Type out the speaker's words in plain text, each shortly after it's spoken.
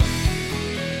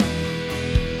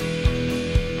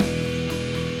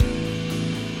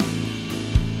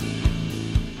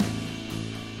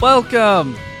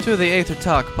Welcome to the Aether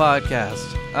Talk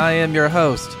podcast. I am your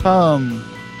host,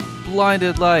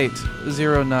 Blinded Light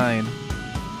 09,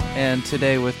 and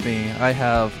today with me I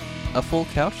have a full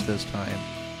couch this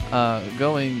time.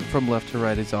 Going from left to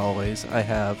right as always, I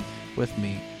have with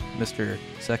me Mr.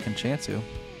 SecondChansu.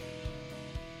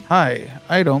 Hi,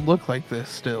 I don't look like this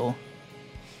still.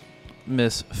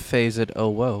 Miss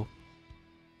PhazeitOwO.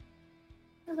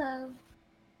 Hello.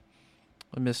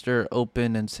 Mr.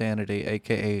 Open Insanity,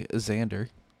 aka Xander.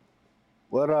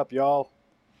 What up, y'all?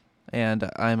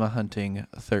 And I'm a hunting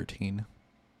 13.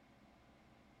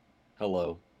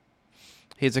 Hello.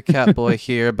 He's a cat boy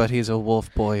here, but he's a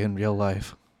wolf boy in real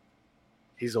life.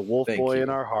 He's a wolf Thank boy you. in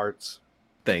our hearts.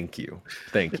 Thank you.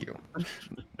 Thank you.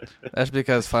 That's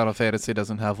because Final Fantasy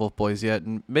doesn't have wolf boys yet,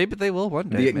 and maybe they will one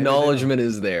day. The Maybe they acknowledgement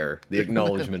is there. The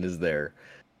acknowledgement is there.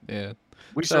 will. Yeah.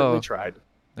 We So- certainly tried.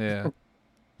 Yeah.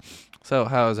 So,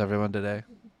 how is everyone today?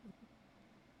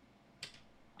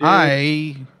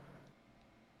 I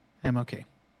am okay.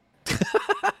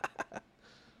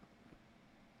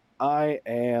 I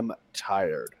am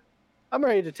tired. I'm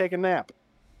ready to take a nap.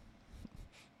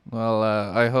 Well,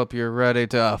 I hope you're ready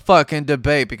to fucking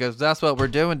debate, because that's what we're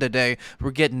doing today. We're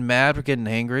getting mad, we're getting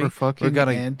angry. We're fucking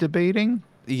gonna... and debating?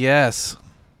 Yes.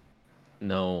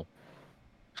 No.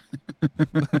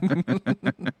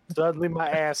 Suddenly my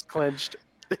ass clenched.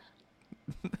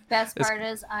 Best part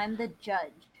is I'm the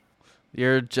judge.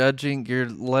 You're judging, you're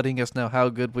letting us know how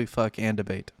good we fuck and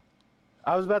debate.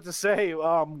 I was about to say,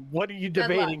 what are you Good luck.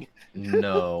 debating?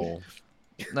 No.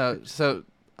 No, so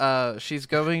she's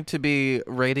going to be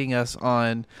rating us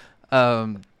on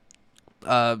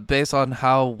based on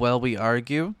how well we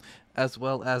argue, as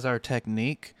well as our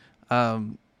technique.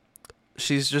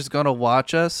 She's just going to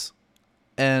watch us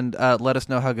and let us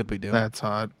know how good we do. That's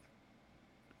hot.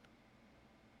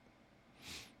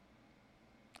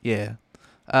 Yeah.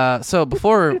 So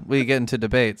before we get into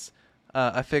debates,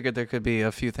 I figured there could be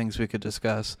a few things we could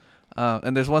discuss.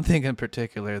 And there's one thing in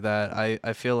particular that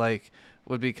I feel like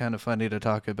would be kind of funny to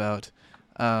talk about.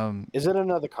 Is it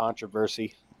another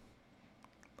controversy?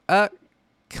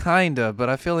 Kinda, but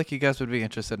I feel like you guys would be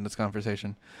interested in this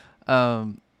conversation.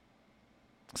 So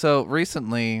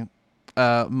recently,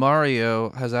 Mario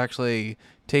has actually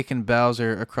taken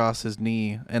Bowser across his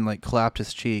knee and like clapped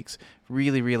his cheeks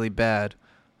really, really bad.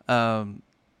 And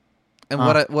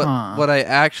what I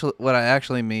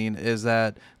actually mean is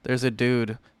that there's a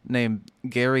dude named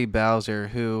Gary Bowser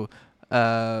who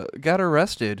got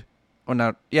arrested, or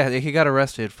not? Yeah, he got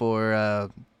arrested for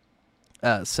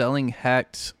selling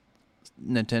hacked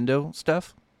Nintendo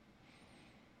stuff.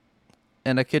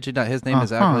 And I kid you not, his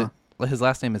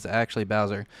last name is actually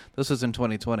Bowser. This was in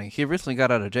 2020. He recently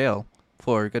got out of jail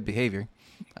for good behavior.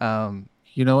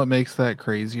 You know what makes that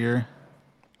crazier?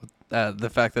 The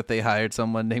fact that they hired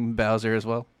someone named Bowser as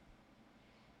well.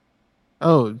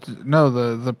 Oh,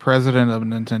 no, the president of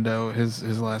Nintendo,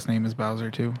 his last name is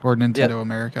Bowser too, or Nintendo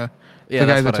America. Yeah, the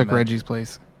guy that's that what I took meant. Reggie's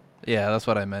place. Yeah, that's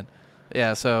what I meant.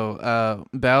 Yeah, so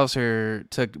Bowser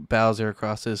took Bowser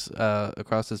across his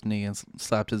knee and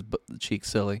slapped his cheek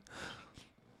silly.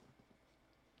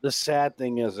 The sad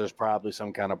thing is there's probably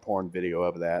some kind of porn video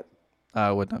of that.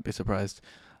 I would not be surprised.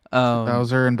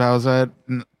 Bowser and Bowsette,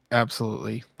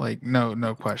 absolutely. Like,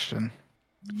 no question.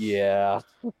 Yeah.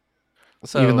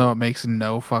 So, Even though it makes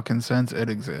no fucking sense, it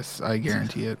exists. I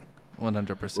guarantee it.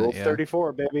 100%. Rule Yeah.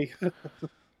 34, baby.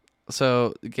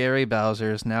 So Gary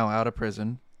Bowser is now out of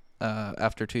prison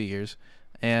after 2 years,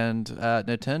 and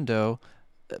Nintendo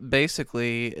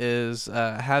basically is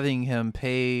having him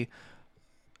pay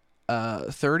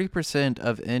 30%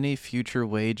 of any future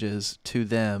wages to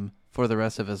them for the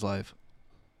rest of his life.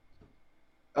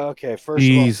 Okay, first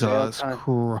Jesus of all, jail time.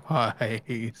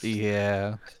 Christ.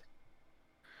 Yeah.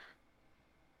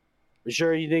 You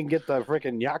sure you didn't get the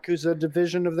freaking Yakuza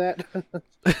division of that?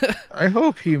 I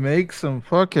hope he makes some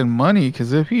fucking money,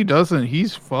 because if he doesn't,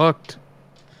 he's fucked.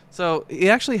 So he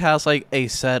actually has like a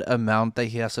set amount that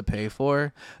he has to pay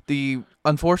for. The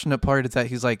unfortunate part is that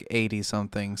he's like 80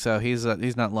 something, so he's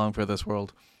not long for this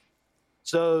world.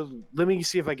 So let me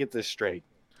see if I get this straight.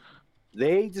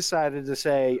 They decided to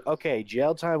say, okay,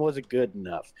 jail time wasn't good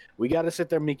enough. We got to sit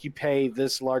there and make you pay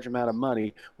this large amount of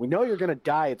money. We know you're going to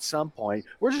die at some point.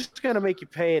 We're just going to make you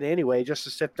pay it anyway, just to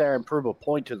sit there and prove a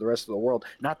point to the rest of the world,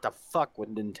 not to fuck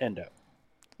with Nintendo.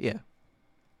 Yeah.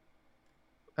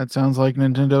 That sounds like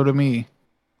Nintendo to me.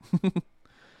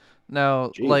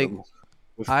 Now, Jeez, like,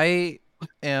 I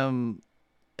am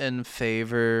in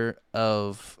favor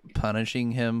of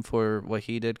punishing him for what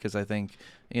he did, because I think,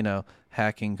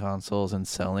 hacking consoles and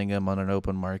selling them on an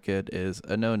open market is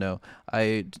a no-no.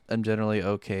 I am generally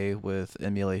okay with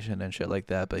emulation and shit like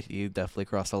that, but he definitely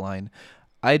crossed the line.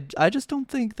 I just don't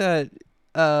think that.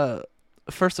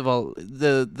 First of all,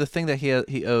 the thing that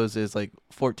he owes is like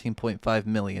 $14.5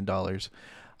 million.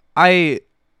 I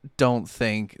don't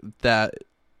think that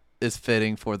is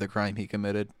fitting for the crime he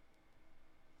committed.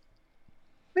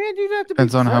 Man, you'd have to be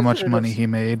Depends on how much president money he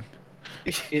made.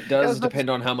 It does depend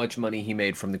on how much money he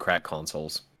made from the crack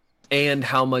consoles and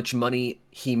how much money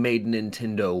he made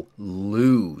Nintendo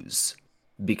lose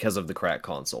because of the crack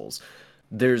consoles.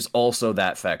 There's also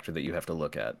that factor that you have to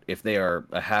look at. If they are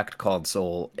a hacked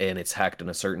console and it's hacked in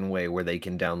a certain way where they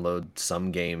can download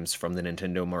some games from the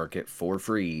Nintendo market for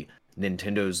free,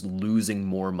 Nintendo's losing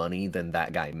more money than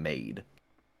that guy made.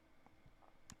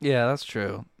 Yeah, that's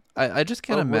true. I just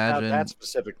can't imagine. Without that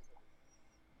specific.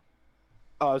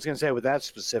 Oh, I was going to say, with that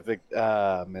specific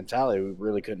mentality, we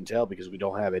really couldn't tell because we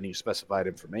don't have any specified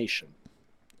information.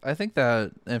 I think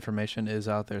that information is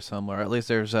out there somewhere. At least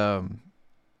there's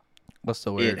what's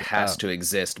the word? It has to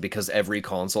exist because every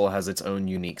console has its own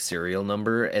unique serial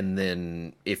number, and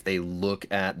then if they look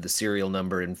at the serial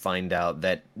number and find out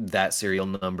that that serial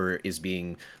number is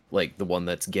being like the one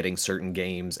that's getting certain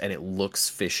games and it looks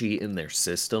fishy in their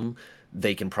system,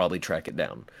 they can probably track it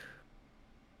down.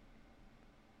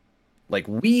 Like,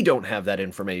 we don't have that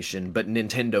information, but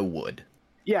Nintendo would.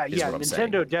 Yeah, is what I'm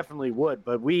Nintendo saying. definitely would,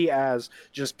 but we as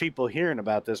just people hearing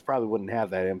about this probably wouldn't have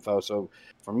that info. So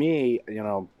for me,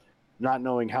 not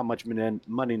knowing how much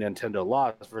money Nintendo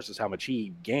lost versus how much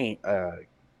he gained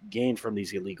from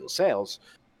these illegal sales,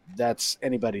 that's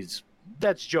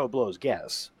Joe Blow's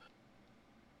guess.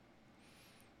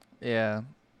 Yeah,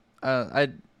 I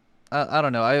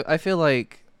don't know. I feel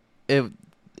like if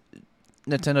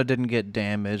Nintendo didn't get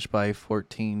damaged by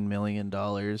 $14 million,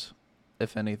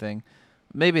 if anything.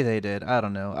 Maybe they did. I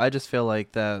don't know. I just feel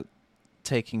like that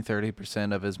taking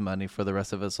 30% of his money for the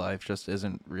rest of his life just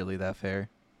isn't really that fair.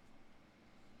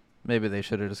 Maybe they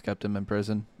should have just kept him in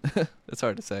prison. It's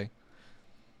hard to say.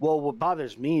 Well, what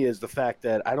bothers me is the fact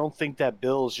that I don't think that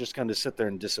bill is just going to sit there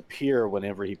and disappear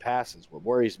whenever he passes. What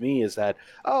worries me is that,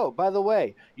 oh, by the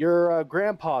way, your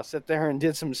grandpa sat there and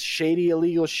did some shady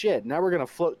illegal shit. Now we're going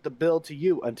to float the bill to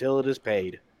you until it is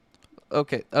paid.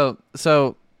 Okay. Oh,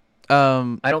 so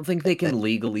I don't think they can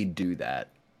legally do that.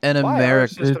 in Why? Our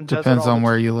America, system It does depends all on the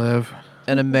where you live.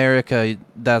 in America, you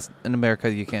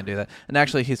can't do that. And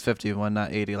actually, he's 51,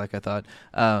 not 80, like I thought.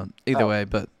 Either way,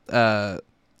 but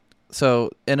so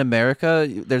in America,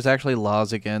 there's actually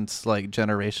laws against like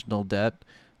generational debt.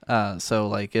 So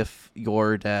like if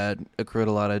your dad accrued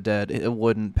a lot of debt, it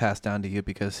wouldn't pass down to you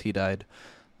because he died.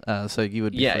 So you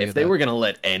would be Yeah, free if of they that. were going to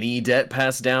let any debt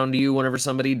pass down to you whenever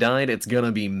somebody died, it's going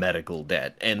to be medical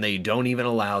debt, and they don't even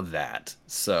allow that.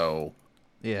 So,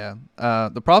 Yeah.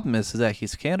 The problem is that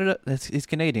he's He's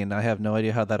Canadian. I have no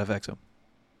idea how that affects him.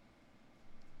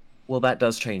 well, that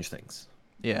does change things.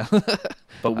 Yeah. But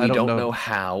I we don't don't know. know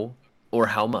how or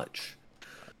how much.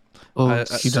 Well, I-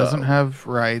 he doesn't so- have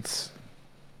rights.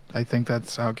 I think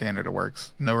that's how Canada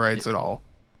works. No rights at all.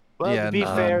 Well, Yeah, to be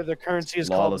no. fair, the currency is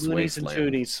called Lawless loonies and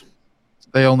wasteland. toonies.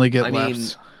 They only get I mean-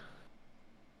 lefts.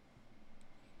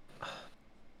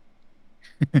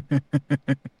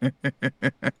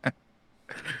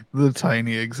 The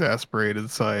tiny exasperated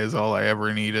sigh is all I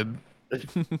ever needed.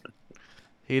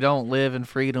 He don't live in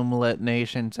freedom let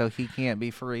nation, so he can't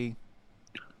be free.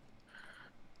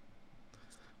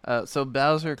 So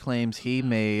Bowser claims he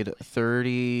made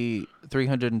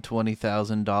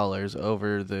 $320,000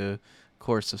 over the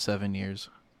course of 7 years,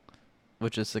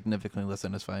 which is significantly less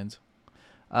than his fines.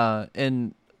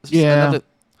 And Yeah.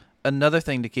 another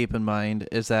thing to keep in mind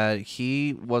is that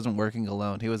he wasn't working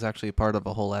alone. He was actually part of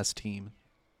a whole ass team.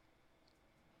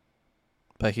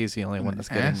 But he's the only one that's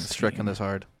getting ass stricken team? this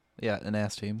hard. Yeah, an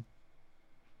ass team.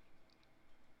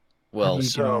 How Well, do you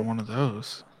get so- on one of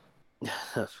those?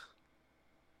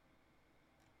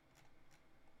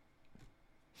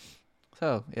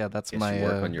 So yeah, that's guess my you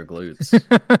work on your glutes.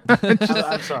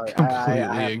 I'm sorry. Completely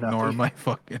I have ignore nothing. my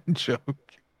fucking joke.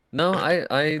 No,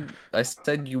 I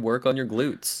said you work on your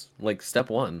glutes, like step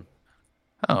 1.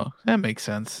 Oh, that makes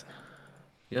sense.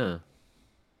 Yeah.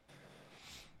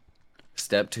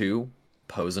 Step 2,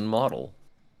 pose and model.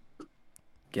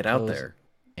 Get out Pose. there.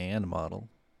 and model.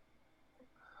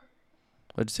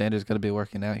 Which Sanders going to be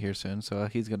working out here soon, so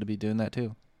he's going to be doing that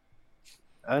too.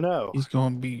 I know. He's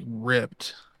going to be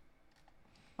ripped.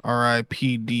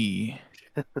 R.I.P.D.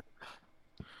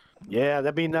 Yeah,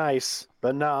 that'd be nice.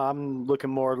 But no, I'm looking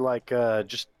more like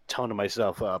just toning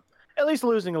myself up. at least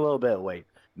losing a little bit of weight.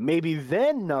 Maybe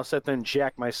then I'll sit there and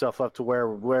jack myself up to where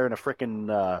wearing a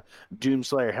freaking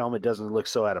Doomslayer helmet doesn't look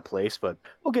so out of place. But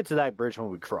we'll get to that bridge when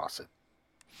we cross it.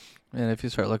 And if you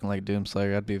start looking like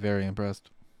Doomslayer, I'd be very impressed.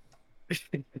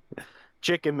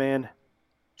 Chicken, man.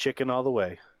 Chicken all the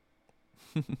way.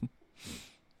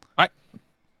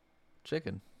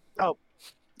 Chicken.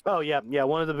 Oh yeah.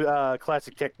 One of the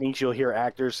classic techniques you'll hear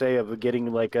actors say of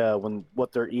getting like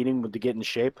what they're eating to get in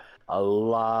shape. A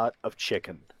lot of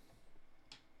chicken.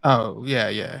 Oh, yeah.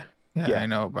 Yeah. I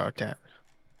know about that.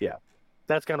 Yeah,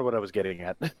 that's kind of what I was getting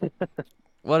at.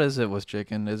 What is it with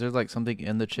chicken? Is there like something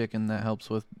in the chicken that helps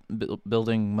with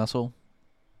building muscle?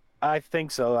 I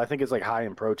think so. I think it's like high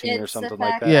in protein or It's the something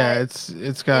like fact that. Yeah,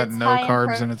 it's got It's no high in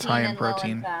carbs and it's high in and low in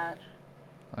protein. fat.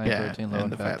 High Yeah, protein, low and in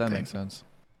the fat. fat That thing. makes sense.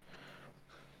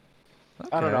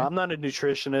 I don't know. Okay. I'm not a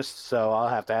nutritionist, so I'll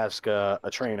have to ask a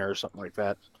trainer or something like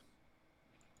that.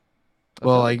 I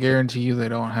Well, feel I like guarantee you they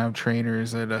don't have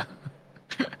trainers at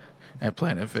at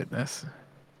Planet Fitness.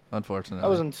 unfortunately, I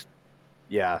wasn't.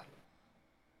 Yeah.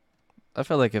 I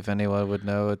feel like if anyone would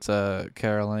know, it's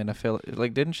Caroline. I feel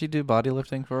like didn't she do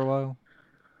bodybuilding for a while?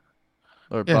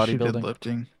 Or Yeah, she did bodybuilding?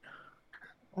 lifting.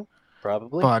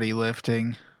 Probably. Body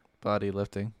lifting.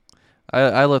 Bodylifting.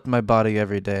 I lift my body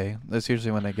every day. That's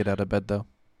usually when I get out of bed, though.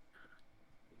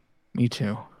 Me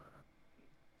too.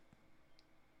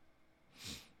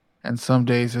 And some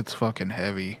days it's fucking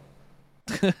heavy.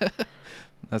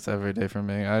 That's every day for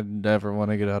me. I never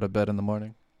want to get out of bed in the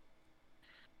morning.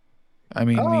 I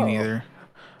mean, me Oh. neither.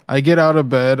 I get out of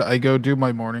bed, I go do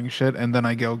my morning shit, and then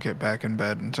I go get back in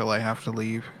bed until I have to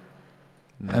leave.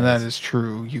 And that Nice. is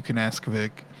true. You can ask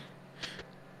Vic.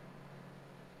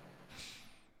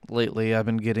 Lately, I've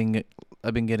been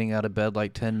getting out of bed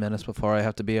like 10 minutes before I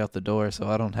have to be out the door, so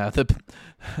I don't have the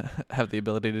have the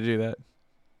ability to do that.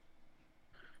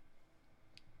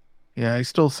 Yeah, I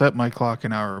still set my clock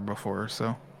an hour before,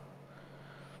 so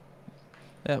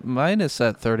Yeah, mine is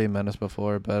set 30 minutes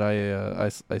before, but I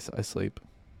sleep.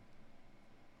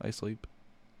 I sleep.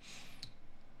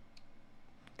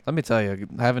 Let me tell you,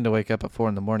 having to wake up at 4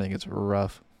 in the morning is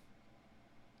rough.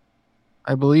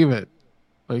 I believe it.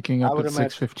 Waking I up would at imagine-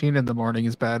 6:15 in the morning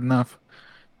is bad enough.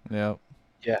 Yep.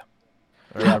 Yeah.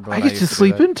 remember I when get to used do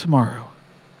sleep that. in tomorrow.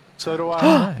 So do I.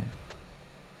 Hi.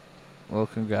 Well,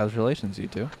 congratulations, you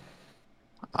two.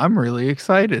 I'm really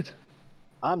excited.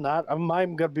 I'm not. I'm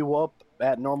gonna be woke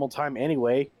at normal time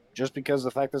anyway, just because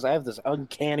the fact is I have this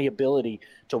uncanny ability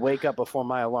to wake up before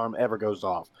my alarm ever goes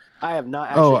off. I have not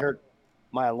actually heard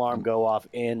my alarm go off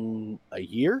in a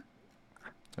year.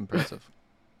 Impressive.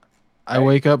 I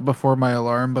wake up before my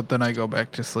alarm, but then I go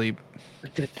back to sleep.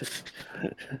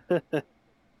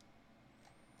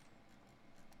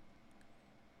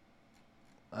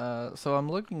 So I'm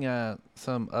looking at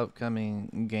some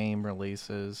upcoming game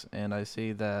releases, and I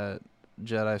see that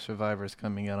Jedi Survivor is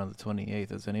coming out on the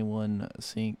 28th. Is anyone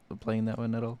playing that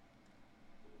one at all?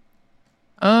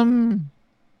 I'm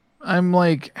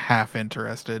like half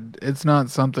interested. It's not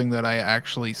something that I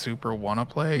actually super want to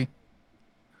play.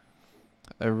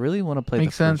 I really want to play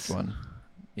Makes the first sense. one.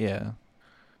 Yeah.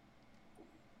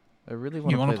 I really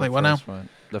want You to wanna play play the what now? first one.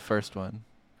 The first one.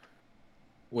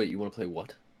 Wait, you want to play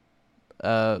what?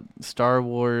 Star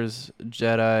Wars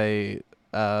Jedi,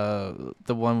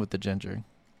 the one with the ginger.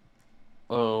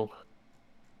 Oh,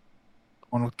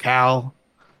 One with Cal.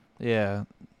 Yeah.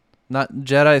 Not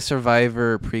Jedi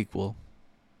Survivor prequel.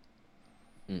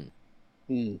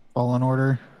 Fallen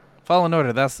Order. Fallen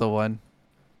Order, that's the one.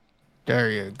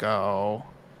 There you go.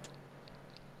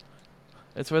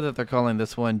 It's weird that they're calling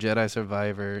this one Jedi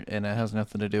Survivor, and it has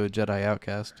nothing to do with Jedi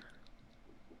Outcast.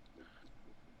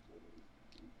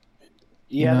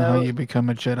 You Yeah, know how no, you become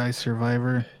a Jedi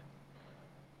survivor?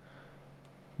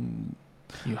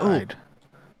 You Oh. hide.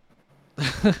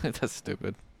 That's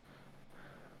stupid.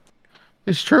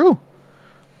 It's true.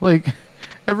 Like,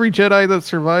 every Jedi that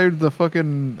survived the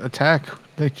fucking attack,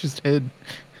 they just hid.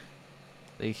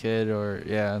 They hid, or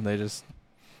yeah, they just.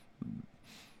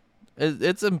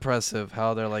 It's impressive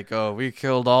how they're like, oh, we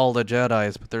killed all the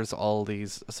Jedis, but there's all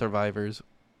these survivors.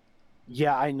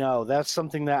 yeah, I know. That's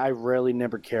something that I really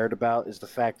never cared about is the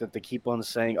fact that they keep on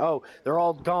saying, "Oh, they're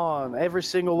all gone, every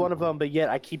single one of them," but yet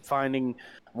I keep finding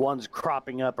ones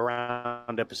cropping up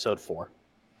around episode 4.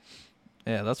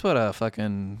 Yeah, that's what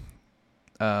fucking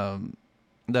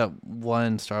that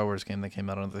one Star Wars game that came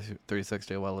out on the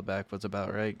 360 a while back was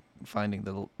about, right? Finding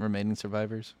the remaining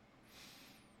survivors.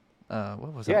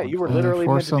 What was that? Yeah, one you were called? literally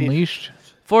meant Force to be. Unleashed.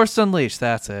 Force Unleashed.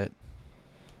 That's it.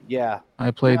 Yeah,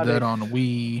 I played Yeah, that they- on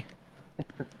Wii.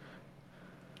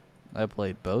 I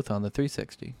played both on the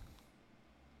 360.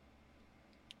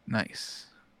 Nice.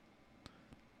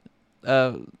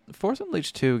 Force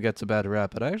Unleashed 2 gets a bad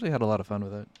rap, but I actually had a lot of fun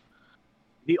with it.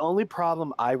 The only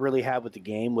problem I really had with the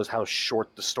game was how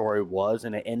short the story was,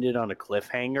 and it ended on a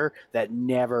cliffhanger that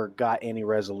never got any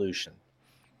resolution.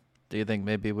 Do you think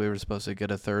maybe we were supposed to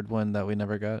get a third one that we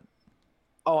never got?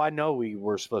 Oh, I know we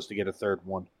were supposed to get a third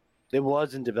one. It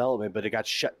was in development, but it got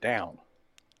shut down.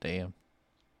 Damn.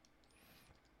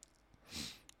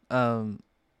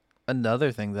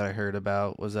 Another thing that I heard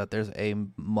about was that there's a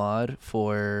mod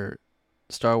for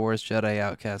Star Wars Jedi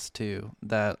Outcast 2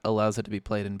 that allows it to be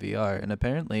played in VR, and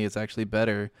apparently it's actually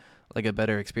better, like a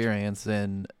better experience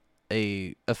than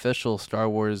a official Star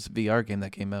Wars VR game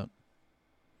that came out.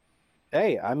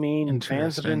 Hey, I mean,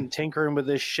 fans have been Interesting. tinkering with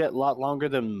this shit a lot longer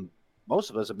than most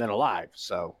of us have been alive,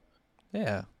 so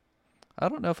Yeah. I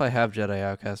don't know if I have Jedi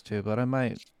Outcast 2, but I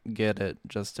might get it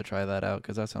just to try that out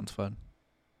because that sounds fun.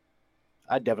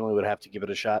 I definitely would have to give it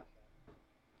a shot.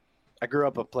 I grew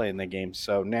up playing the game,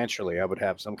 so naturally I would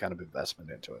have some kind of investment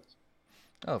into it.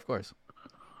 Oh, of course.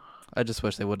 I just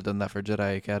wish they would have done that for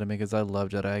Jedi Academy because I love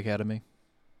Jedi Academy.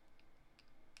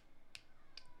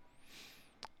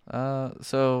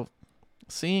 So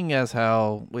seeing as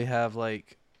how we have I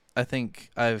think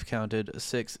I've counted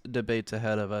 6 debates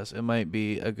ahead of us, it might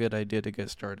be a good idea to get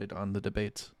started on the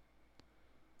debates.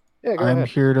 Yeah, go I'm ahead.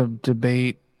 here to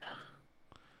debate.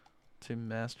 To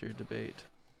master debate.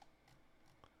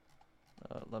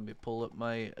 Let me pull up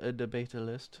my debate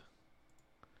list.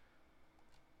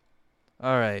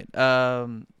 All right.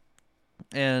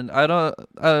 And I don't.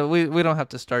 We don't have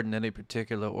to start in any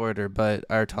particular order, but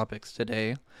our topics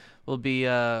today will be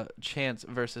Chance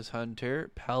versus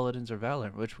Hunter, Paladins or Valor.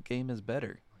 Which game is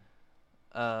better?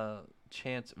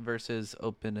 Chance versus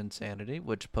Open Insanity.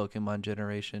 Which Pokemon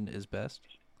generation is best?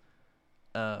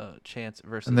 Chance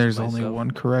versus And there's myself. only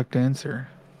one correct answer.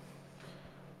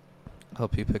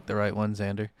 Hope you picked the right one,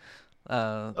 Xander.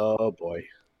 Oh boy.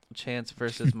 Chance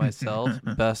versus myself,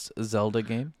 best Zelda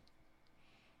game.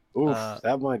 Oof,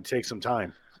 that might take some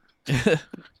time.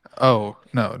 Oh,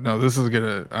 no, this is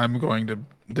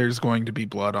there's going to be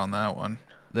blood on that one.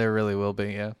 There really will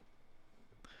be, yeah.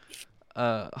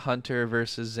 Hunter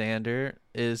versus Xander.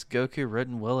 Is Goku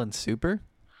written well in Super?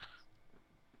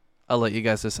 I'll let you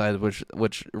guys decide which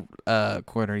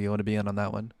corner you want to be in on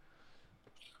that one.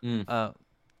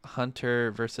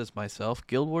 Hunter versus myself.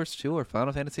 Guild Wars 2 or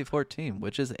Final Fantasy 14?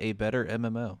 Which is a better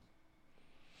MMO?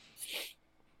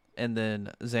 And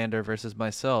then Xander versus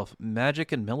myself.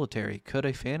 Magic and military. Could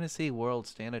a fantasy world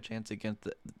stand a chance against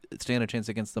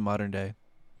the modern day?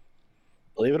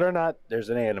 Believe it or not, there's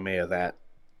an anime of that.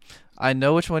 I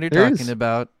know which one you're There talking is.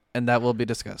 about, and that will be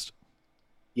discussed.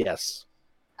 Yes.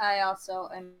 I also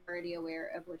am already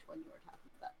aware of which one you were talking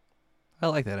about. I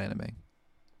like that anime.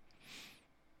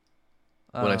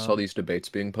 When I saw these debates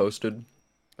being posted,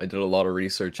 I did a lot of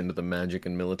research into the magic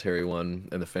and military one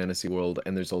and the fantasy world,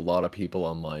 and there's a lot of people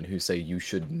online who say you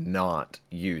should not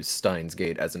use Steins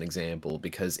Gate as an example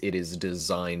because it is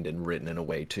designed and written in a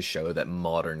way to show that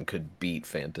modern could beat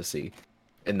fantasy.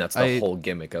 And that's the whole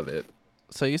gimmick of it.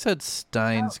 So you said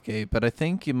Steins Gate, but I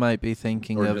think you might be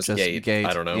thinking Or of just just Gate.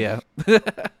 I don't know. Yeah.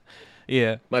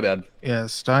 Yeah. My bad. Yeah,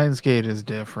 Steins Gate is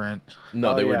different.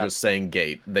 No, they were yeah. just saying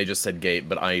Gate. They just said Gate,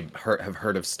 but I have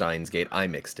heard of Steins Gate. I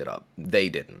mixed it up. They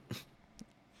didn't.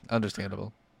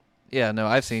 Understandable. Yeah, no,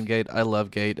 I've seen Gate. I love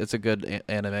Gate. It's a good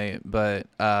anime, but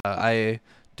I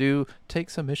do take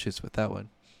some issues with that one.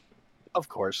 Of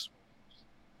course.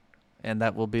 And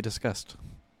that will be discussed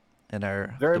in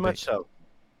our Very debate. much so.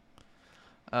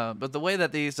 But the way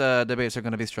that these debates are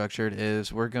going to be structured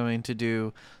is we're going to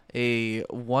do a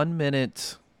 1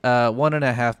 minute,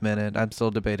 1.5 minute. I'm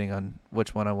still debating on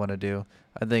which one I want to do.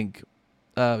 I think,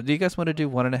 do you guys want to do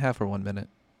 1.5 or 1 minute?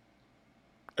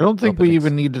 I don't think we Openings.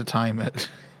 even need to time it.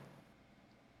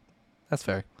 That's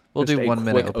fair. We'll Just do a 1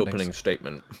 minute quick openings. opening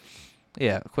statement.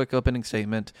 Yeah, a quick opening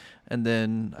statement, and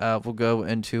then we'll go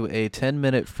into a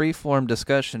 10-minute free-form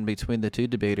discussion between the two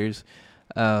debaters.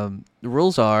 The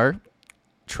rules are: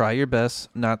 try your best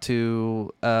not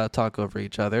to talk over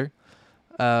each other.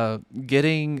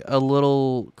 Getting a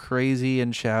little crazy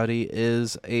and shouty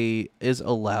is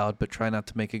allowed, but try not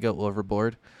to make it go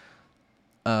overboard.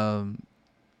 I'll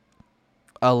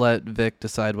let Vic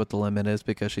decide what the limit is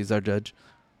because she's our judge.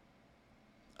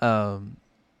 And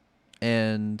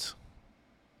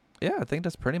yeah, I think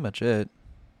that's pretty much it.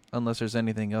 Unless there's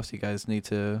anything else you guys need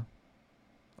to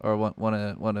or want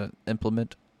to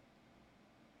implement.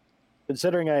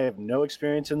 Considering I have no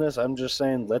experience in this, I'm just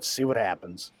saying let's see what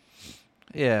happens.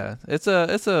 Yeah, it's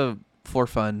a for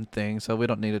fun thing, so we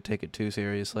don't need to take it too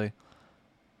seriously.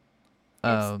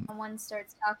 If someone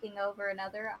starts talking over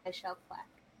another, I shall clap.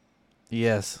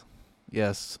 Yes.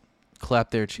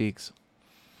 clap their cheeks.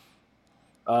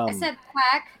 I said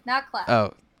quack, not clap.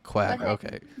 Oh, quack. Go ahead.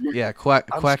 Okay. Yeah, quack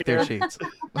I'm quack their scared. cheeks.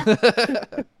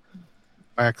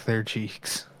 Whack their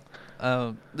cheeks.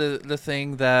 The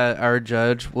thing that our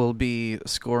judge will be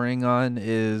scoring on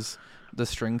is the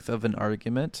strength of an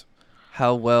argument,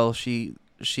 how well she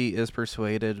is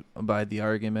persuaded by the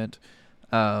argument.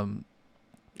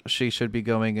 She should be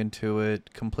going into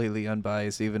it completely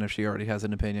unbiased, even if she already has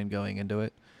an opinion going into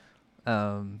it.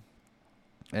 And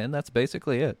that's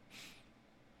basically it.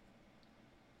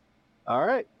 All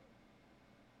right.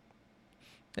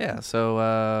 Yeah.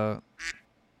 So.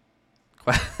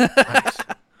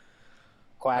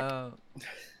 Quack.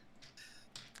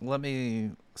 Let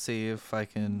me see if I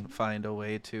can find a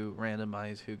way to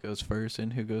randomize who goes first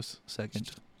and who goes second.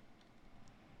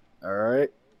 All right.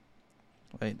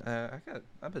 Wait, I'm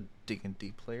a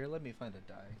D&D player. Let me find a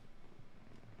die.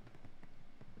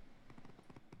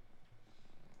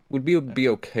 Would be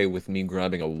okay with me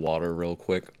grabbing a water real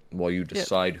quick while you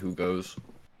decide who goes?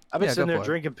 I've been Yeah, sitting go there for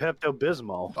it. drinking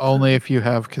Pepto-Bismol. Only if you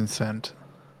have consent.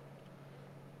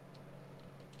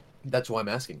 That's why I'm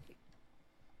asking.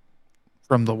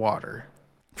 From the water.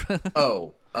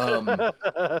 Oh, I'll go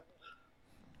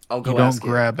You don't ask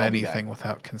grab I'll be anything back.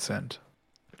 without consent.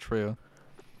 True.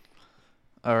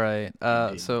 All right.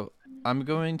 So I'm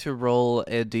going to roll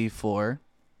a D4,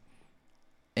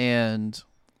 and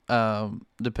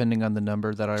depending on the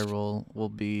number that I roll,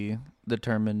 will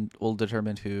determine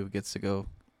who gets to go.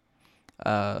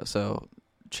 So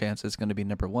Chance is going to be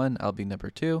number 1. I'll be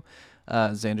number 2.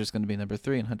 Xander's going to be number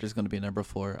 3, and Hunter's going to be number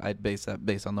 4. I'd base that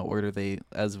based on the order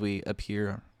as we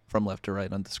appear from left to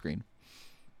right on the screen.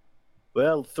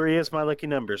 Well, 3 is my lucky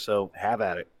number, so have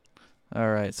at it.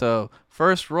 All right. So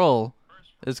first roll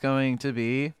is going to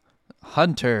be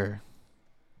Hunter.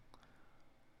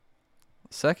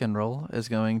 Second roll is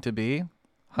going to be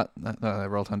I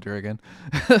rolled Hunter again.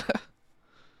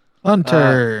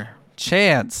 Hunter.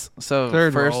 Chance. So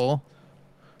Third first roll.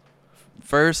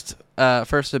 first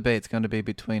debate's going to be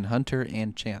between Hunter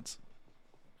and Chance.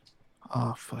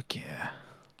 Oh, fuck yeah.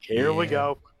 Here we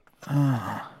go.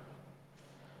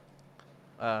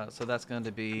 So that's going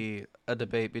to be a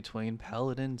debate between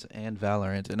Paladins and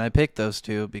Valorant. And I picked those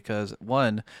two because,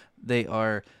 1, they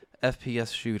are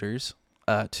FPS shooters.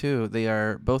 2, they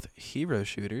are both hero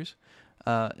shooters.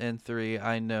 And 3,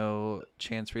 I know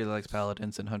Chance really likes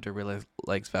Paladins and Hunter really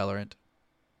likes Valorant.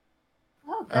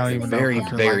 Oh, I don't that's even an know Very, if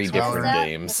interesting very likes different Valorant.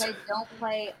 games. because I don't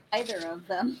play either of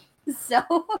them. So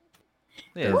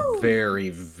Yeah. They're very,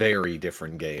 very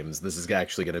different games. This is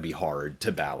actually going to be hard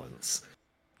to balance.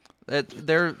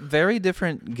 They're very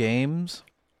different games,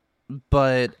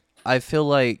 but I feel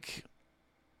like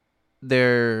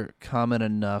they're common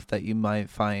enough that you might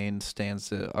find stands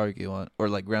to argue on, or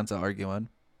like grounds to argue on.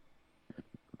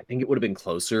 I think it would have been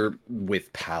closer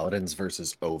with Paladins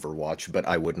versus Overwatch, but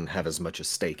I wouldn't have as much a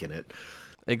stake in it.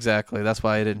 Exactly. That's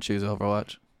why I didn't choose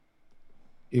Overwatch.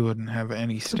 You wouldn't have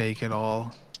any stake at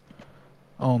all.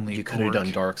 Only You could have pork.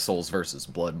 done Dark Souls versus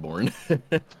Bloodborne.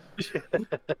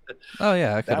 Oh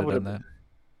yeah, I could have would've done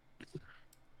that.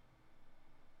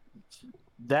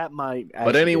 That might. But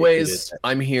actually anyways, be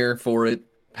I'm here for it.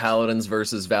 Paladins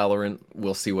versus Valorant.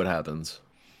 We'll see what happens.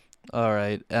 All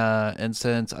right. And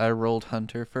since I rolled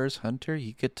Hunter first, Hunter,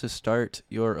 you get to start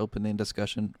your opening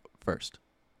discussion first.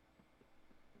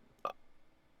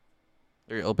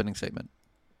 Or your opening statement.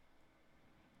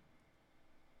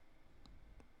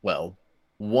 Well,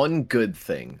 one good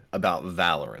thing about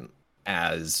Valorant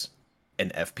as an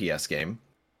FPS game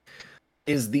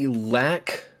is the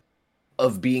lack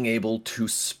of being able to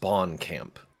spawn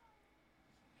camp.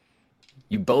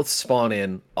 You both spawn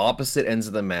in opposite ends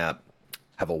of the map,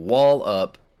 have a wall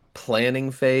up,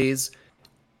 planning phase,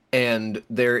 and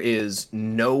there is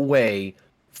no way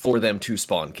for them to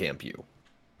spawn camp you.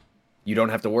 You don't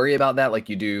have to worry about that like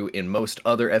you do in most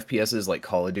other FPSs like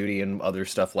Call of Duty and other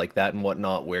stuff like that and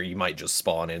whatnot, where you might just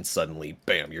spawn in suddenly,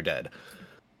 bam, you're dead.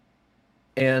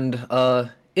 And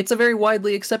it's a very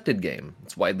widely accepted game.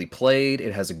 It's widely played,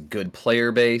 it has a good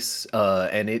player base,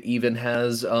 and it even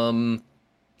has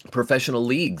professional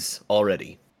leagues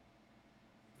already.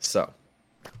 So.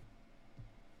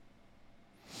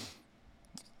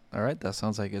 All right, that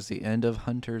sounds like it's the end of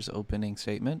Hunter's opening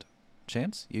statement.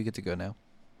 Chance, you get to go now.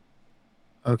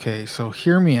 Okay, so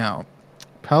hear me out.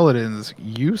 Paladins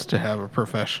used to have a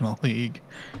professional league,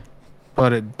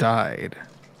 but it died.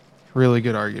 Really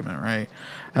good argument, right?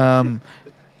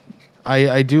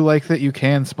 I do like that you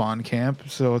can spawn camp,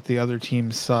 so if the other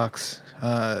team sucks,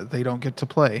 they don't get to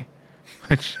play,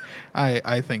 which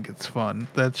I think it's fun.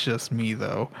 That's just me,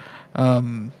 though.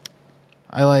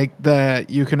 I like that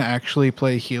you can actually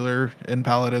play healer in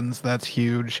Paladins. That's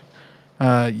huge.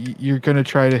 You're gonna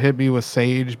try to hit me with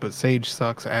Sage, but Sage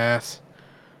sucks ass.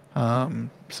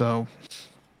 So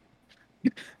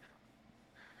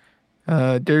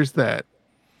there's that.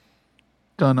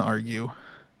 Done argue.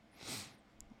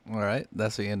 All right,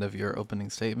 that's the end of your opening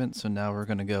statement. So now we're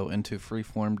going to go into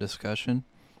free-form discussion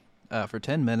for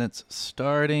 10 minutes,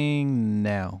 starting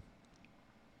now.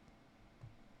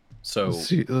 So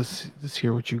Let's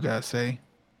hear what you guys say.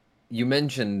 you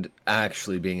mentioned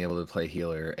actually being able to play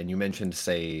healer, and you mentioned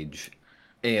Sage,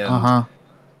 and Uh-huh.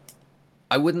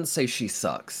 I wouldn't say she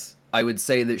sucks. I would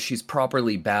say that she's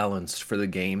properly balanced for the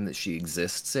game that she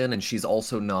exists in, and she's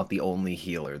also not the only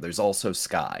healer. There's also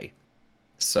Sky.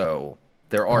 So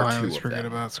there Oh, are I two always of forget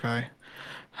them. about Sky.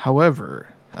 However,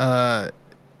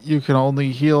 you can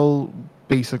only heal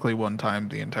basically one time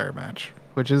the entire match,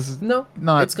 which is No,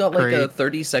 not it's got like a great.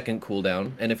 30-second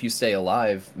cooldown, and if you stay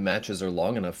alive, matches are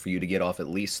long enough for you to get off at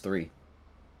least 3.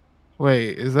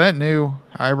 Wait, is that new?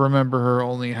 I remember her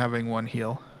only having one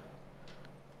heal.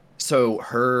 So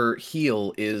her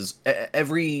heal is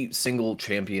every single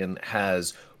champion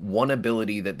has one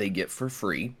ability that they get for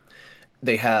free.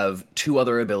 They have 2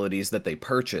 other abilities that they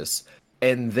purchase,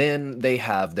 and then they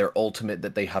have their ultimate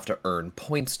that they have to earn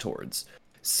points towards.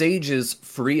 Sage's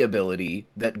free ability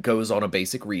that goes on a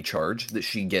basic recharge that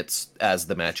she gets as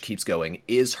the match keeps going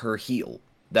is her heal.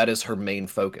 That is her main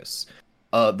focus.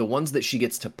 The ones that she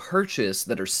gets to purchase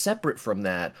that are separate from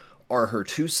that are her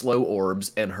 2 slow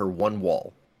orbs and her 1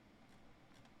 wall.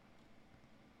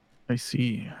 I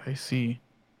see. I see.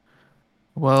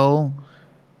 Well,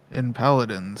 in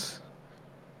Paladins,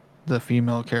 the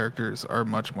female characters are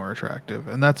much more attractive,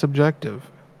 and that's objective.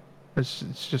 It's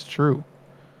just true.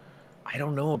 I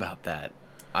don't know about that.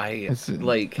 I It's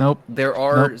like nope, there nope.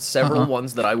 are several Uh-uh.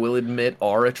 ones that I will admit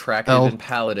are attractive L. in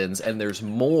paladins, and there's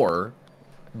more,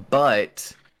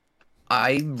 but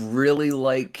I really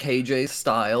like KJ's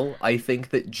style. I think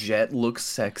that Jet looks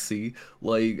sexy.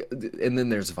 Like, and then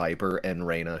there's Viper and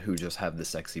Reyna who just have the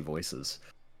sexy voices.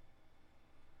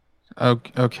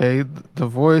 Okay, the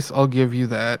voice, I'll give you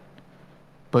that.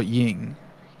 But Ying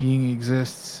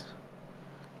exists,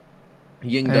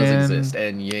 Ying does exist,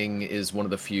 and and Ying is one of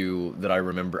the few that I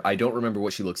remember. I don't remember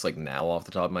what she looks like now off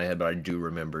the top of my head, but I do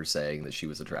remember saying that she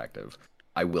was attractive.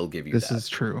 I will give you this that. is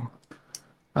true.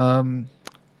 Um,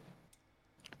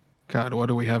 God, what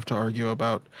do we have to argue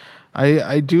about?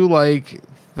 I do like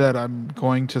that I'm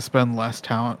going to spend less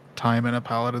time in a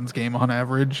Paladins game on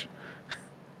average.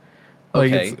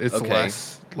 Like Okay, it's okay.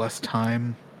 less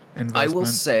time I will investment.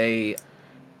 say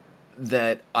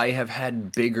that I have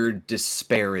had bigger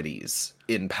disparities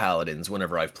in Paladins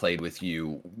whenever I've played with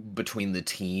you between the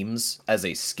teams as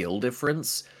a skill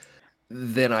difference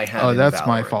than I have Oh, in that's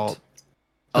my Valorant. fault.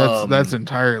 That's Um,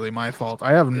 entirely my fault.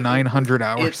 I have 900 it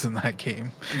hours in that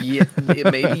game. Yeah,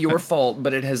 it may be your fault,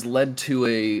 but it has led to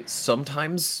a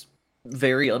sometimes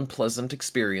very unpleasant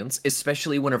experience,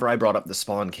 especially whenever I brought up the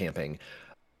spawn camping.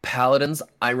 Paladins,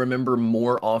 I remember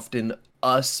more often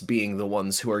us being the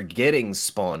ones who are getting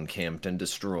spawn camped and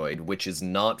destroyed, which is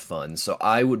not fun. So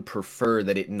I would prefer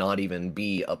that it not even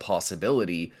be a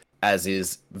possibility, as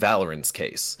is Valorant's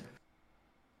case.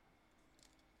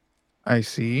 I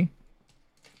see.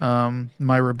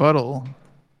 My rebuttal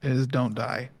is don't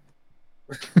die.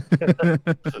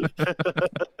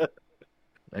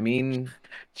 I mean,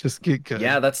 Just get good.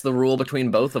 yeah, that's the rule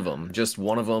between both of them. Just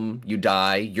one of them, you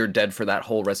die, you're dead for that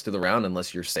whole rest of the round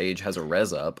unless your Sage has a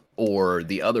res up. Or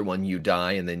the other one, you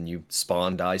die and then you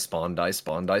spawn, die, spawn, die,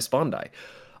 spawn, die, spawn, die.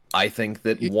 I think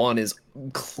that one is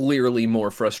clearly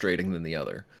more frustrating than the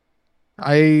other.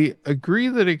 I agree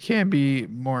that it can be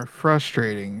more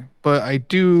frustrating, but I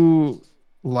do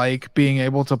like being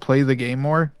able to play the game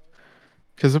more.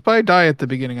 Because if I die at the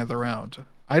beginning of the round,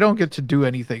 I don't get to do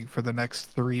anything for the next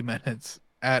 3 minutes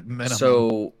at minimum.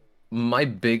 So, my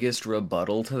biggest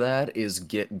rebuttal to that is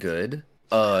get good.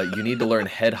 You need to learn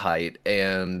head height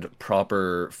and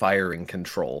proper firing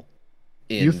control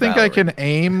You in think I Valorant. can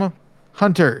aim?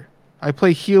 Hunter, I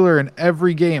play healer in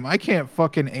every game. I can't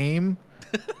fucking aim.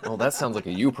 Well, that sounds like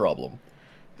a you problem.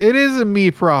 It is a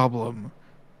me problem.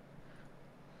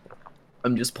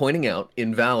 I'm just pointing out,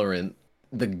 in Valorant,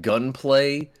 the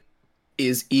gunplay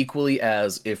is equally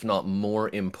as, if not more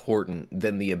important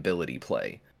than the ability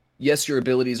play. Yes, your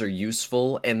abilities are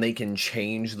useful and they can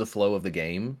change the flow of the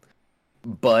game,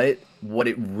 but what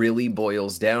it really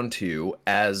boils down to,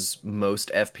 as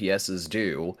most FPSs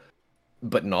do,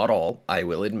 but not all, I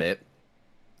will admit,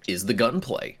 is the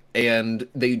gunplay. And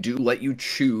they do let you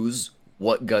choose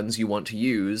what guns you want to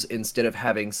use instead of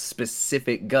having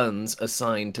specific guns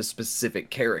assigned to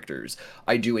specific characters.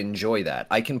 I do enjoy that.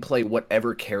 I can play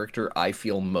whatever character I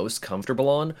feel most comfortable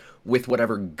on with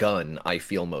whatever gun I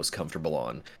feel most comfortable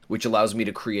on, which allows me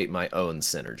to create my own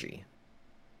synergy.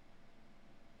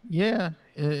 Yeah,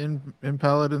 in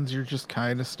Paladins, you're just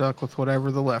kind of stuck with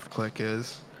whatever the left click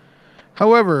is.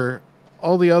 However,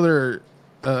 all the other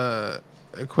uh,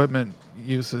 equipment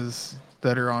uses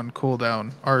that are on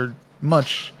cooldown are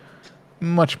much,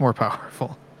 much more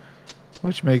powerful,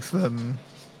 which makes them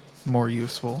more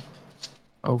useful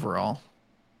overall.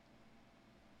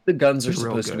 The guns are They're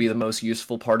real supposed to good. be the most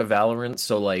useful part of Valorant,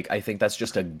 so like I think that's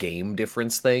just a game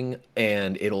difference thing,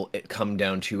 and it come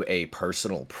down to a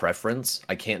personal preference.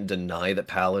 I can't deny that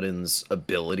Paladin's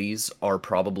abilities are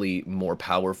probably more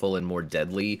powerful and more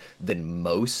deadly than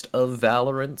most of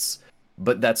Valorant's,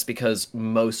 but that's because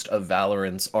most of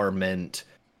Valorant's are meant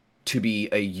to be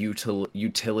a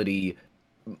utility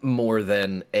more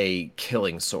than a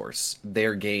killing source.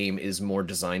 Their game is more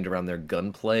designed around their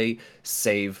gunplay,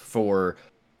 save for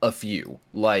a few,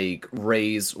 like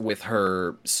Ray's with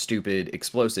her stupid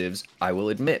explosives. I will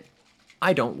admit,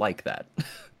 I don't like that.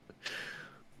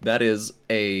 That is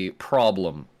a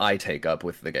problem I take up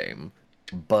with the game.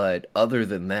 But other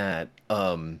than that,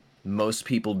 most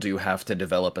people do have to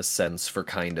develop a sense for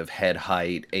kind of head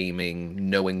height, aiming,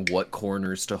 knowing what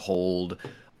corners to hold,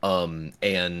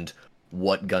 and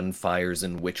what gun fires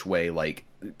in which way. Like,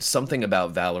 something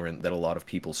about Valorant that a lot of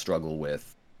people struggle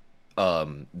with,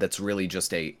 that's really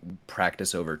just a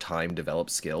practice over time developed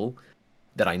skill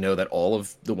that I know that all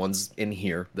of the ones in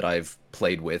here that I've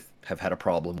played with have had a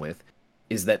problem with,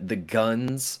 is that the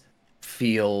guns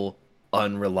feel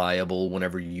unreliable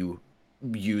whenever you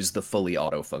use the fully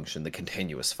auto function, the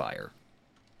continuous fire.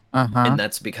 Uh-huh. And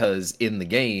that's because in the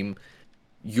game,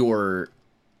 you're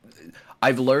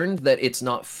I've learned that it's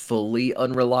not fully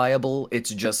unreliable, it's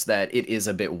just that it is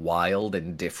a bit wild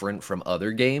and different from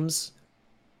other games.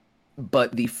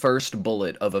 But the first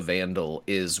bullet of a Vandal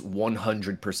is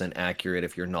 100% accurate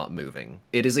if you're not moving.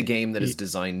 It is a game that is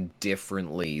designed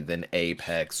differently than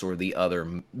Apex or the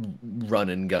other run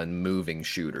and gun moving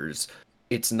shooters.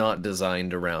 It's not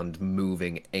designed around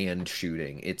moving and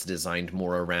shooting. It's designed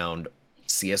more around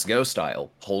CS:GO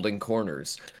style, holding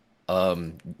corners.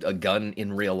 A gun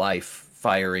in real life,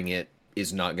 firing it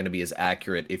is not going to be as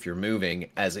accurate if you're moving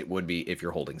as it would be if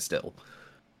you're holding still.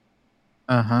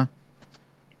 Uh-huh.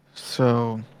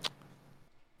 So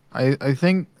I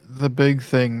think the big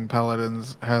thing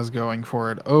Paladins has going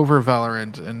for it over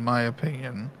Valorant, in my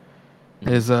opinion,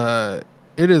 is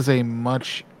it is a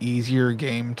much easier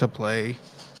game to play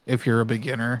if you're a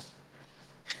beginner.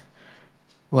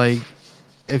 Like,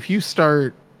 if you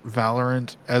start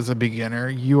Valorant as a beginner,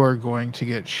 you are going to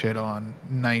get shit on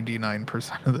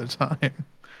 99% of the time.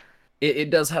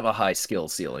 It does have a high skill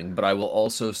ceiling, but I will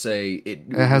also say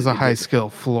It has a high skill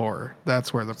floor.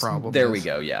 That's where the problem there is. we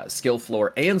go. Yeah, skill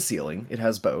floor and ceiling. It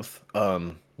has both,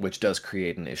 which does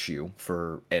create an issue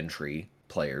for entry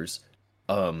players.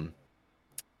 Um,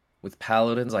 with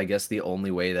paladins, I guess the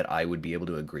only way that I would be able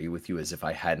to agree with you is if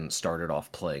I hadn't started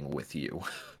off playing with you.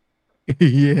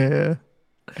 Yeah.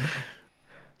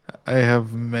 I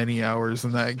have many hours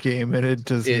in that game, and it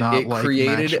does not It like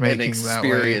created an matchmaking that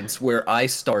way. experience where I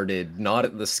started not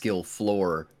at the skill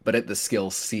floor, but at the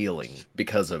skill ceiling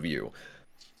because of you.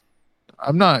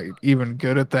 I'm not even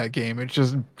good at that game. It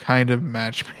just kind of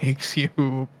matchmakes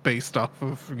you based off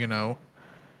of,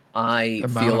 I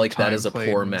amount feel of like that time is a played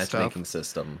poor and matchmaking stuff.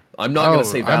 system. I'm not gonna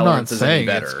say I'm not Valorant is any saying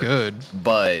it's better, good.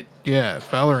 but Yeah,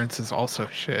 Valorant is also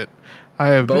shit. I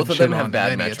have been both of them shit have on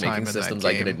bad many a matchmaking time in that systems.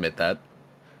 I can game. admit that.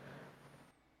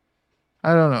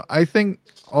 I don't know. I think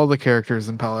all the characters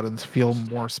in Paladins feel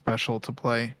more special to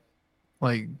play.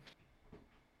 Like,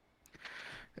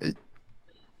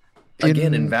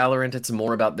 Again, in in Valorant, it's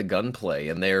more about the gunplay,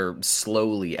 and they're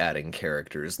slowly adding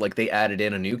characters. Like, they added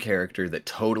in a new character that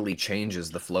totally changes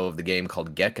the flow of the game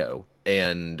called Gecko.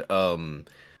 And,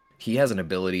 he has an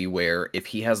ability where if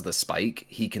he has the spike,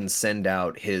 he can send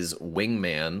out his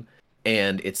wingman,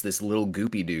 and it's this little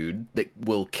goopy dude that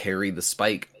will carry the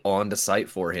spike onto site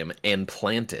for him and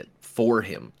plant it for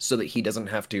him so that he doesn't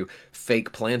have to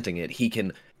fake planting it. He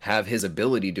can have his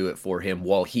ability do it for him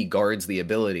while he guards the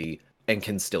ability and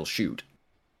can still shoot.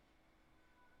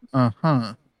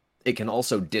 uh-huh. It can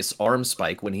also disarm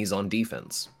Spike when he's on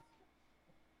defense.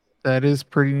 That is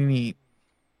pretty neat.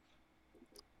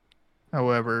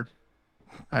 However,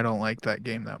 I don't like that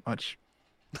game that much.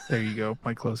 There you go,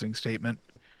 my closing statement.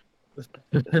 We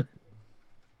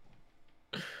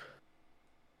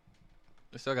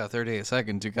still got 38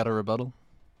 seconds. You got a rebuttal?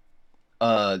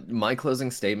 My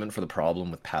closing statement for the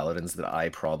problem with paladins that I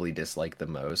probably dislike the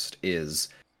most is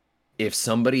if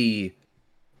somebody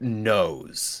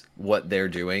knows what they're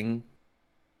doing,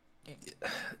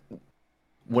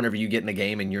 whenever you get in a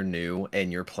game and you're new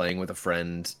and you're playing with a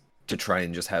friend to try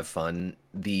and just have fun,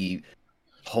 the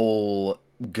whole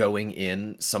going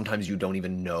in, sometimes you don't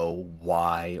even know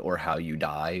why or how you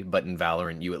die, but in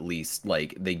Valorant you at least,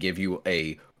 like, they give you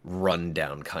a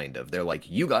rundown, kind of. They're like,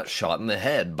 you got shot in the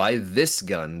head by this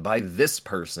gun, by this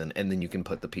person, and then you can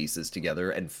put the pieces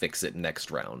together and fix it next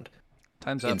round.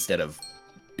 Time's up. Instead of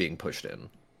being pushed in.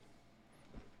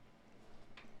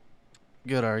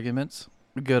 Good arguments.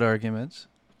 Good arguments.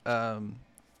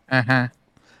 Uh-huh.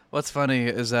 What's funny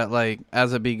is that, like,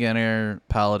 as a beginner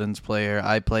Paladins player,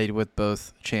 I played with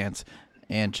both Chance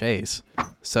and Chase.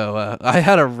 So I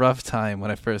had a rough time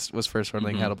when I was first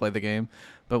learning how to play the game.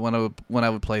 But when I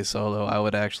would play solo, I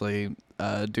would actually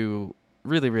do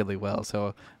really, really well.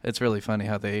 So it's really funny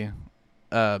how they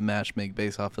match make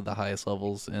based off of the highest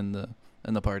levels in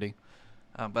the party.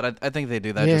 But I think they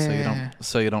do that just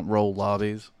so you don't roll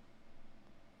lobbies.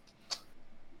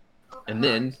 And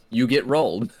then you get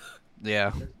rolled.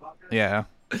 Yeah. Yeah.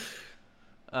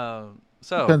 So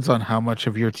Depends on how much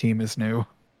of your team is new.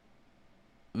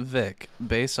 Vic,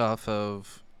 based off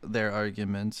of their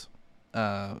arguments,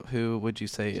 who would you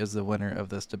say is the winner of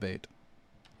this debate?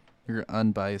 Your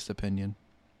unbiased opinion.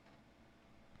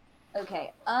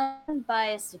 Okay,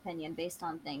 unbiased opinion based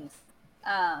on things.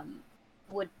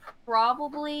 Would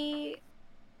probably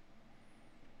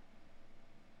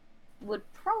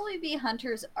be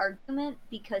Hunter's argument,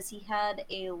 because he had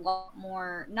a lot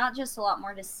more, not just a lot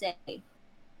more to say,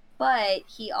 but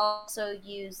he also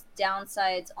used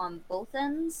downsides on both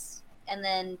ends and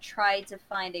then tried to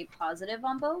find a positive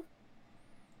on both.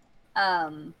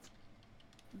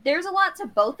 There's a lot to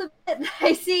both of it that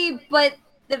I see, but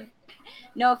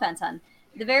no offense, hun.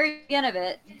 The very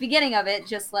beginning of it,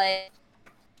 just like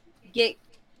get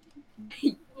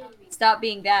stop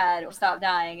being bad or stop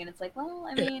dying, and it's like, well,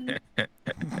 I mean,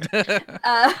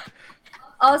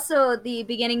 also the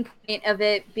beginning point of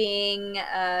it being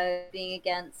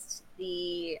against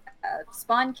the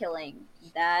spawn killing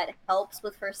that helps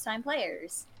with first time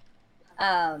players.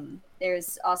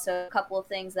 There's also a couple of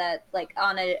things that, like,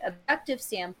 on an objective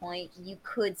standpoint, you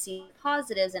could see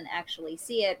positives and actually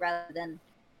see it, rather than,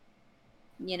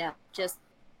 just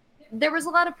there was a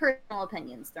lot of personal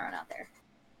opinions thrown out there.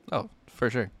 Oh, for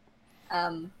sure.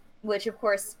 Which of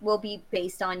course will be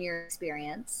based on your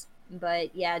experience,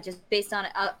 but yeah, just based on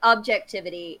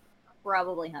objectivity,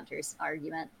 probably Hunter's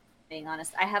argument. Being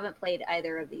honest, I haven't played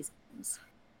either of these games,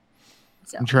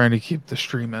 so I'm trying to keep the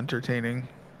stream entertaining.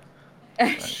 You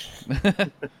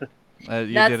did a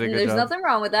good there's job. nothing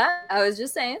wrong with that. I was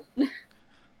just saying.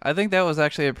 I think that was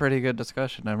actually a pretty good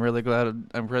discussion. I'm really glad.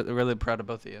 I'm really proud of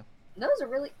both of you.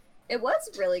 It was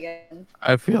really good.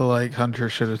 I feel like Hunter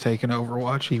should have taken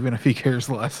Overwatch, even if he cares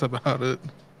less about it.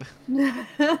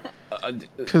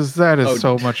 Because that is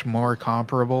so much more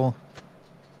comparable.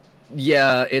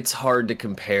 Yeah, it's hard to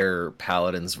compare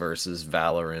Paladins versus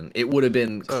Valorant. It would have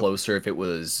been closer if it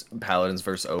was Paladins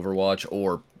versus Overwatch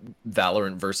or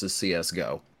Valorant versus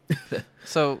CSGO.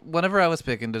 So whenever I was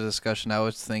picking the discussion, I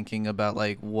was thinking about,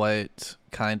 like, what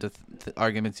kind of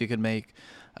arguments you could make.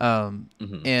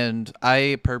 And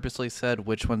I purposely said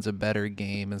which one's a better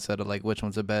game instead of, like, which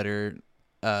one's a better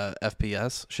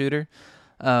FPS shooter.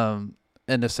 In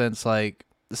a sense, like,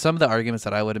 some of the arguments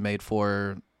that I would have made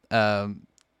for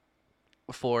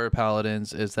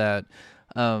Paladins is that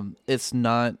it's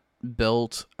not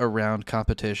built around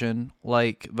competition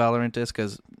like Valorant is,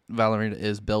 because Valorant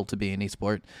is built to be an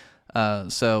esport.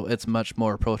 So it's much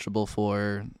more approachable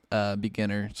for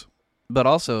beginners. But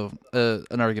also,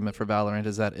 an argument for Valorant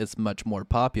is that it's much more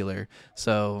popular,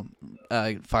 so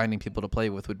finding people to play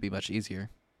with would be much easier.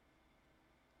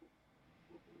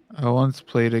 I once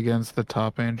played against the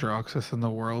top Androxus in the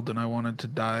world, and I wanted to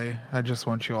die. I just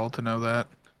want you all to know that.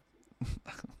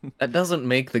 That doesn't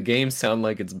make the game sound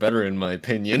like it's better, in my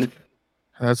opinion.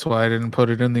 That's why I didn't put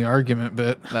it in the argument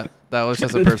bit. That was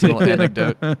just a personal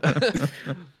anecdote.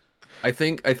 I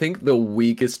think the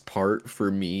weakest part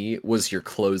for me was your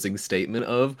closing statement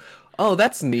of, "Oh,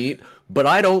 that's neat, but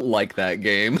I don't like that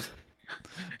game."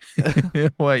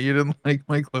 What, you didn't like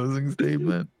my closing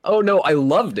statement? Oh no, I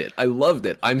loved it.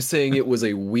 I'm saying it was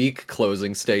a weak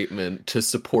closing statement to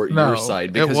support your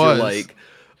side, because you're like,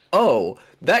 "Oh,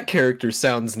 that character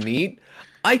sounds neat.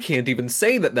 I can't even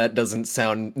say that doesn't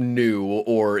sound new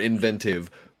or inventive,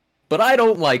 but I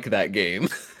don't like that game."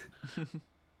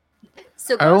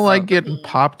 So I don't like getting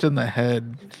popped in the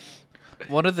head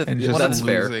One of the and just that's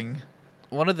fair. losing.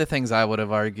 one of the things I would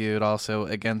have argued also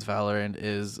against Valorant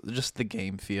is just the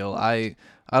game feel. I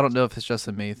don't know if it's just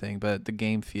a me thing, but the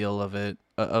game feel of it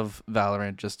of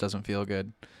Valorant just doesn't feel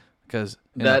good because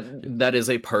That is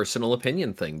a personal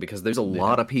opinion thing because there's a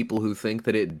lot of people who think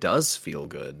that it does feel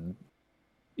good.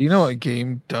 You know what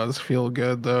game does feel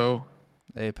good though?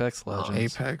 Apex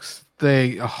Legends. Apex.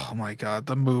 Oh my god,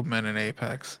 the movement in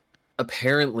Apex.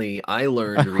 Apparently, I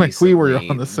learned Like, recently we were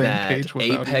on the same that page without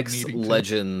even Apex needing to.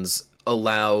 Legends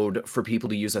allowed for people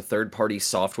to use a third-party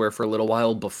software for a little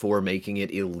while before making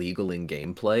it illegal in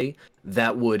gameplay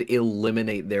that would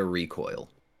eliminate their recoil.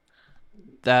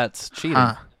 That's cheating.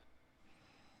 Huh.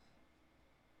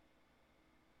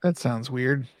 That sounds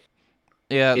weird.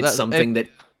 Yeah, It's something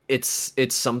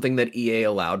that EA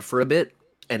allowed for a bit,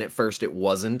 and at first it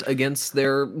wasn't against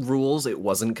their rules. It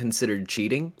wasn't considered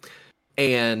cheating.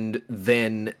 And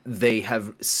then they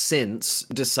have since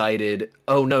decided,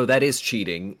 oh no, that is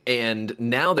cheating. And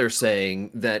now they're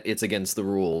saying that it's against the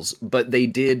rules. But they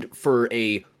did, for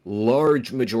a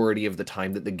large majority of the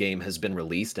time that the game has been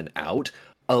released and out,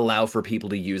 allow for people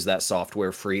to use that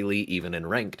software freely, even in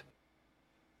ranked.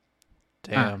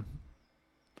 Damn.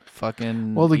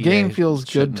 Fucking. Well, the EA game feels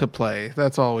good shouldn't to have- play.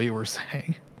 That's all we were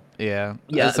saying. Yeah.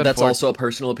 Yeah, It's that's unfor- also a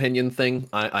personal opinion thing.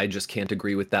 I just can't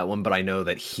agree with that one, but I know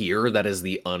that here that is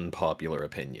the unpopular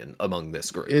opinion among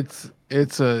this group. It's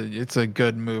a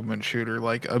good movement shooter,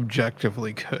 like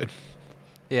objectively good.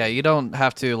 Yeah, you don't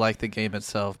have to like the game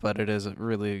itself, but it is a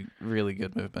really, really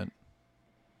good movement.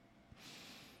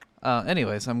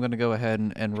 Anyways, I'm going to go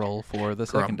ahead and roll for the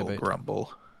second debate.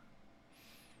 Grumble.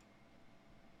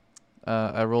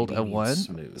 I rolled a Clean, 1,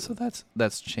 smooth. so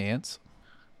that's chance.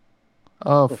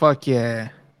 Oh fuck yeah!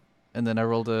 And then I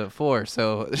rolled a 4,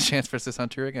 so chance versus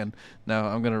Hunter again. No,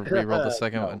 I'm going to re-roll the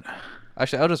second one.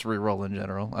 Actually, I'll just re-roll in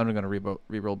general. I'm going to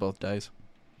re-roll both dice.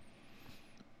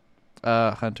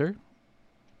 Hunter.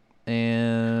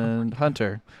 And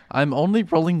Hunter. I'm only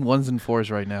rolling 1s and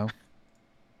 4s right now.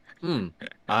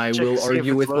 I Check will to see if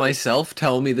argue it's with loaded. myself.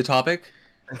 Tell me the topic.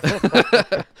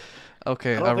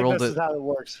 Okay, I don't I think rolled this it. is how it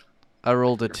works. I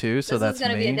rolled a 2, so this that's is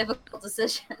going to be a me. difficult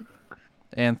decision.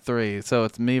 And 3, so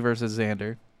it's me versus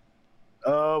Xander.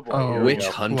 Oh boy. Oh, here we Which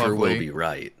go. hunter will lovely. be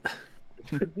right?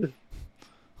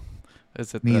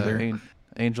 Is it Neither. the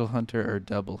Angel Hunter or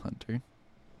Double Hunter?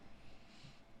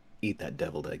 Eat that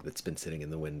deviled egg that's been sitting in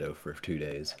the window for 2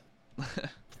 days.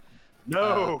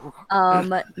 No.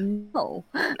 No.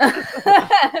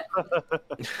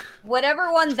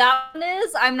 Whatever one that one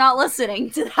is, I'm not listening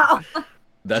to that one.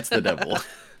 That's the devil.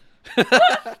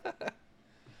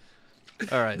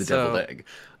 All right, The so deviled egg.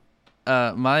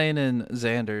 mine and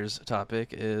Xander's topic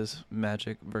is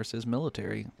magic versus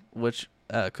military. Which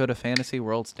could a fantasy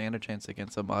world stand a chance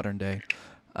against a modern day?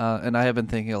 And I have been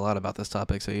thinking a lot about this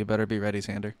topic, so you better be ready,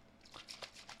 Xander.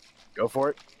 Go for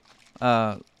it.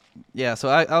 Yeah, so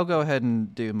I'll go ahead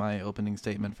and do my opening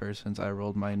statement first since I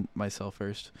rolled myself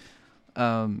first.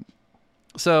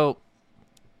 So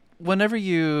whenever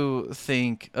you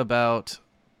think about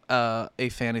a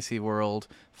fantasy world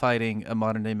fighting a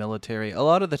modern day military, a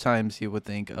lot of the times you would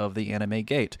think of the anime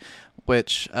Gate,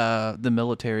 which the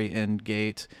military in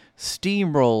Gate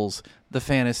steamrolls the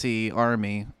fantasy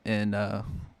army in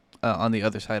on the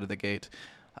other side of the gate.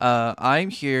 I'm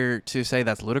here to say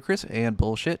that's ludicrous and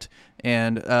bullshit,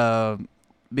 and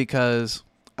because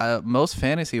most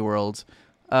fantasy worlds,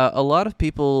 a lot of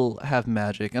people have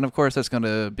magic, and of course that's going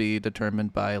to be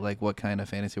determined by like what kind of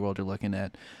fantasy world you're looking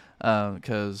at,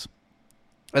 because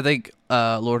I think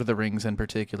Lord of the Rings in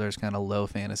particular is kind of low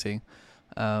fantasy,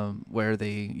 where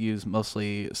they use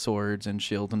mostly swords and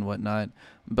shield and whatnot.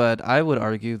 But I would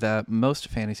argue that most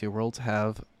fantasy worlds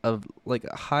have like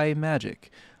high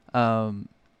magic.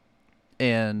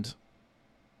 And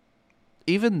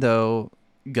even though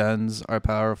guns are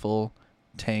powerful,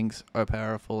 tanks are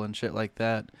powerful, and shit like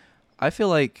that, I feel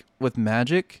like with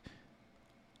magic,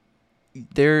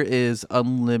 there is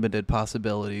unlimited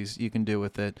possibilities you can do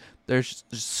with it. There's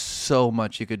just so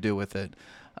much you could do with it.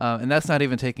 And that's not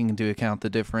even taking into account the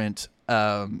different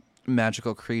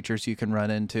magical creatures you can run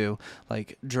into,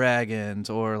 like dragons,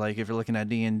 or like if you're looking at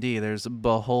D&D, there's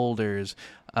beholders,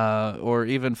 or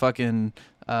even fucking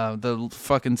the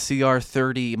fucking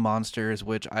CR30 monsters,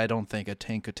 which I don't think a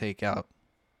tank could take out.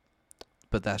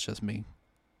 But that's just me.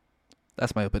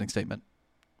 That's my opening statement.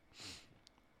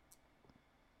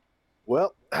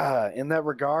 Well, in that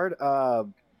regard,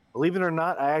 believe it or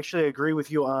not, I actually agree with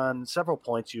you on several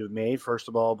points you've made. First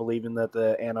of all, believing that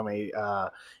the anime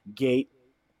Gate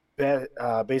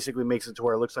basically makes it to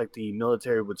where it looks like the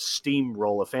military would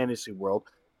steamroll a fantasy world.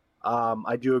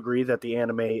 I do agree that the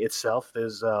anime itself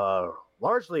is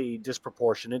largely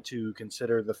disproportionate to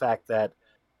consider the fact that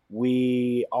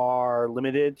we are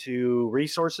limited to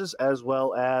resources as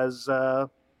well as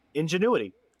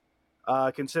ingenuity.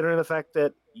 Considering the fact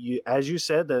that as you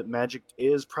said, that magic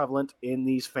is prevalent in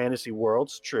these fantasy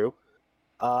worlds, true.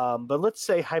 But let's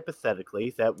say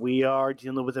hypothetically that we are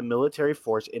dealing with a military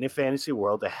force in a fantasy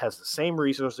world that has the same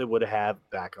resources it would have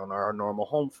back on our normal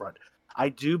home front. I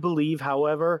do believe,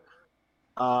 however,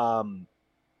 um,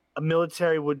 a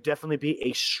military would definitely be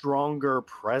a stronger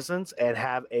presence and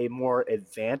have a more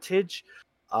advantage.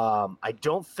 I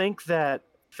don't think that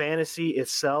fantasy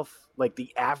itself, like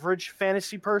the average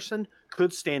fantasy person,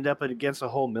 could stand up against a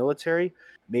whole military.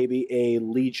 Maybe a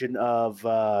legion of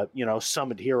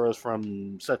summoned heroes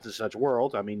from such and such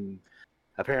world. I mean,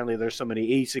 apparently there's so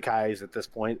many isekais at this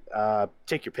point.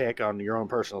 Take your pick on your own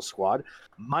personal squad.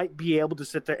 Might be able to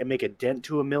sit there and make a dent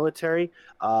to a military.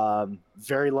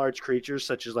 Very large creatures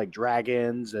such as like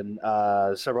dragons and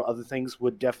several other things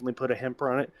would definitely put a hamper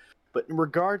on it. But in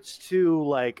regards to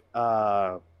like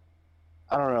I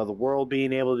don't know, the world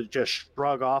being able to just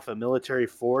shrug off a military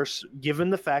force, given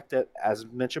the fact that, as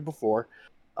mentioned before,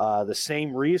 the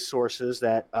same resources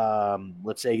that,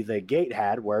 let's say, the gate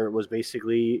had, where it was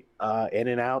basically in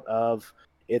and out of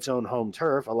its own home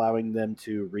turf, allowing them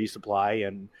to resupply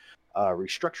and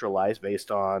restructuralize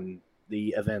based on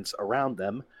the events around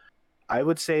them. I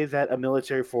would say that a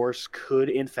military force could,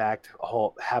 in fact,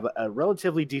 have a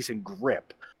relatively decent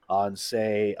grip on,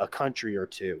 say, a country or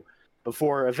two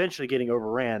before eventually getting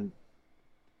overran.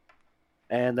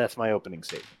 And that's my opening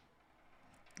statement.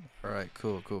 All right,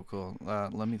 cool.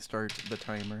 Let me start the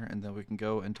timer, and then we can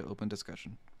go into open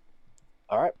discussion.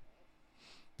 All right.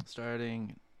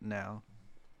 Starting now.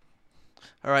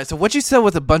 All right, so what you said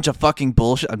was a bunch of fucking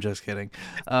bullshit. I'm just kidding.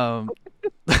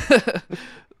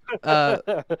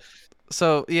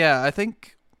 So, yeah, I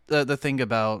think the thing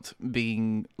about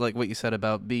being, like what you said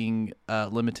about being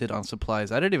limited on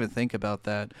supplies, I didn't even think about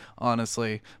that,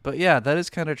 honestly. But yeah, that is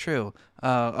kind of true.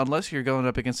 Unless you're going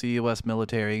up against the U.S.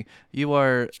 military, you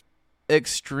are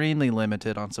extremely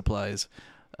limited on supplies.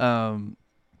 And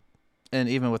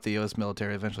even with the U.S.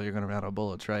 military, eventually you're going to run out of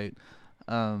bullets, right?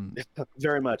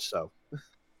 Very much so.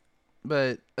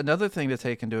 But another thing to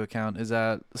take into account is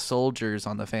that soldiers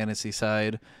on the fantasy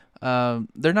side,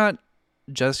 they're not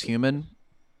just human.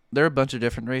 There are a bunch of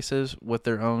different races with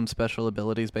their own special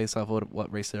abilities based off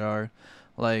what race they are.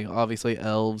 Like, obviously,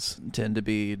 elves tend to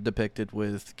be depicted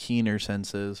with keener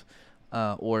senses.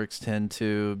 Orcs tend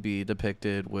to be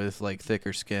depicted with, like,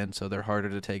 thicker skin, so they're harder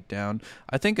to take down.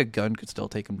 I think a gun could still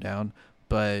take them down,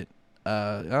 but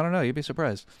I don't know. You'd be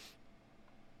surprised.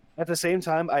 At the same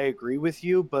time, I agree with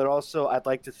you, but also I'd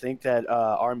like to think that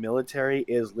our military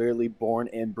is literally born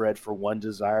and bred for one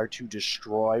desire to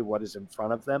destroy what is in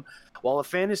front of them. While a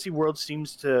fantasy world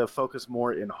seems to focus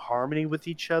more in harmony with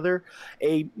each other,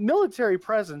 a military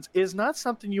presence is not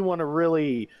something you want to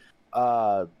really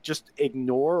just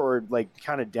ignore or like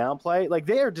kind of downplay. Like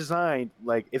they are designed,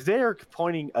 like if they are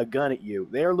pointing a gun at you,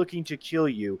 they are looking to kill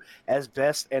you as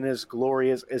best and as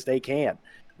glorious as they can.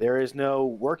 There is no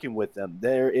working with them.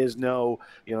 There is no,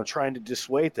 trying to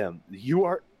dissuade them.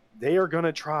 They are going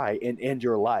to try and end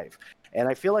your life. And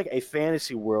I feel like a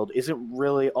fantasy world isn't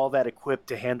really all that equipped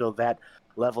to handle that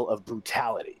level of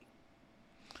brutality.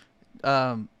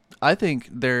 I think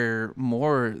they're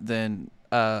more than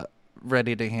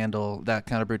ready to handle that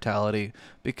kind of brutality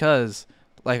because,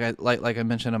 like I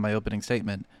mentioned in my opening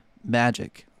statement,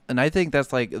 magic. And I think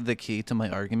that's like the key to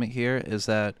my argument here is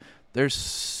that there's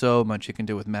so much you can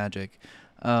do with magic.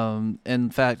 In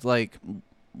fact, like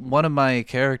one of my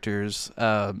characters,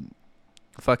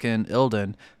 fucking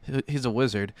Ilden, he's a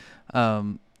wizard.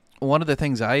 One of the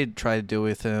things I try to do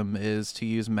with him is to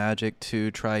use magic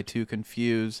to try to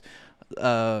confuse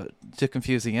the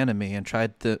enemy and try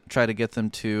to get them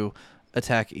to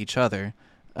attack each other.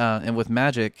 And with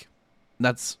magic,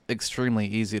 that's extremely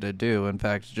easy to do. In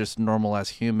fact, just normal as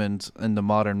humans in the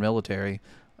modern military,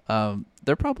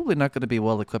 they're probably not going to be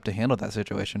well equipped to handle that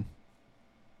situation.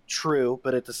 True,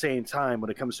 but at the same time,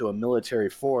 when it comes to a military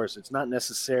force, it's not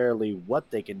necessarily what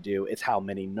they can do, it's how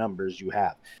many numbers you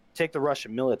have. Take the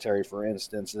Russian military, for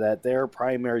instance, that their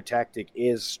primary tactic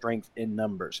is strength in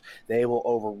numbers. They will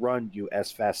overrun you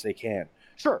as fast as they can.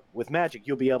 Sure, with magic,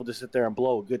 you'll be able to sit there and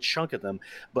blow a good chunk of them,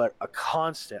 but a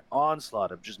constant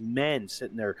onslaught of just men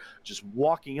sitting there, just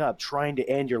walking up, trying to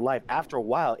end your life, after a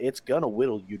while, it's going to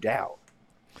whittle you down.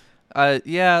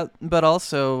 Yeah, but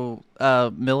also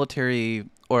military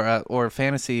or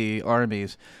fantasy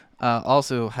armies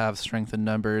also have strength in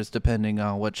numbers depending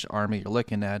on which army you're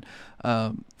looking at.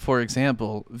 For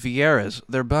example, Vieras,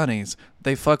 they're bunnies.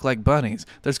 They fuck like bunnies.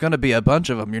 There's going to be a bunch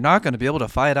of them. You're not going to be able to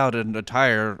fight out an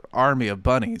entire army of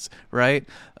bunnies, right?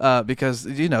 Because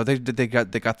they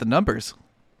got the numbers.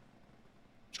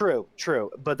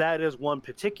 True. But that is one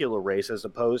particular race as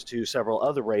opposed to several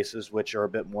other races which are a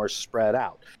bit more spread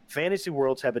out. Fantasy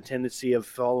worlds have a tendency of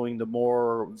following the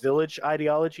more village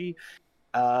ideology.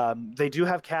 They do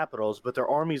have capitals, but their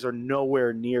armies are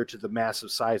nowhere near to the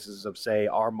massive sizes of, say,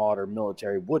 our modern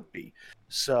military would be.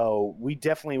 So we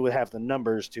definitely would have the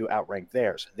numbers to outrank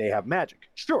theirs. They have magic,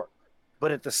 sure.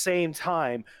 But at the same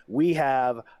time, we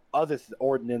have other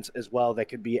ordnance as well that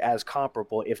could be as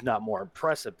comparable, if not more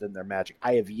impressive than their magic.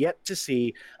 I have yet to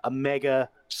see a mega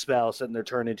spell suddenly there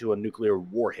turn into a nuclear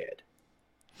warhead.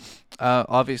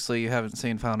 Obviously, you haven't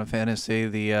seen Final Fantasy,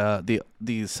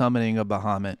 the summoning of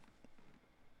Bahamut.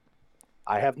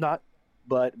 I have not,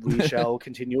 but we shall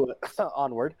continue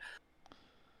onward.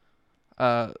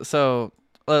 So,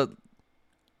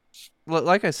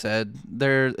 like I said,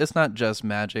 it's not just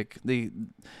magic.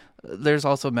 There's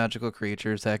also magical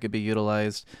creatures that could be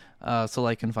utilized. So,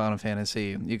 like in Final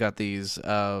Fantasy, you got these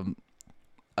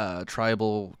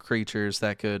tribal creatures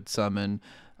that could summon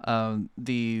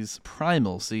these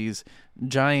primals, these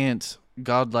giant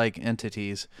godlike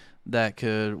entities that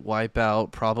could wipe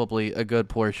out probably a good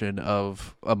portion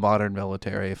of a modern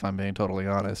military, if I'm being totally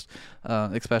honest.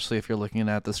 Especially if you're looking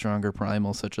at the stronger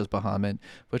primals such as Bahamut,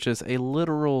 which is a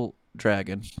literal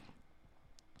dragon.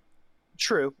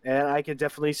 True, and I can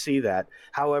definitely see that.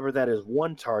 However, that is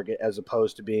one target as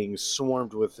opposed to being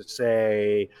swarmed with,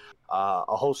 say,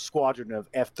 a whole squadron of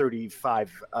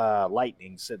F-35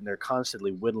 Lightning sitting there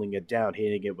constantly whittling it down,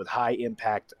 hitting it with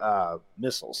high-impact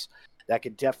missiles. That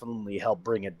could definitely help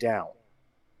bring it down.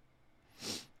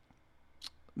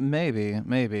 Maybe.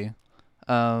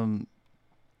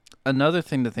 Another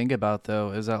thing to think about,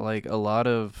 though, is that like a lot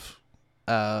of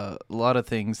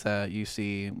things that you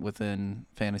see within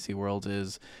fantasy worlds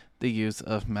is the use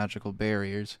of magical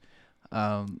barriers.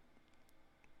 And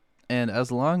as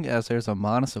long as there's a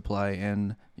mana supply,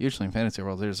 and usually in fantasy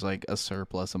worlds there's like a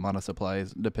surplus of mana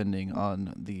supplies depending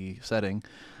on the setting.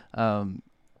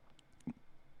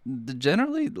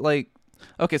 Generally, like,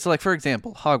 okay, so like for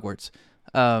example, Hogwarts,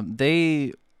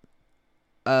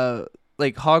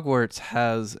 like Hogwarts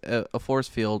has a force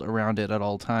field around it at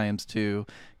all times to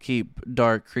keep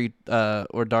dark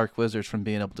wizards from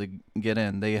being able to get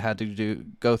in. They had to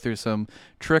go through some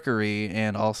trickery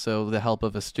and also the help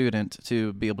of a student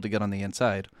to be able to get on the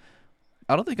inside.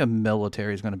 I don't think a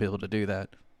military is going to be able to do that.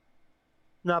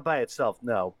 Not by itself,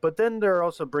 no. But then there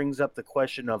also brings up the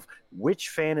question of which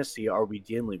fantasy are we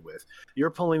dealing with?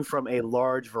 You're pulling from a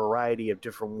large variety of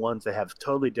different ones that have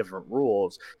totally different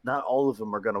rules. Not all of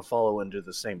them are going to follow into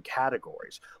the same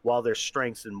categories. While there's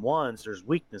strengths in ones, there's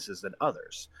weaknesses in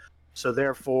others. So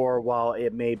therefore, while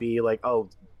it may be like, oh,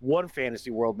 one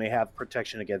fantasy world may have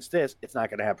protection against this, it's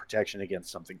not going to have protection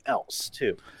against something else,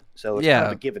 too. So it's kind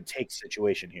of a give and take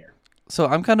situation here. So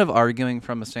I'm kind of arguing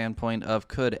from a standpoint of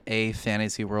could a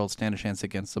fantasy world stand a chance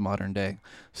against the modern day?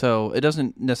 So it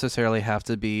doesn't necessarily have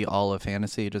to be all of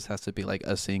fantasy. It just has to be like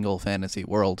a single fantasy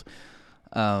world.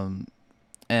 And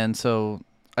so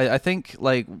I think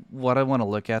like what I want to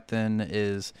look at then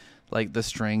is like the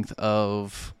strength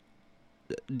of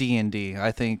D&D.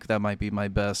 I think that might be my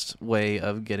best way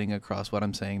of getting across what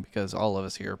I'm saying because all of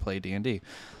us here play D&D.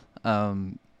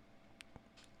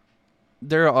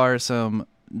 There are some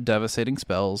devastating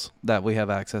spells that we have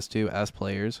access to as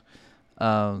players,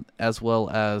 as well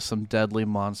as some deadly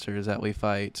monsters that we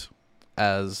fight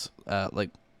as the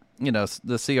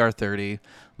CR30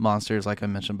 monsters like I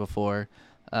mentioned before.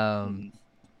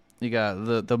 You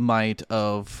got the might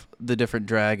of the different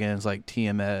dragons like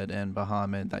Tiamat and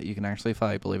Bahamut that you can actually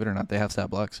fight. Believe it or not, they have stat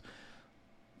blocks.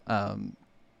 But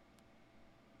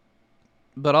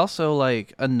also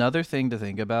like another thing to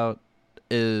think about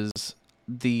is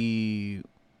the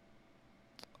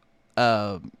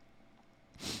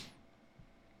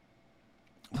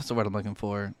what's the word I'm looking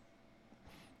for?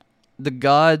 The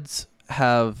gods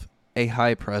have a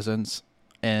high presence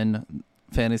in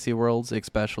fantasy worlds,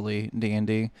 especially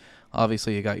D&D.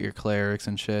 Obviously, you got your clerics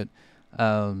and shit.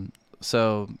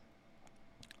 So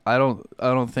I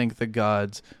don't think the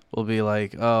gods will be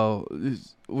like, oh,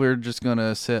 we're just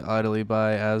gonna sit idly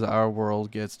by as our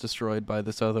world gets destroyed by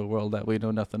this other world that we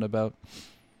know nothing about.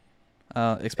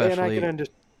 Especially. And I can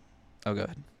understand. Oh, go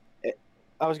ahead.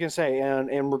 I was going to say, and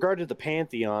in regard to the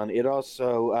Pantheon, it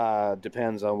also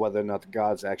depends on whether or not the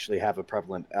gods actually have a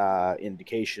prevalent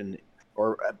indication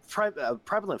or a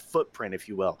prevalent footprint, if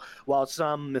you will. While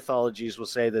some mythologies will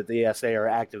say that yes, they are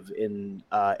active in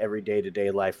every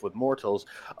day-to-day life with mortals,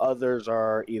 others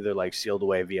are either like sealed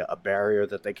away via a barrier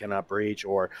that they cannot breach,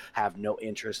 or have no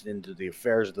interest into the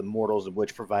affairs of the mortals, of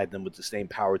which provide them with the same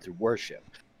power through worship.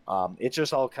 It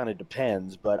just all kind of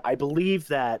depends, but I believe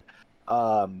that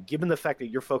given the fact that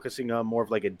you're focusing on more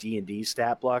of like a D&D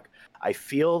stat block, I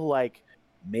feel like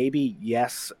maybe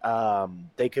yes,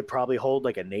 they could probably hold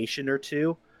like a nation or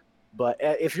two. But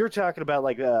if you're talking about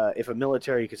like if a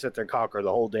military could sit there and conquer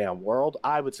the whole damn world,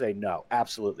 I would say no,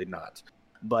 absolutely not.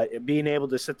 But being able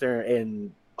to sit there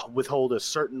and withhold a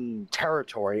certain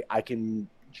territory, I can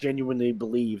genuinely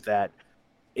believe that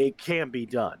it can be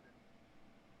done.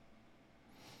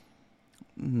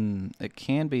 It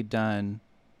can be done,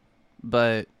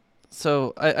 but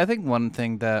so I think one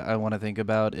thing that I want to think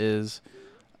about is,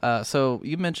 so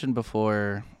you mentioned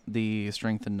before the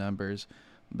strength in numbers,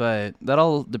 but that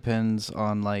all depends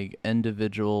on like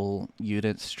individual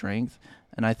unit strength,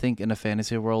 and I think in a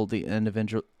fantasy world, the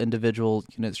individual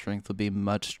unit strength would be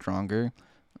much stronger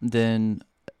than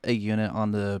a unit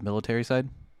on the military side.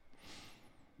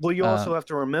 Well, you also have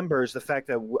to remember is the fact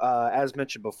that, as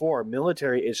mentioned before,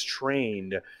 military is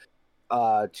trained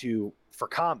for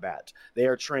combat. They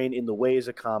are trained in the ways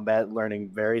of combat, learning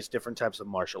various different types of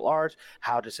martial arts,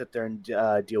 how to sit there and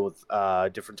deal with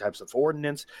different types of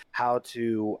ordnance, how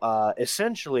to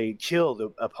essentially kill the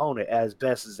opponent as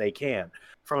best as they can.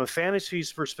 From a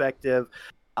fantasy's perspective,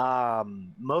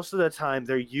 most of the time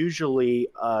they're usually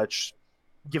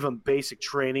give them basic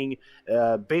training,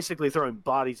 basically throwing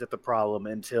bodies at the problem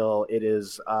until it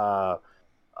is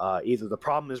either the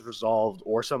problem is resolved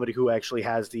or somebody who actually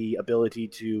has the ability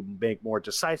to make more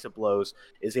decisive blows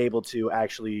is able to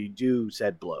actually do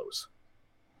said blows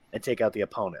and take out the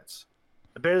opponents.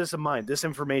 Bear this in mind, this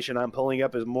information I'm pulling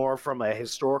up is more from a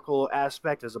historical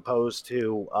aspect as opposed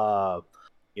to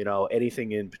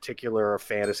anything in particular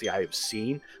fantasy I have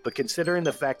seen. But considering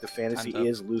the fact that fantasy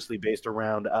is loosely based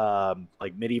around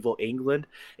like medieval England,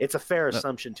 it's a fair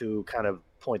assumption to kind of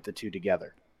point the two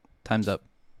together. Time's up.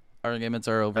 Arguments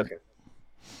are over.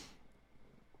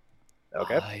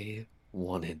 Okay. I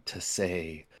wanted to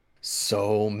say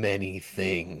so many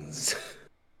things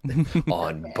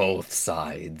on both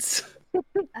sides.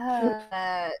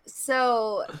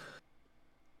 So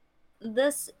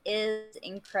this is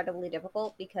incredibly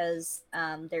difficult because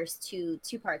there's two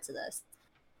parts of this.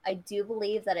 I do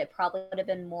believe that it probably would have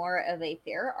been more of a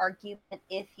fair argument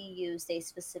if he used a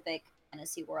specific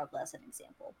fantasy world as an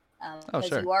example. Because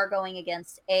sure. You are going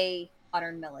against a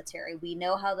modern military. We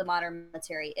know how the modern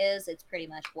military is. It's pretty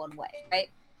much one way, right?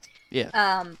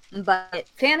 Yeah. But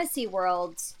fantasy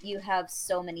worlds, you have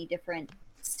so many different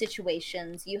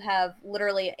situations. You have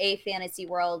literally a fantasy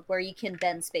world where you can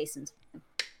bend space and time.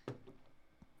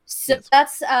 So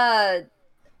that's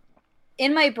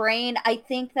in my brain, I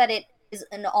think that it is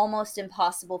an almost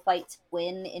impossible fight to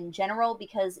win in general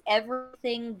because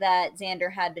everything that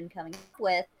Xander had been coming up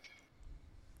with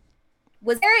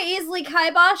was very easily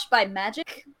kiboshed by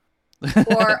magic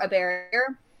or a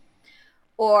barrier.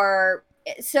 Or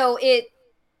so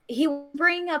he will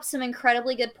bring up some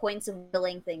incredibly good points of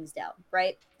whittling things down,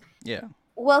 right? Yeah.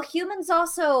 Well, humans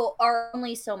also are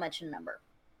only so much in number.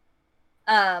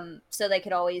 So they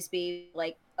could always be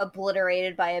like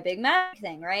obliterated by a big magic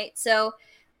thing, right? So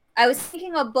I was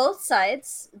thinking of both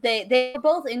sides. They were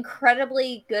both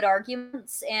incredibly good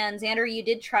arguments, and Xander, you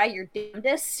did try your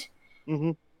damnedest.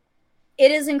 Mm-hmm.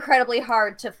 It is incredibly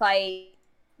hard to fight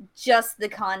just the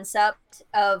concept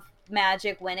of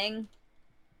magic winning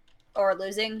or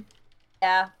losing.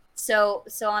 Yeah. So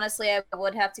honestly, I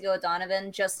would have to go with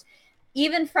Donovan, just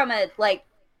even from a like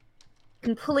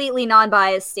completely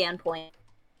non-biased standpoint.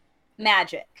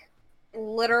 Magic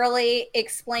literally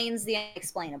explains the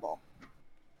unexplainable.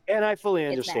 And I fully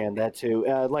understand that too.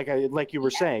 Like you were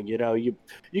saying, you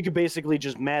could basically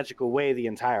just magic away the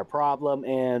entire problem,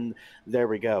 and there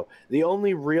we go. The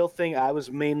only real thing I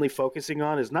was mainly focusing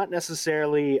on is not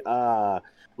necessarily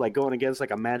like going against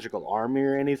like a magical army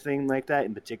or anything like that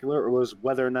in particular. It was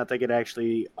whether or not they could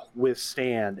actually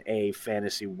withstand a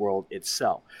fantasy world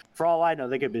itself. For all I know,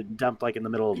 they could be dumped like in the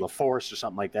middle of the forest or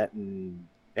something like that, and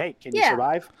hey, can you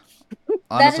survive?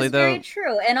 Honestly, that is very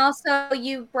true. And also,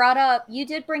 you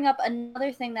did bring up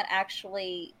another thing that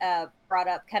actually brought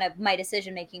up kind of my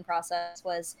decision-making process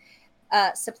was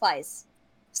supplies.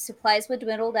 Supplies would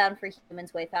dwindle down for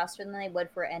humans way faster than they would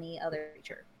for any other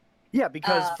creature. Yeah,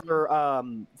 because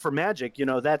for magic,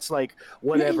 that's like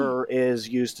whatever is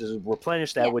used to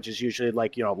replenish that, Yeah. which is usually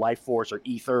like life force or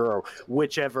ether or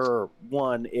whichever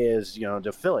one is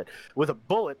to fill it. With a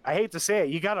bullet, I hate to say it,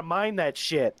 you got to mine that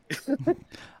shit. That is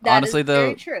Honestly, very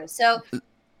though, true. So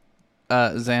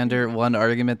Xander, one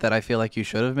argument that I feel like you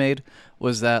should have made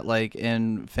was that, like,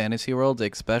 in fantasy worlds,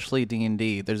 especially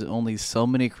D&D, there's only so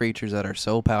many creatures that are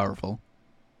so powerful.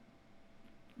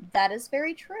 that is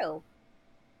very true.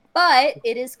 But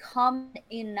it is common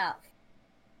enough,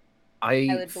 I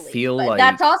I would believe. feel But like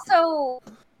that's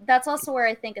also where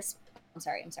I think I'm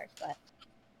sorry. Go ahead.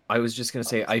 I was just gonna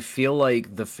say, I feel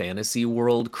like the fantasy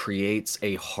world creates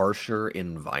a harsher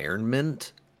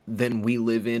environment than we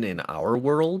live in our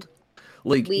world.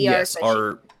 Like, We are yes,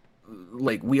 squishy.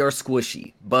 we are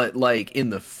squishy, but like in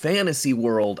the fantasy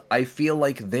world, I feel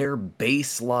like their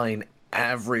baseline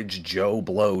average Joe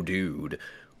Blow dude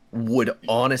would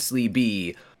honestly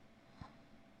be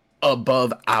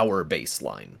above our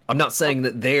baseline. I'm not saying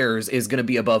that theirs is going to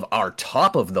be above our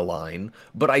top of the line,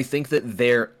 but I think that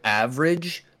their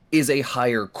average is a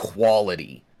higher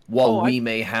quality while Oh, we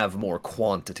may have more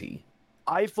quantity.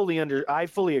 I fully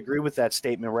agree with that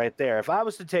statement right there. If I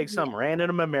was to take some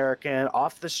random American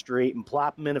off the street and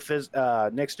plop him in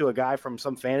next to a guy from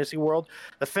some fantasy world,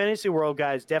 the fantasy world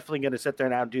guy is definitely going to sit there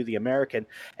and outdo the American,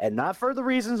 and not for the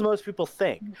reasons most people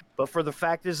think, but for the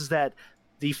fact is that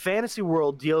the fantasy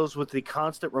world deals with the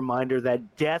constant reminder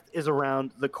that death is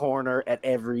around the corner at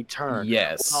every turn. While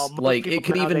Yes, most like people it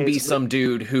could even be nowadays some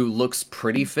dude who looks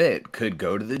pretty fit, could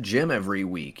go to the gym every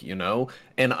week, you know?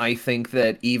 And I think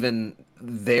that even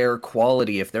their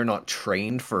quality, if they're not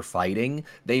trained for fighting,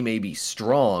 they may be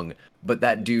strong, but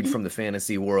that dude from the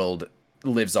fantasy world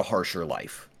lives a harsher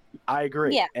life. I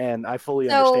agree, Yeah. and I fully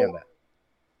So understand that.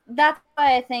 that's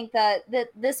why I think that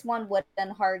this one would have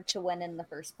been hard to win in the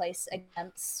first place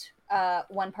against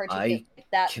one particular.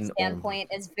 That can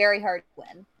standpoint is very hard to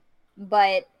win.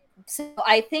 But so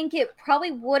I think it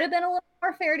probably would have been a little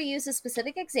more fair to use a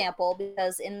specific example,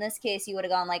 because in this case you would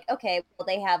have gone like, okay, well,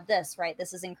 they have this, right?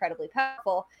 This is incredibly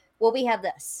powerful. Well, we have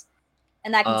this,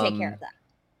 and that can take care of that.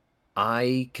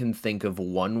 I can think of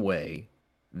one way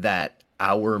that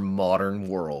our modern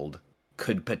world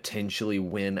could potentially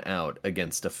win out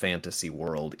against a fantasy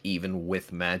world, even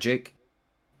with magic,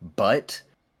 but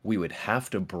we would have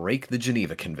to break the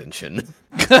Geneva Convention.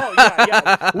 Oh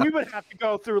yeah. We would have to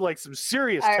go through like some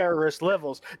serious terrorist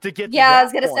levels to get. Yeah, to I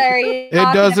was gonna point. say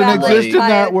It doesn't exist in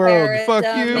that world. Fuck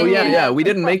you. Oh yeah, we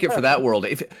didn't make it for that world.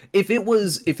 If it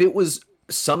was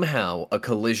somehow a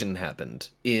collision happened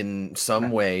in some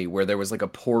way where there was like a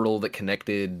portal that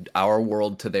connected our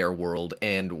world to their world,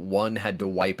 and one had to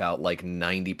wipe out like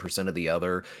 90% of the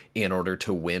other in order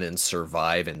to win and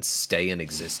survive and stay in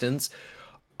existence,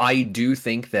 I do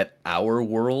think that our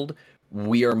world,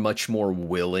 we are much more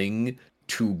willing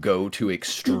to go to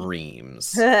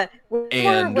extremes.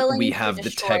 And we have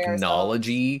the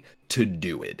technology to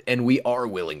do it. And we are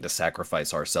willing to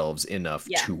sacrifice ourselves enough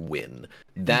to win.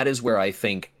 That is where I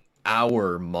think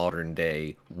our modern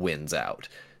day wins out.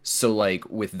 So, like,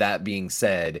 with that being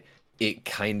said, it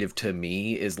kind of to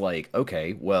me is like,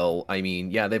 okay, well, I mean,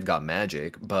 yeah, they've got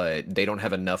magic, but they don't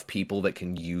have enough people that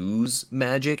can use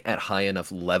magic at high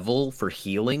enough level for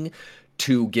healing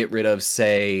to get rid of,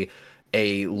 say,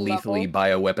 a lethally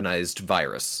bioweaponized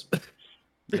virus.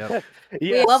 Yep. We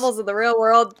have levels in the real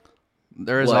world.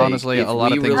 There is honestly a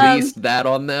lot of things. If we released that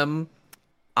on them,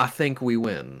 I think we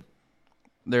win.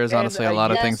 There is honestly a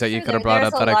lot of things that you could have brought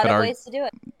up that I could argue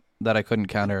that I couldn't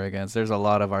counter against. There's a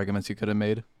lot of arguments you could have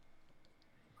made.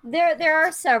 There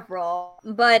are several,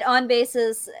 but on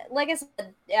basis, like I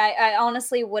said, I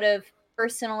honestly would have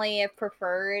personally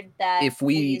preferred that if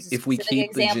we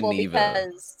keep the Geneva,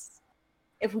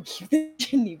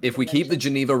 if we keep the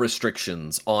Geneva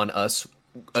restrictions on us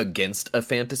against a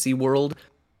fantasy world,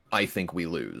 I think we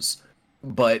lose.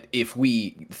 But if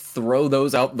we throw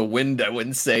those out the window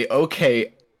and say,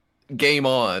 okay, game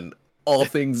on, all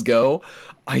things go,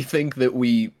 I think that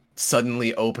we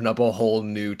suddenly open up a whole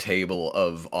new table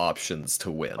of options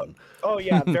to win. Oh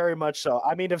yeah, very much so.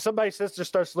 I mean, if somebody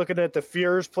starts looking at the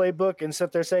Fears playbook and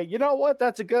sit there saying, you know what,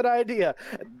 that's a good idea.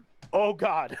 Oh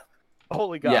God,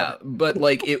 holy God. Yeah, but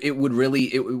like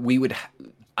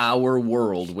our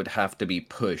world would have to be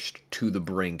pushed to the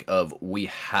brink of, we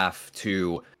have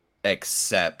to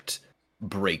accept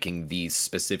breaking these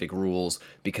specific rules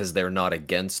because they're not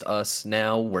against us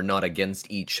now. We're not against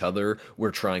each other.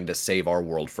 We're trying to save our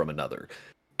world from another.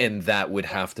 And that would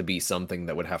have to be something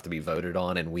that would have to be voted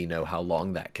on, and we know how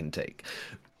long that can take.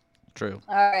 True.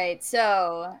 All right.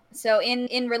 So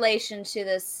in relation to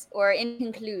this, or in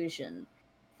conclusion,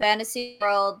 Fantasy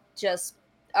World, just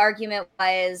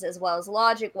argument-wise as well as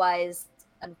logic-wise,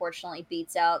 unfortunately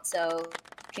beats out. So,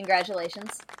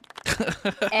 congratulations.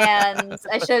 And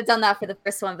I should have done that for the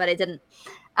first one, but I didn't.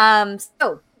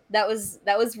 So that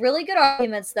was really good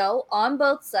arguments though on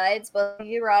both sides. Both of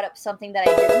you brought up something that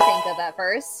I didn't think of at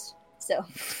first. So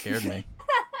Scared me.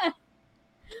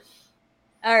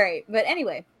 All right, but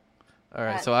anyway. All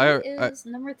right, so I is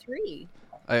number 3.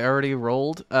 I already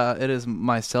rolled. It is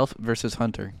myself versus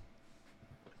Hunter.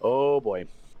 Oh boy.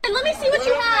 And let me see what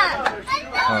you have.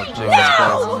 Oh, Jesus Christ.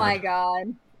 Oh my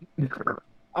god.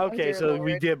 Okay, dear so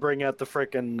we Lord. did bring out the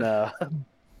frickin'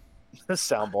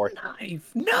 soundboard.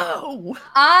 Knife, no.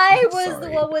 I was Sorry.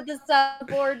 the one with the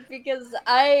soundboard because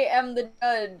I am the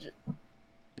judge.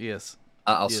 Yes.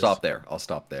 I'll Yes. stop there. I'll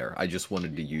stop there. I just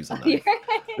wanted to use a You're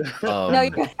knife. right. No,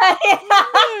 you're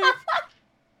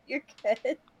you're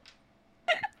good.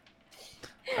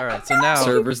 All right, so now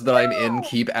Servers that I'm in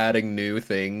keep adding new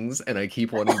things, and I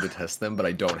keep wanting to test them, but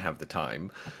I don't have the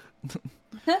time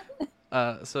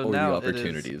so or now the it is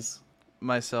opportunities.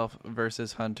 myself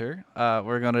versus Hunter.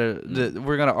 We're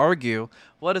gonna argue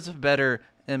what is a better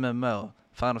MMO,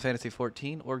 Final Fantasy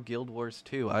 14 or Guild Wars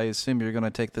 2. I assume you're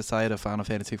gonna take the side of Final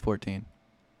Fantasy 14.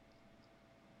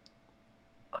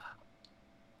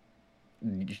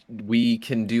 We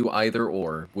can do either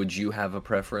or. Would you have a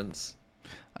preference?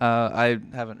 I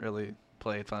haven't really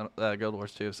played Guild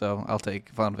Wars 2, so I'll take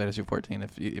Final Fantasy 14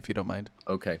 if you don't mind.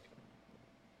 Okay.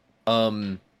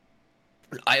 I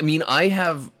mean, I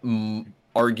have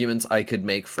arguments I could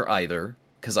make for either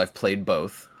because I've played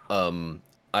both.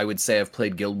 I would say I've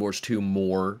played Guild Wars 2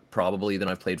 more probably than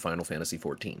I've played Final Fantasy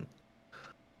 14.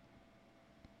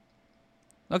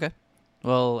 Okay.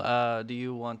 Well, do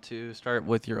you want to start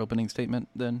with your opening statement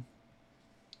then?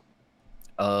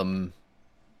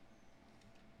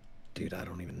 Dude, I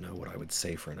don't even know what I would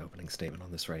say for an opening statement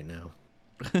on this right now.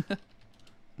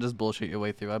 Just bullshit your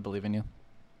way through. I believe in you.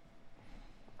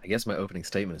 I guess my opening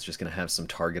statement is just going to have some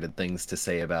targeted things to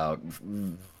say about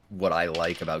what I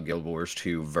like about Guild Wars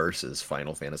 2 versus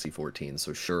Final Fantasy 14,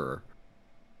 so sure.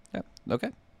 Yeah.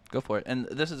 Okay. Go for it. And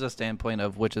this is a standpoint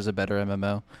of which is a better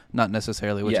MMO, not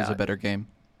necessarily which is a better game.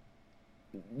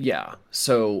 Yeah.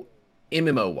 So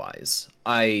MMO-wise,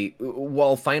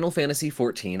 while Final Fantasy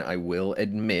 14, I will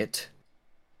admit,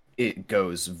 it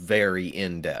goes very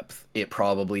in-depth. It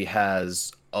probably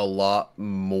has a lot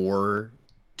more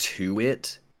to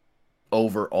it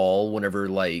overall whenever,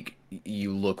 like,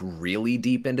 you look really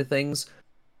deep into things.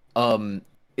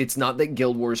 It's not that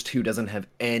Guild Wars 2 doesn't have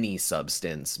any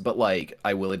substance, but, like,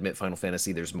 I will admit Final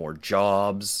Fantasy, there's more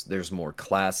jobs, there's more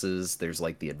classes, there's,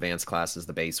 like, the advanced classes,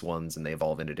 the base ones, and they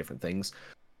evolve into different things.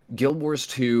 Guild Wars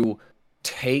 2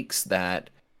 takes that,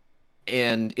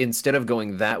 and instead of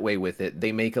going that way with it,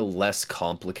 they make a less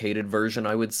complicated version,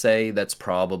 I would say, that's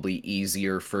probably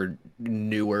easier for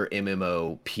newer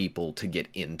MMO people to get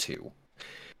into.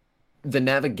 The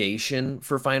navigation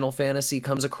for Final Fantasy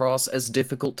comes across as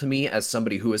difficult to me as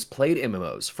somebody who has played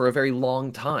MMOs for a very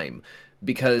long time,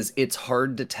 because it's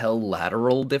hard to tell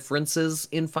lateral differences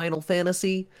in Final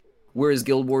Fantasy. Whereas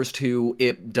Guild Wars 2,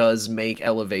 it does make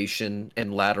elevation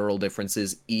and lateral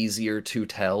differences easier to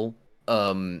tell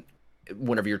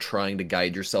whenever you're trying to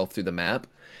guide yourself through the map.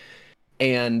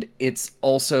 And it's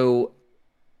also,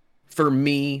 for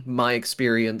me, my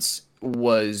experience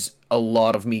was a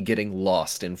lot of me getting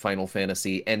lost in Final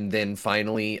Fantasy, and then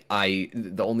finally,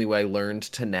 the only way I learned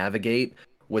to navigate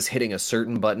was hitting a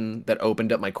certain button that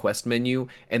opened up my quest menu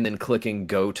and then clicking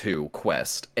go to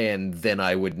quest, and then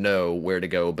I would know where to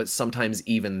go. But sometimes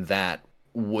even that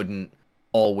wouldn't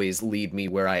always lead me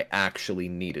where I actually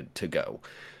needed to go.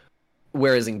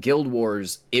 Whereas in Guild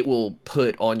Wars, it will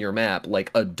put on your map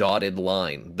like a dotted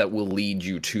line that will lead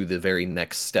you to the very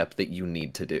next step that you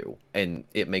need to do. And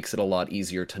it makes it a lot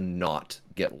easier to not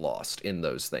get lost in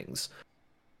those things.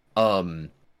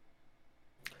 Guild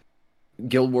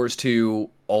Wars 2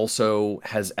 also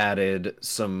has added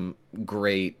some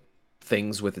great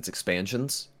things with its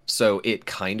expansions. So it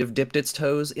kind of dipped its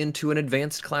toes into an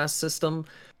advanced class system.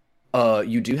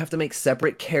 You do have to make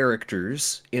separate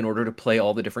characters in order to play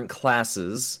all the different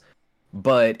classes,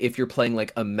 but if you're playing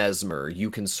like a Mesmer, you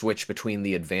can switch between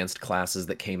the advanced classes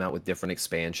that came out with different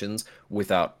expansions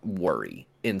without worry,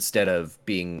 instead of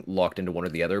being locked into one or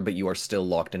the other, but you are still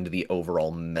locked into the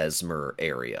overall Mesmer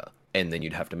area, and then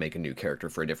you'd have to make a new character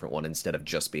for a different one instead of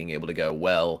just being able to go,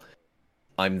 well,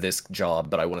 I'm this job,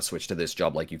 but I want to switch to this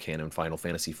job like you can in Final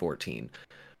Fantasy XIV.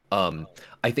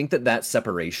 I think that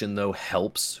separation, though,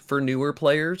 helps for newer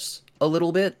players a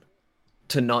little bit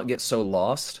to not get so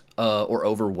lost or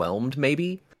overwhelmed,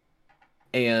 maybe.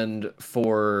 And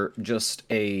for just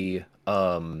a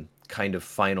kind of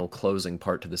final closing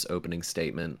part to this opening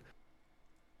statement.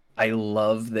 I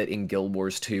love that in Guild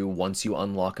Wars 2, once you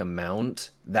unlock a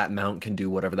mount, that mount can do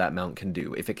whatever that mount can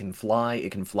do. If it can fly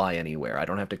anywhere. I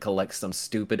don't have to collect some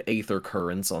stupid aether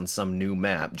currents on some new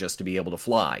map just to be able to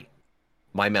fly.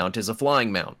 My mount is a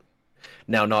flying mount.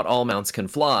 Now, not all mounts can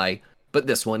fly, but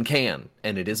this one can,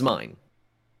 and it is mine.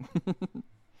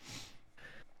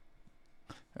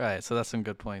 Right, so that's some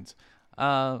good points.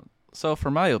 So for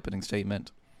my opening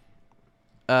statement,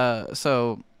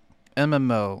 so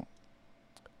MMO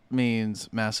means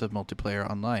massive multiplayer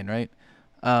online, right?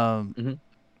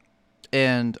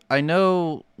 And I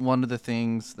know one of the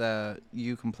things that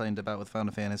you complained about with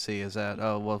Final Fantasy is that,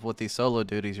 oh, well, with these solo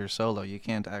duties, you're solo. You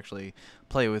can't actually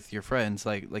play with your friends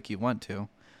like you want to.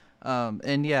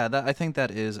 And yeah, I think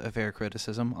that is a fair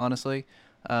criticism, honestly,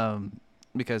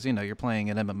 because, you're playing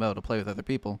an MMO to play with other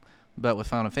people. But with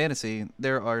Final Fantasy,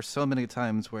 there are so many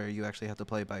times where you actually have to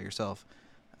play by yourself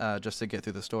just to get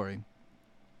through the story.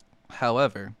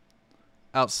 However,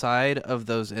 outside of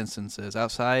those instances,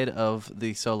 outside of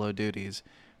the solo duties,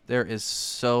 there is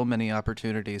so many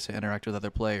opportunities to interact with other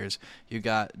players. You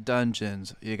got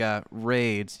dungeons, you got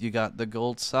raids, you got the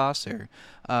gold saucer,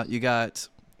 you got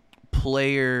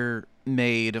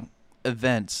player-made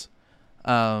events.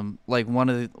 Like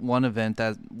one event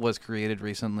that was created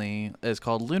recently is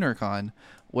called LunarCon,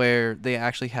 where they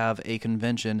actually have a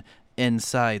convention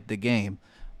inside the game,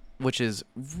 which is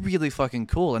really fucking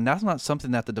cool. And that's not something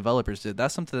that the developers did.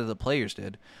 That's something that the players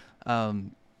did.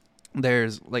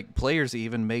 There's like players that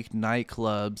even make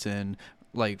nightclubs and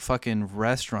like fucking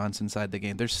restaurants inside the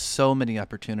game. There's so many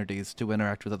opportunities to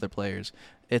interact with other players.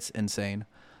 It's insane.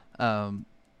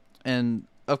 And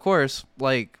of course,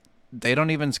 like, they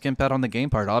don't even skimp out on the game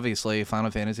part. Obviously,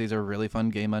 Final Fantasy is a really fun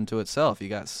game unto itself. You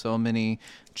got so many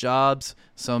jobs,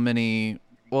 so many...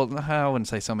 Well, I wouldn't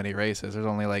say so many races. There's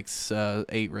only like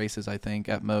 8 races, I think,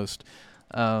 at most.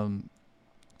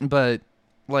 But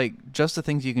like, just the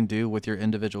things you can do with your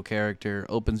individual character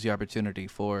opens the opportunity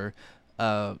for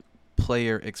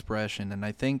player expression. And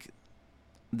I think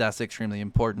that's extremely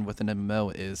important with an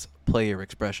MMO is player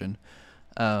expression.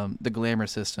 The glamour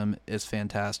system is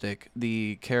fantastic.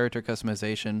 The character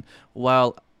customization,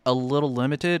 while a little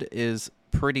limited, is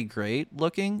pretty great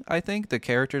looking. I think the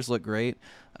characters look great.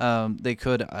 They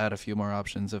could add a few more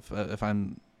options if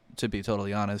I'm to be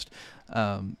totally honest.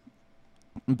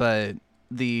 But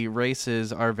the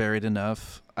races are varied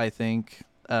enough, I think.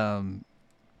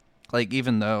 Like,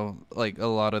 even though like a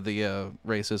lot of the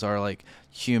races are like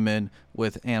human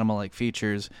with animal-like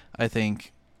features, I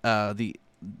think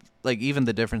even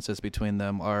the differences between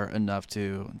them are enough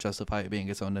to justify it being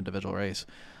its own individual race.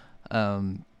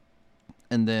 And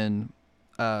then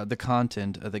the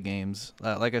content of the games,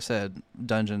 like I said,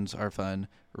 dungeons are fun,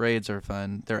 raids are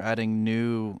fun. They're adding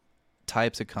new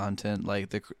types of content, like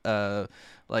the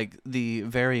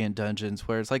variant dungeons,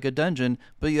 where it's like a dungeon,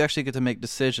 but you actually get to make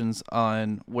decisions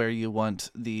on where you want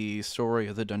the story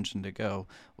of the dungeon to go,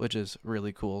 which is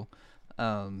really cool.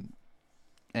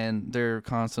 And they're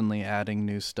constantly adding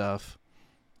new stuff.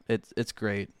 It's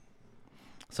great.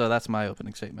 So that's my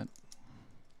opening statement.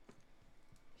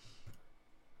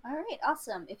 All right,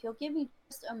 awesome. If you'll give me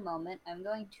just a moment, I'm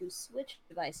going to switch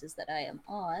devices that I am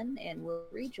on, and we'll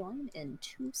rejoin in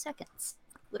 2 seconds.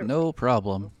 Literally. No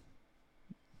problem.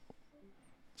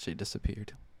 She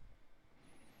disappeared.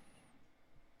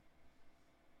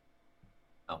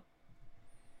 Oh.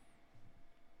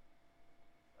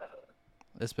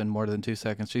 It's been more than 2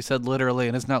 seconds. She said literally,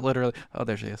 and it's not literally. Oh,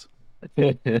 there she is.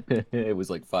 It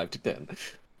was like 5 to 10,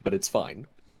 but it's fine.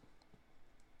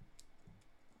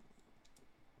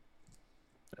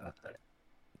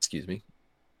 Excuse me.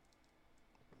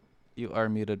 You are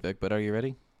muted, Vic, but are you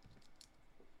ready?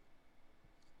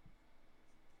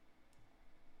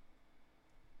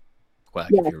 Quack,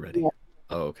 if you're ready.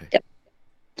 Oh, okay. Yep.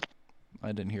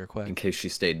 I didn't hear Quack. In case she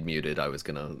stayed muted, I was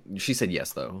gonna... She said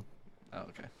yes, though. Oh,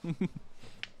 okay.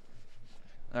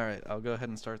 All right, I'll go ahead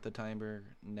and start the timer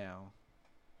now.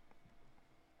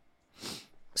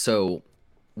 So,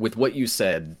 with what you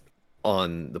said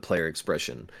on the player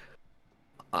expression,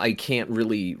 I can't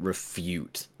really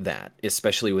refute that,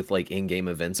 especially with like in-game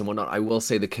events and whatnot. I will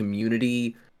say the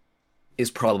community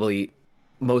is probably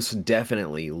most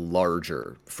definitely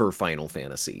larger for Final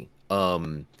Fantasy.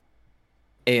 And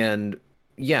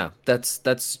yeah,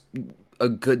 that's a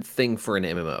good thing for an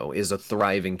MMO, is a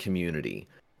thriving community.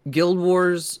 Guild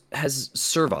Wars has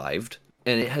survived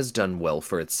and it has done well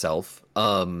for itself.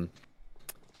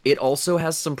 It also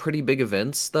has some pretty big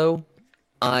events though.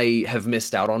 I have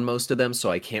missed out on most of them,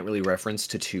 so I can't really reference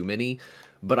to too many,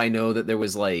 but I know that there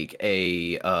was like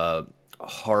a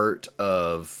Heart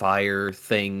of Fire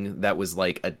thing that was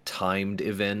like a timed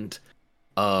event.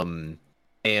 And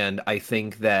I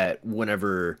think that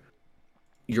whenever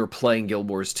you're playing Guild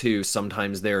Wars 2,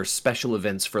 sometimes there are special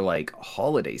events for like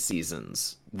holiday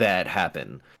seasons that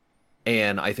happen.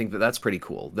 And I think that that's pretty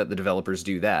cool that the developers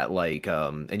do that. Like,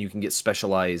 and you can get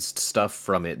specialized stuff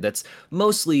from it that's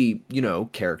mostly, you know,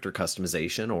 character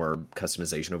customization or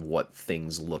customization of what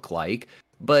things look like.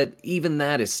 But even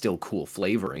that is still cool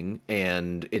flavoring,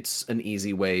 and it's an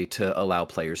easy way to allow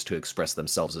players to express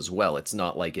themselves as well. It's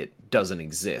not like it doesn't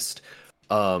exist.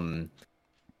 Um,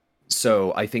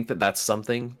 so I think that that's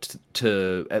something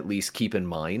to at least keep in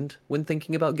mind when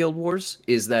thinking about Guild Wars,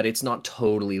 is that it's not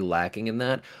totally lacking in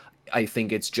that. I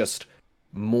think it's just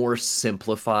more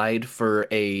simplified for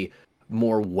a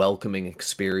more welcoming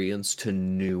experience to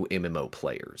new MMO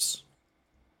players.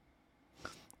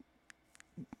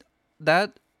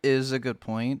 That is a good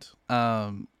point.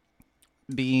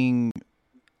 Being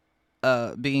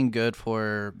being good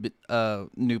for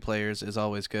new players is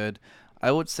always good.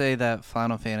 I would say that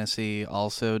Final Fantasy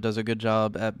also does a good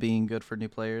job at being good for new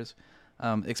players.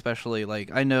 Especially like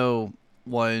I know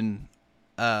one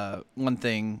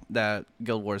thing that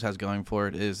Guild Wars has going for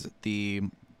it is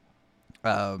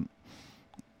um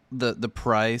the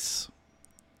price.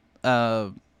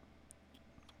 Like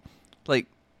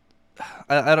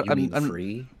I don't You mean I'm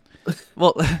free?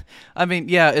 well, I mean,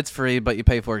 yeah, it's free, but you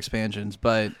pay for expansions.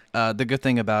 But the good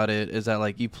thing about it is that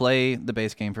like you play the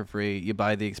base game for free, you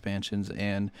buy the expansions,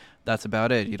 and that's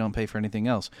about it. You don't pay for anything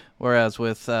else. Whereas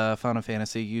with Final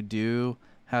Fantasy, you do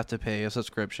have to pay a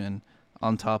subscription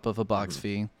on top of a box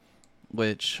fee,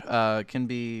 which can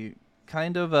be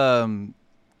kind of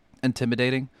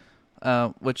intimidating,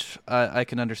 which I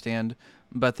can understand.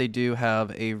 But they do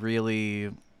have a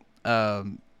really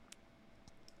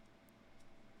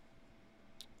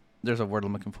there's a word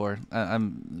I'm looking for.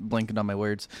 I'm blanking on my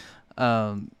words.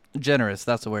 Generous,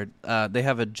 that's the word. They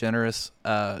have a generous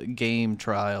game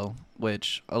trial,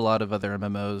 which a lot of other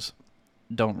MMOs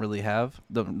don't really have,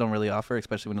 don't really offer,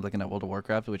 especially when you're looking at World of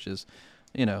Warcraft, which is,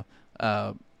 you know,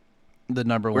 the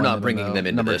number We're one not MMO, bringing them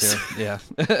into number this. two. Yeah.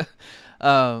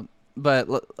 But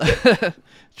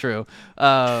true.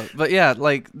 But yeah,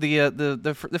 like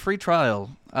the free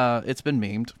trial, it's been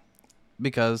memed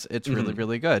because it's really,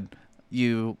 really good.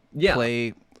 You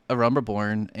play a Realm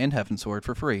Reborn and Heavensward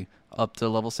for free up to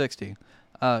level 60.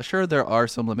 Sure, there are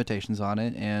some limitations on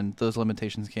it, and those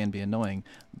limitations can be annoying,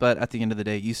 but at the end of the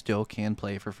day, you still can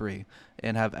play for free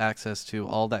and have access to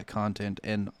all that content.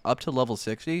 And up to level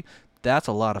 60, that's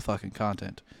a lot of fucking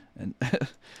content. And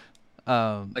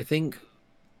I think...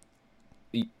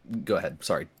 Go ahead,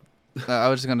 sorry. I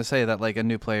was just going to say that like a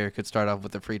new player could start off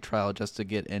with a free trial just to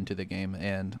get into the game,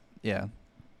 and yeah.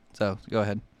 So, go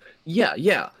ahead.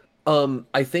 Yeah.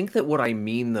 I think that what I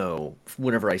mean, though,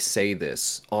 whenever I say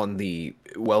this on the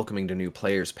welcoming to new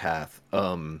players path,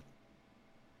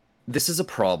 this is a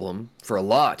problem for a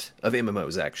lot of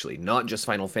MMOs, actually, not just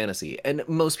Final Fantasy, and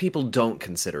most people don't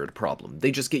consider it a problem.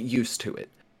 They just get used to it.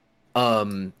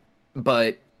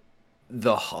 But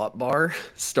the hotbar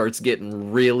starts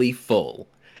getting really full,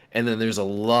 and then there's a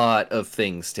lot of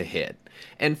things to hit.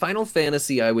 And Final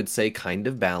Fantasy, I would say, kind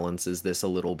of balances this a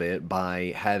little bit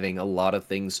by having a lot of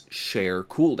things share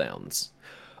cooldowns.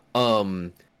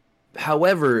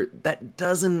 However, that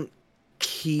doesn't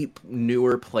keep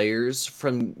newer players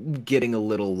from getting a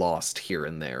little lost here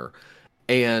and there.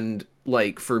 And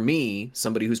like for me,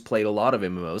 somebody who's played a lot of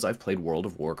MMOs, I've played World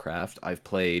of Warcraft, I've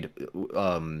played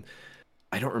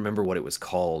I don't remember what it was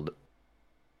called.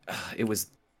 It was...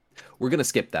 We're going to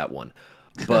skip that one.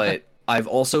 But I've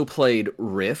also played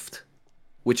Rift,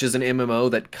 which is an MMO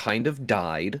that kind of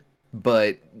died,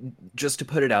 but just to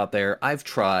put it out there, I've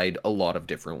tried a lot of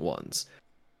different ones.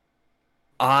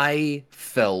 I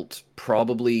felt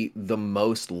probably the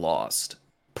most lost,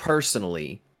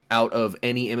 personally, out of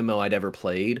any MMO I'd ever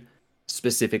played,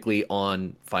 specifically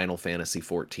on Final Fantasy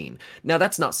XIV. Now,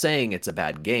 that's not saying it's a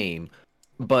bad game,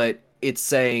 but it's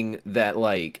saying that,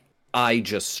 like, I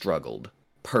just struggled,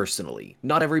 personally.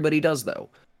 Not everybody does, though.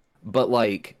 But,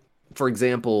 like, for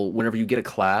example, whenever you get a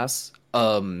class,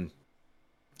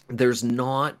 there's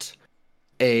not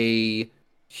a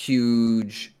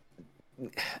huge...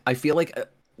 I feel like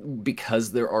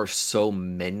because there are so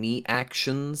many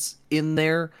actions in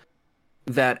there,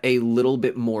 that a little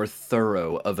bit more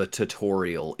thorough of a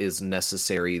tutorial is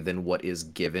necessary than what is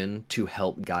given to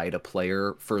help guide a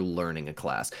player for learning a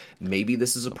class. Maybe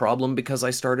this is a problem because I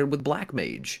started with Black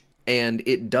Mage, and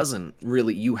it doesn't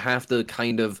really... You have to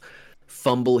kind of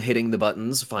fumble hitting the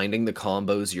buttons, finding the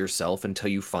combos yourself until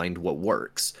you find what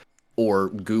works, or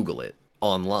Google it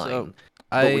online.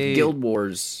 But with Guild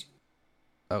Wars...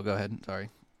 Oh, go ahead. Sorry.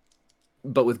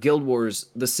 But with Guild Wars,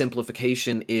 the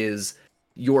simplification is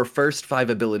your first 5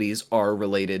 abilities are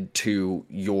related to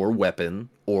your weapon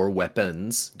or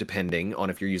weapons, depending on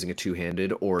if you're using a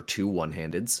 2-handed or 2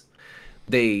 one-handeds.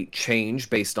 They change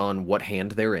based on what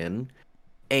hand they're in.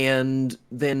 And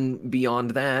then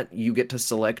beyond that, you get to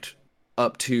select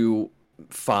up to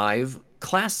 5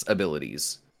 class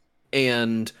abilities.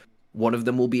 And one of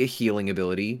them will be a healing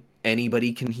ability.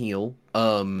 Anybody can heal.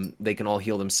 They can all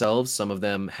heal themselves. Some of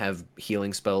them have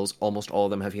healing spells. Almost all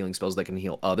of them have healing spells that can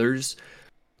heal others.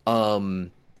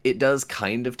 It does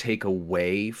kind of take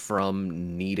away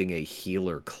from needing a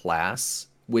healer class,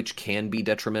 which can be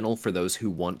detrimental for those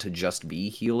who want to just be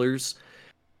healers.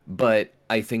 But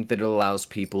I think that it allows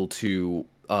people to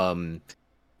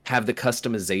have the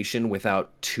customization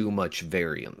without too much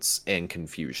variance and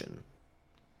confusion.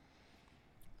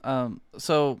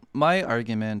 So my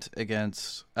argument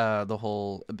against the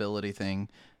whole ability thing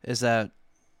is that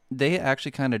they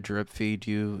actually kind of drip feed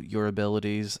you your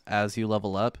abilities as you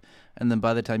level up, and then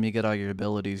by the time you get all your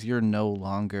abilities, you're no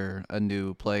longer a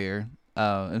new player.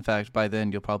 In fact, by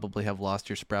then you'll probably have lost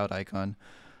your sprout icon.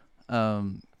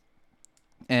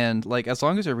 And like as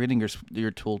long as you're reading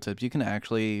your tooltips, you can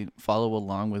actually follow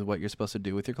along with what you're supposed to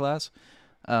do with your class,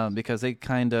 because they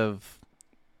kind of,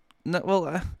 no,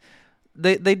 well,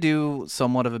 they do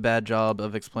somewhat of a bad job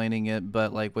of explaining it,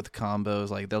 but like with combos,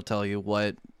 like they'll tell you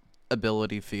what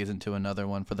ability feeds into another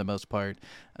one for the most part.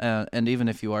 And even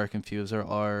if you are confused, there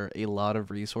are a lot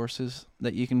of resources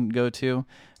that you can go to.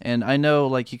 And I know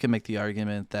like you can make the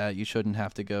argument that you shouldn't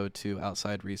have to go to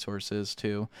outside resources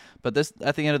too. But this,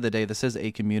 at the end of the day, this is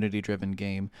a community driven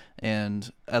game.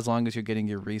 And as long as you're getting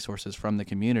your resources from the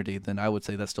community, then I would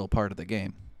say that's still part of the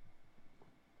game.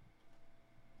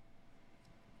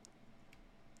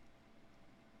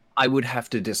 I would have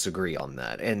to disagree on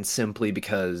that, and simply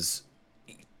because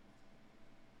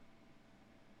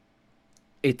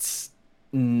it's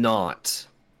not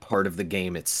part of the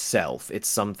game itself. It's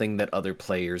something that other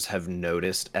players have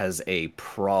noticed as a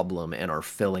problem and are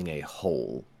filling a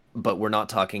hole. But we're not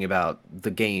talking about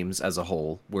the games as a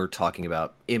whole. We're talking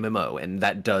about MMO, and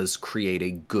that does create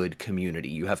a good community.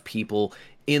 You have people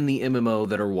in the MMO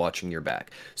that are watching your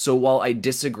back. So while I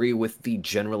disagree with the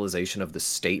generalization of the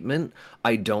statement,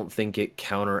 I don't think it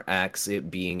counteracts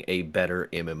it being a better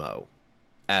MMO,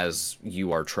 as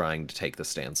you are trying to take the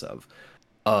stance of.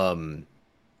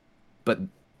 But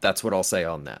that's what I'll say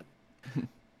on that.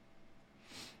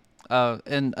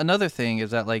 And another thing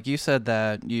is that, like, you said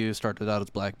that you started out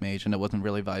as Black Mage and it wasn't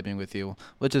really vibing with you,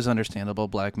 which is understandable.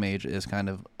 Black Mage is kind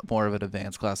of more of an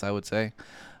advanced class, I would say.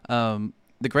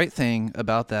 The great thing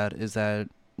about that is that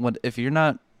if you're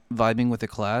not vibing with a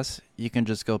class, you can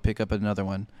just go pick up another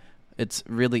one. It's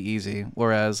really easy.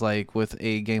 Whereas, like, with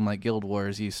a game like Guild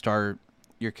Wars, you start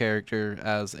your character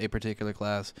as a particular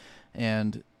class,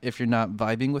 and if you're not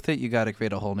vibing with it, you got to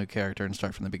create a whole new character and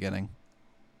start from the beginning.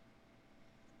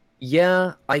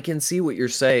 Yeah, I can see what you're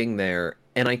saying there,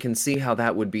 and I can see how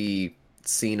that would be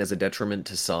seen as a detriment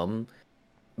to some,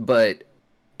 but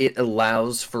it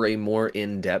allows for a more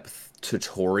in-depth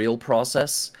tutorial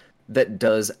process that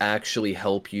does actually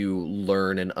help you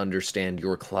learn and understand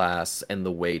your class and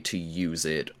the way to use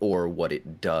it, or what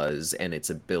it does and its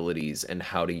abilities and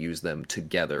how to use them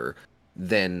together,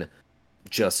 than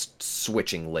just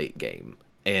switching late game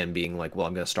and being like, well,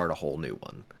 I'm going to start a whole new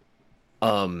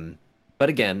one. But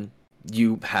again,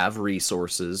 you have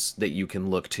resources that you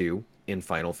can look to in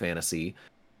Final Fantasy.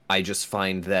 I just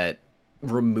find that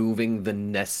removing the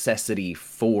necessity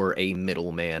for a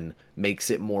middleman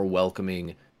makes it more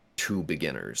welcoming to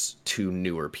beginners, to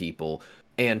newer people,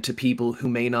 and to people who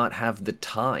may not have the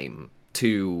time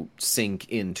to sink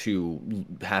into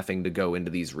having to go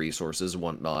into these resources and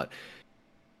whatnot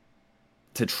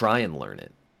to try and learn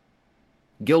it.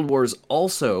 Guild Wars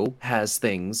also has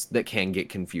things that can get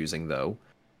confusing, though,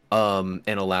 and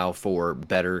allow for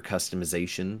better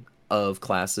customization of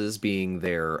classes, being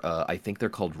their, I think they're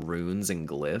called runes and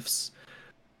glyphs.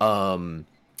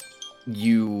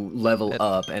 You level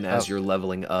up, and as you're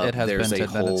leveling up, there's a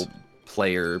whole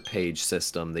player page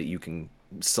system that you can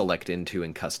select into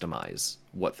and customize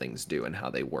what things do and how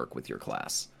they work with your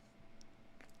class.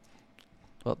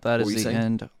 Well, that is the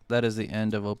end. That is the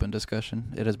end of open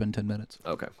discussion. It has been 10 minutes.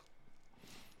 Okay.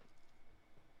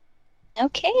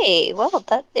 Okay, well,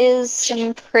 that is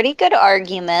some pretty good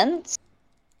arguments.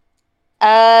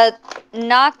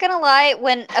 Not gonna lie,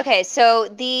 so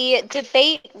the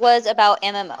debate was about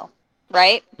MMO,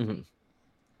 right? Mm-hmm.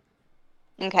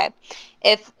 Okay.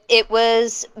 If it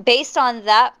was based on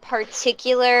that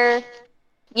particular,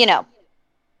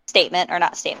 statement, or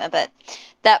not statement, but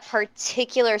that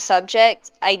particular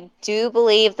subject, I do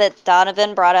believe that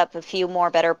Donovan brought up a few more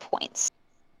better points.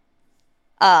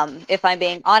 If I'm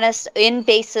being honest, in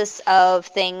basis of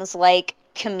things like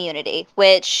community,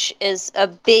 which is a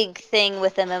big thing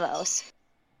with MMOs.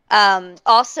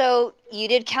 Also, you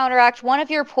did counteract one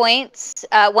of your points,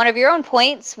 one of your own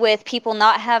points, with people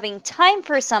not having time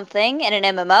for something in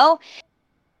an MMO.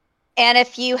 And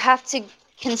if you have to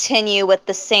continue with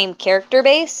the same character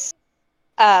base,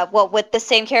 with the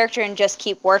same character and just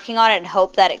keep working on it and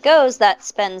hope that it goes, that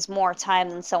spends more time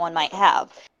than someone might have.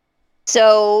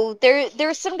 So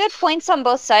there's some good points on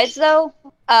both sides, though,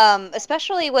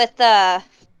 especially with the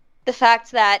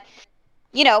fact that,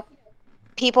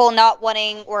 people not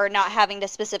wanting or not having to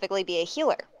specifically be a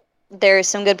healer. There's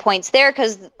some good points there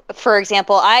because, for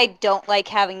example, I don't like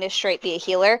having to straight be a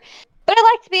healer, but I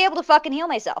like to be able to fucking heal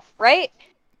myself, right?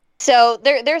 So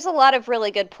there's a lot of really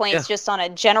good points just on a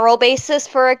general basis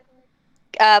for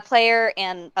a player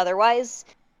and otherwise.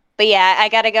 But yeah, I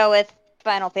gotta go with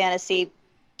Final Fantasy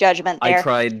Judgment there. I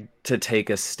tried to take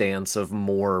a stance of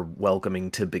more welcoming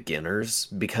to beginners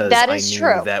because That I is knew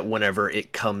true. that whenever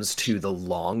it comes to the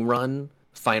long run,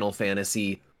 Final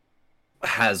Fantasy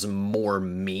has more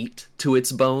meat to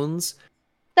its bones,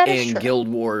 That is and true. Guild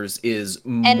Wars is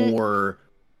more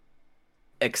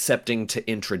accepting to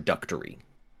introductory.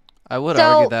 I would So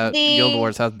argue that the- Guild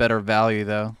Wars has better value,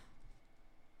 though.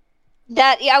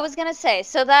 I was gonna say,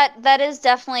 so that is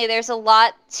definitely, there's a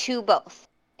lot to both.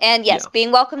 And yes,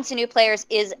 being welcome to new players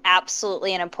is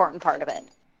absolutely an important part of it.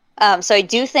 So I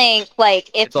do think,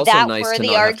 if It's also that nice were to the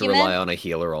not have to argument, rely on a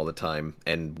healer all the time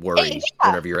and worry Yeah,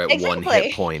 whenever you're at one exactly.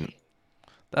 hit point.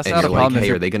 That's And not a you're like, problem if hey,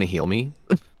 you're are they going to heal me?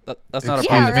 that's not a Yeah,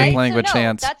 problem if right? you're playing So with no,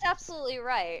 chance. that's absolutely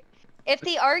right. If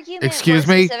the argument Excuse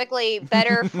were me? specifically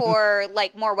better for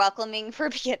more welcoming for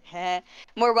beginners,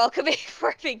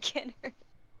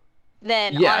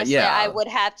 then honestly, I would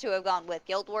have to have gone with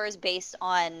Guild Wars based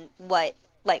on what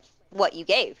you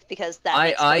gave, because that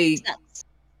makes perfect sense.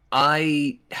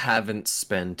 I haven't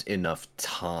spent enough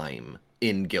time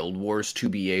in Guild Wars to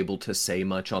be able to say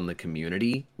much on the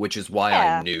community, which is why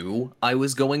I knew I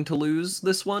was going to lose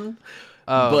this one.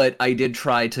 But I did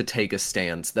try to take a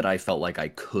stance that I felt like I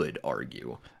could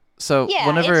argue. So Yeah,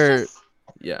 whenever it's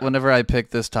just, whenever I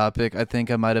picked this topic, I think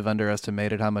I might have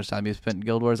underestimated how much time you spent in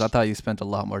Guild Wars. I thought you spent a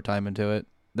lot more time into it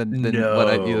than what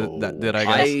I did.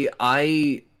 I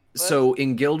guess. So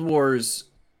in Guild Wars,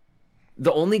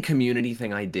 the only community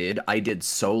thing I did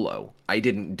solo. I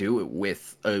didn't do it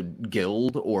with a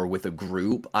guild or with a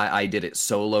group. I did it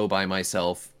solo by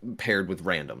myself, paired with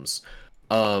randoms.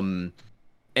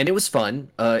 And it was fun.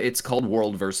 It's called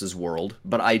World versus World,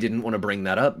 but I didn't want to bring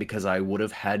that up because I would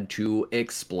have had to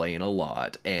explain a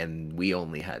lot, and we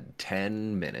only had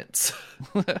 10 minutes.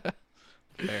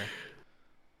 Fair.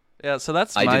 Yeah, so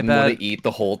that's I my didn't bad. want to eat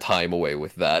the whole time away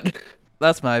with that.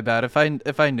 That's my bad.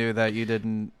 If I knew that you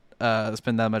didn't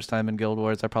spend that much time in Guild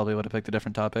Wars, I probably would have picked a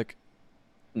different topic.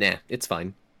 Nah, it's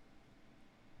fine.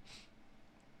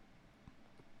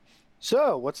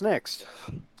 So, what's next?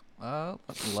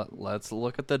 Let's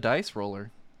look at the dice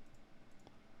roller.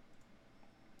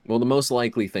 Well, the most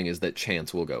likely thing is that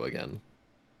Chance will go again.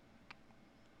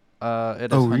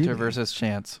 It is Hunter versus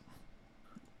Chance.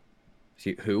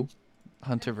 Who?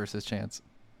 Hunter versus Chance.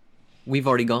 We've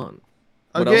already gone.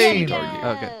 What Again. else would you argue?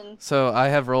 Okay. So I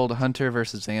have rolled Hunter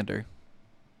versus Xander.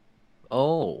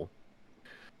 Oh.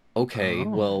 Okay,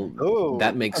 well, Oh.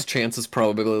 that makes Chance's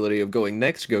probability of going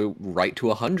next go right to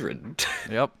 100.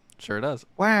 Yep, sure does.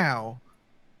 Wow.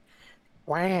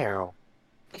 Wow.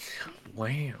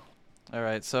 Wow. All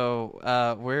right,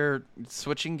 so we're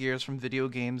switching gears from video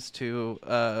games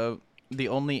to the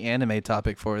only anime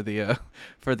topic for the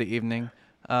evening.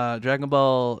 Dragon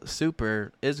Ball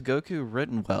Super, is Goku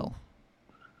written well?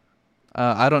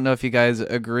 I don't know if you guys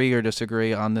agree or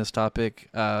disagree on this topic,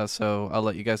 so I'll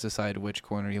let you guys decide which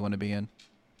corner you want to be in.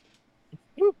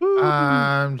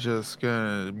 I'm just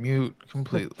gonna mute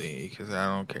completely because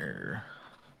I don't care.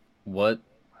 What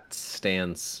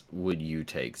stance would you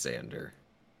take, Xander?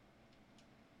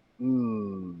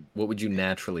 What would you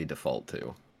naturally default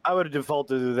to? I would have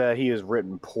defaulted to that he is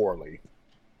written poorly.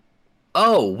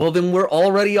 Oh, well then we're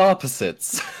already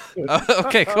opposites.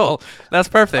 Okay, cool. That's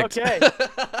perfect. Okay.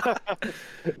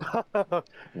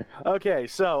 Okay,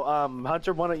 so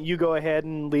Hunter, why don't you go ahead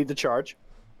and lead the charge?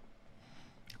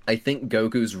 I think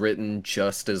Goku's written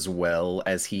just as well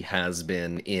as he has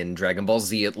been in Dragon Ball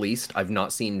Z, at least. I've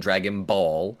not seen Dragon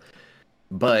Ball,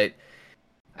 but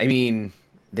I mean,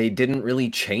 they didn't really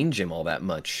change him all that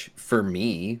much for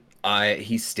me.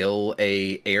 He's still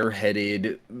a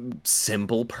airheaded,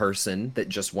 simple person that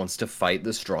just wants to fight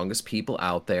the strongest people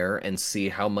out there and see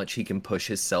how much he can push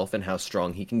himself and how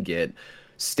strong he can get.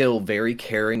 Still very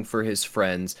caring for his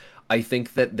friends. I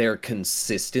think that their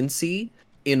consistency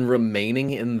in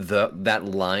remaining in that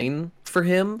line for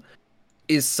him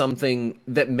is something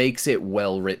that makes it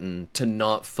well written to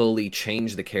not fully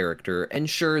change the character. And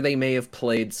sure, they may have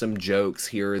played some jokes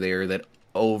here or there that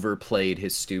overplayed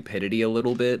his stupidity a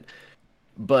little bit,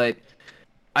 but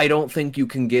I don't think you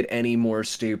can get any more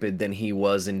stupid than he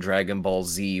was in Dragon Ball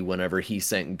Z whenever he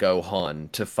sent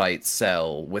Gohan to fight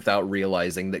Cell without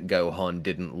realizing that Gohan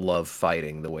didn't love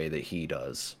fighting the way that he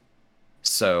does.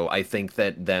 So I think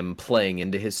that them playing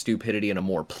into his stupidity in a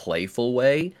more playful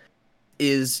way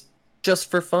is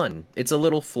just for fun. It's a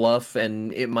little fluff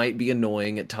and it might be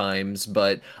annoying at times,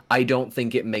 but I don't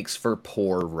think it makes for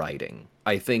poor writing.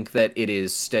 I think that it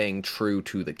is staying true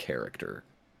to the character.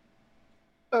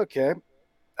 Okay,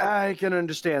 I can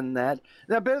understand that.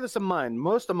 Now, bear this in mind.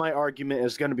 Most of my argument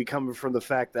is going to be coming from the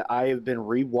fact that I have been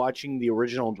rewatching the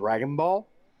original Dragon Ball.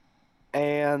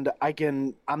 And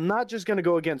I'm not just going to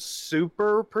go against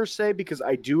Super per se, because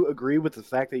I do agree with the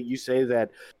fact that you say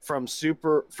that from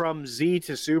Z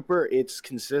to Super, it's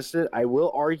consistent. I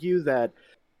will argue that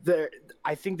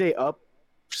I think they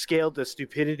upscaled the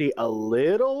stupidity a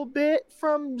little bit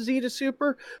from Z to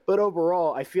Super, but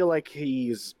overall, I feel like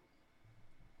he's,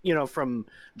 from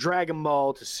Dragon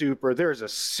Ball to Super, there's a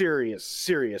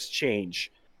serious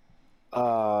change.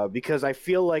 Because I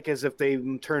feel like as if they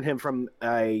turned him from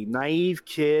a naive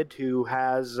kid who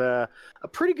has a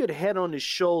pretty good head on his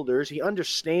shoulders. He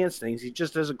understands things. He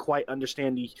just doesn't quite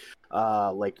understand the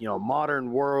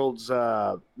modern world's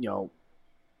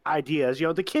ideas.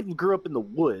 The kid grew up in the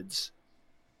woods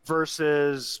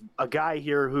versus a guy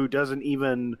here who doesn't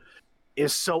even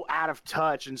is so out of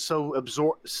touch and so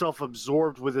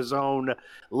self-absorbed with his own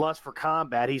lust for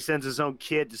combat. He sends his own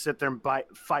kid to sit there and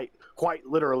fight quite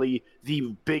literally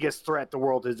the biggest threat the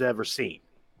world has ever seen.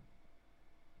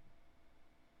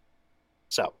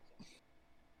 So. All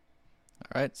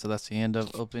right, so that's the end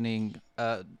of opening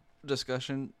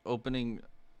discussion, opening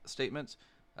statements.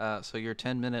 So your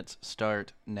 10 minutes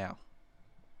start now.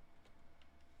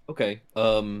 Okay.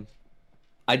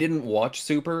 I didn't watch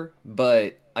Super,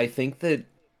 but I think that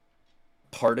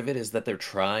part of it is that they're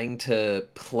trying to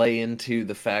play into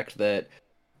the fact that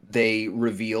they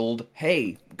revealed,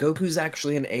 hey, Goku's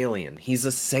actually an alien. He's a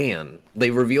Saiyan.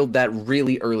 They revealed that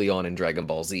really early on in Dragon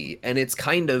Ball Z, and it's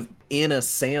kind of in a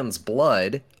Saiyan's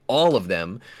blood, all of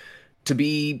them, to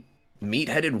be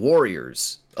meat-headed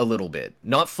warriors a little bit.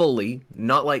 Not fully,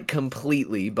 not like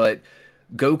completely, but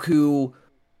Goku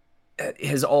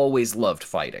has always loved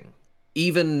fighting.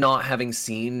 Even not having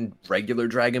seen regular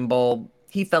Dragon Ball,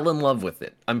 he fell in love with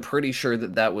it. I'm pretty sure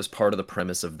that that was part of the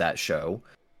premise of that show.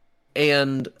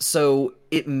 And so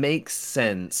it makes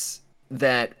sense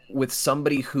that with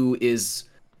somebody who is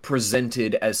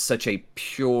presented as such a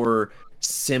pure,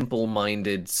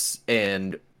 simple-minded,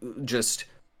 and just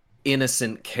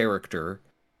innocent character,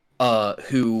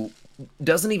 who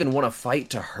doesn't even want to fight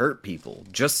to hurt people,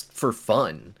 just for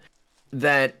fun,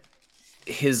 that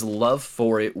his love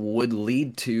for it would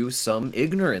lead to some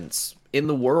ignorance in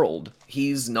the world.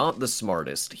 He's not the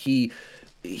smartest. He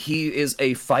is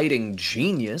a fighting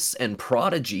genius and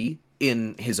prodigy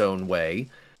in his own way,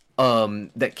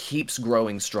 that keeps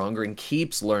growing stronger and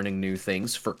keeps learning new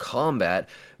things for combat,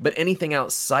 but anything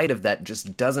outside of that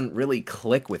just doesn't really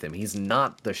click with him. He's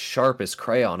not the sharpest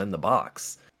crayon in the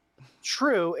box.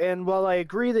 True, and while I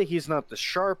agree that he's not the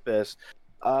sharpest,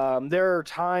 there are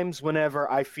times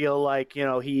whenever I feel like,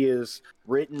 he is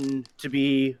written to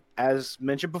be, as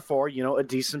mentioned before, a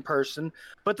decent person.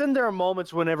 But then there are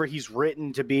moments whenever he's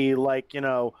written to be like,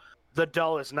 the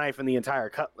dullest knife in the entire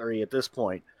cutlery at this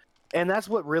point. And that's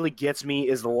what really gets me,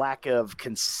 is the lack of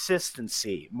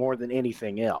consistency more than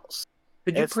anything else.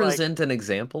 Could you present an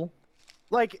example?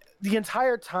 Like the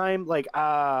entire time,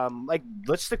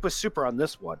 let's stick with Super on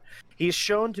this one. He's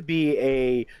shown to be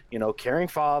a, caring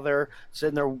father,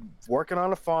 sitting there working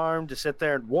on a farm to sit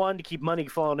there and, one, to keep money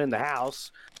flowing in the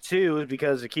house, two,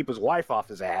 because to keep his wife off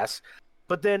his ass.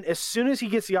 But then as soon as he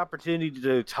gets the opportunity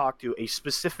to talk to a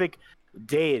specific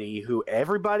deity who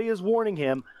everybody is warning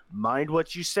him, mind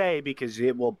what you say because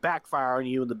it will backfire on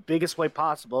you in the biggest way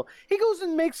possible, he goes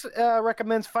and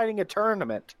recommends fighting a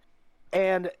tournament.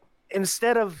 And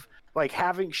instead of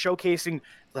showcasing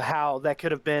how that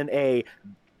could have been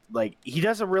he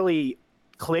doesn't really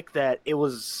click that it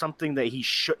was something that he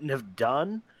shouldn't have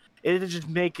done. It'd just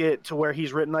make it to where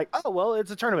he's written oh, well,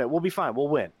 it's a tournament. We'll be fine. We'll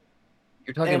win.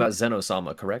 You're talking about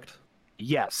Zeno-sama, correct?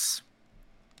 Yes.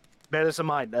 bear this in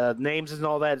mind. Names and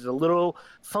all that is a little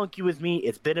funky with me.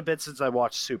 It's been a bit since I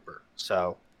watched Super,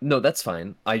 so. No, that's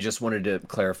fine. I just wanted to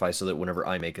clarify so that whenever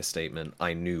I make a statement,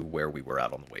 I knew where we were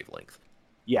at on the wavelength.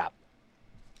 Yeah.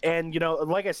 And,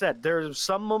 like I said, there's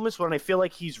some moments when I feel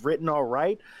like he's written all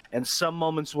right, and some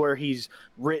moments where he's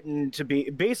written to be...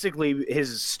 Basically,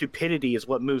 his stupidity is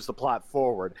what moves the plot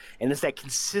forward, and it's that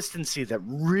consistency that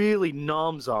really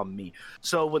gnaws on me.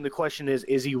 So when the question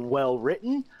is he well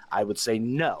written? I would say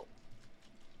no.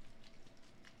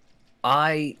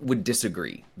 I would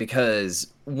disagree, because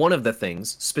one of the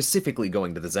things, specifically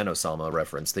going to the Zenosama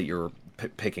reference that you're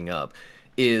picking up,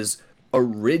 is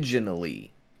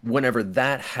originally, whenever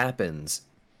that happens,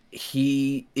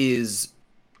 he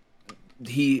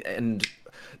and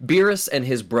Beerus and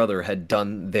his brother had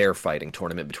done their fighting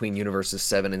tournament between Universes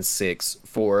 7 and 6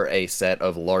 for a set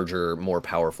of larger, more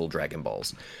powerful Dragon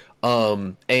Balls.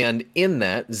 And in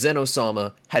that,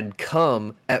 Zenosama had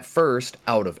come at first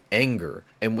out of anger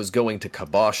and was going to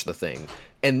kibosh the thing,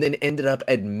 and then ended up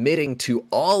admitting to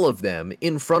all of them,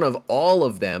 in front of all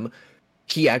of them,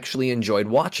 he actually enjoyed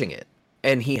watching it,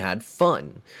 and he had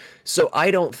fun. So I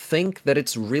don't think that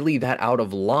it's really that out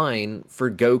of line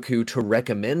for Goku to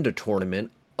recommend a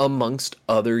tournament amongst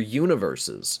other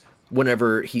universes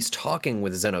whenever he's talking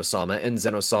with Zenosama, and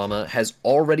Zenosama has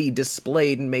already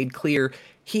displayed and made clear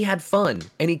he had fun,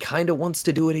 and he kind of wants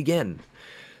to do it again.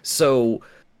 So,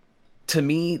 to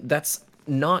me, that's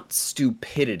not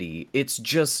stupidity. It's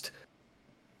just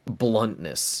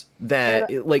bluntness.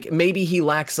 That, like, maybe he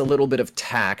lacks a little bit of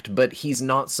tact, but he's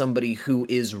not somebody who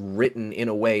is written in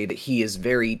a way that he is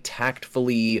very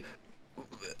tactfully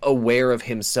aware of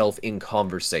himself in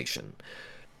conversation.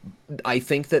 I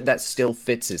think that still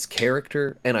fits his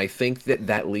character, and I think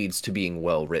that leads to being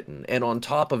well written. And on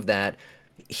top of that,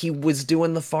 he was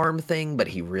doing the farm thing, but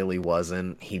he really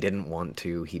wasn't. He didn't want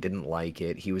to. He didn't like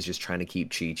it. He was just trying to keep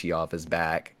Chi-Chi off his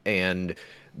back, and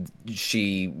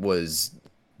she was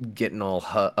getting all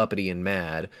uppity and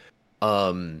mad,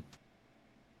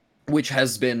 which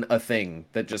has been a thing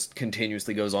that just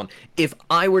continuously goes on. If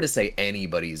I were to say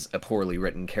anybody's a poorly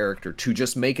written character, to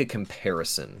just make a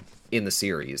comparison in the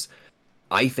series,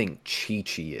 I think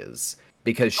Chi-Chi is,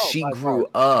 because she grew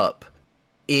up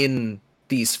in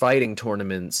these fighting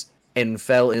tournaments and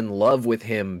fell in love with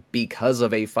him because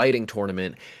of a fighting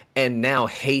tournament, and now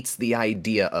hates the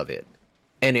idea of it.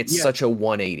 And it's such a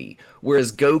 180.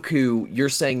 Whereas Goku, you're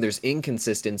saying there's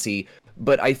inconsistency,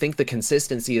 but I think the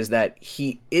consistency is that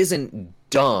he isn't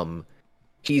dumb.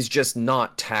 He's just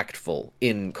not tactful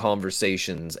in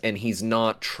conversations, and he's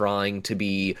not trying to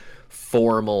be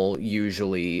formal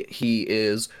usually. He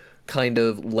is kind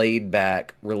of laid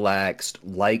back, relaxed,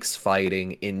 likes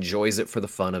fighting, enjoys it for the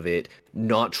fun of it,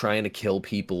 not trying to kill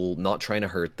people, not trying to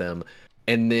hurt them.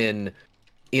 And then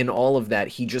in all of that,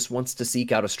 he just wants to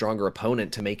seek out a stronger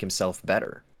opponent to make himself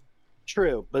better.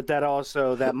 True, but that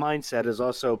mindset has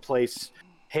also placed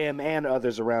him and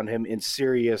others around him in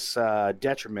serious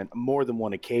detriment on more than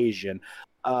one occasion.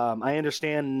 I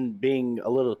understand being a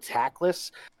little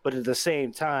tactless, but at the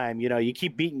same time, you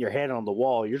keep beating your head on the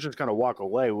wall, you're just going to walk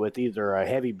away with either a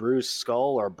heavy bruised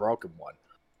skull or a broken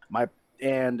one.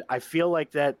 And I feel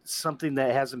like that's something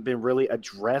that hasn't been really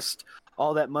addressed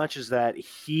all that much, is that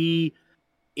he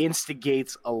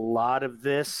instigates a lot of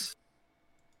this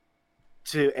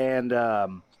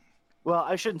well,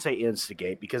 I shouldn't say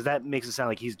instigate, because that makes it sound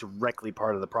like he's directly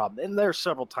part of the problem. And there's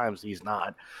several times he's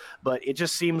not. But it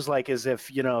just seems like as if,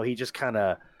 he just kind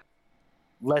of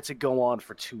lets it go on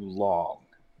for too long.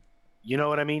 You know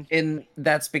what I mean? And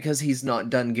that's because he's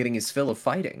not done getting his fill of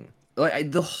fighting.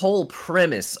 Like, the whole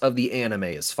premise of the anime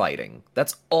is fighting.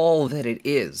 That's all that it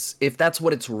is. If that's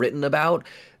what it's written about,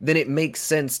 then it makes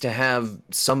sense to have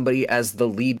somebody as the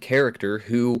lead character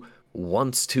who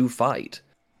wants to fight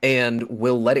and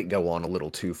will let it go on a little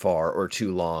too far or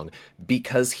too long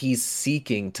because he's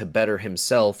seeking to better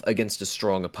himself against a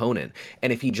strong opponent.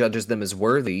 And if he judges them as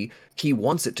worthy, he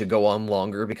wants it to go on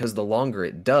longer, because the longer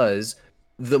it does,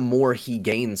 the more he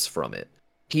gains from it.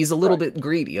 He's a little bit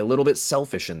greedy, a little bit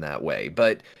selfish in that way,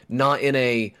 but not in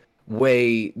a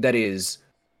way that is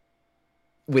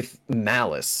with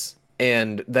malice,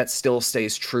 and that still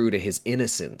stays true to his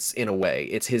innocence in a way.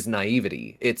 It's his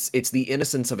naivety. It's the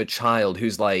innocence of a child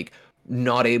who's like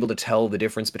not able to tell the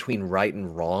difference between right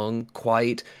and wrong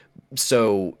quite.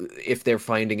 So if they're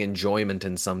finding enjoyment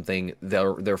in something,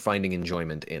 they're finding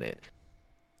enjoyment in it.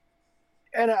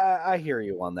 And I hear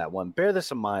you on that one. Bear this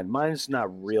in mind. Mine's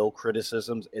not real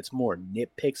criticisms. It's more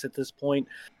nitpicks at this point,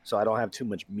 so I don't have too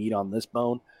much meat on this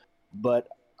bone. But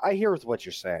I hear with what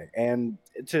you're saying, and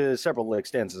to several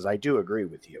extents, I do agree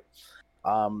with you.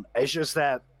 It's just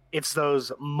that it's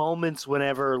those moments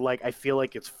whenever like I feel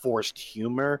like it's forced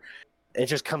humor. It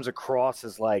just comes across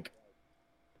as like,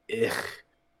 ugh.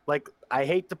 Like, I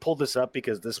hate to pull this up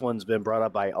because this one's been brought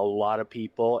up by a lot of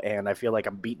people, and I feel like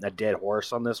I'm beating a dead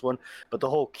horse on this one. But the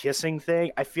whole kissing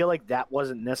thing, I feel like that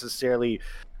wasn't necessarily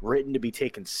written to be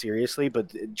taken seriously,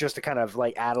 but just to kind of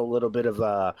like add a little bit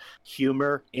of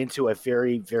humor into a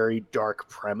very, very dark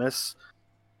premise.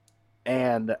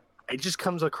 And it just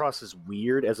comes across as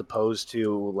weird as opposed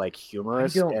to like I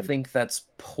humorous. don't And think that's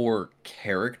poor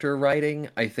character writing.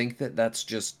 I think that that's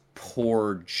just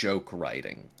poor joke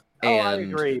writing. oh, I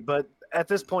And agree, but at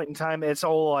this point in time, it's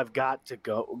all I've got to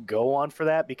go on for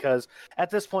that because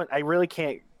at this point, I really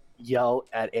can't yell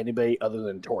at anybody other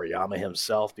than Toriyama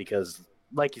himself because,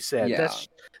 like you said, yeah.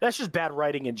 that's just bad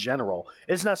writing in general.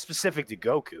 It's not specific to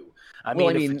Goku. I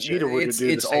Well, mean, I if mean, Vegeta were to do it's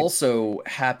the same, also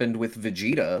happened with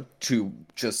Vegeta, to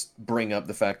just bring up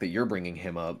the fact that you're bringing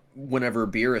him up. Whenever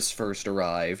Beerus first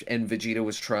arrived and Vegeta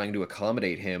was trying to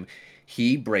accommodate him,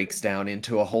 he breaks down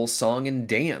into a whole song and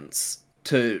dance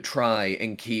to try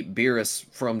and keep Beerus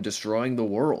from destroying the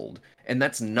world. And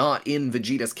that's not in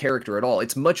Vegeta's character at all.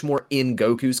 It's much more in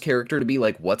Goku's character to be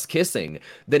like, what's kissing,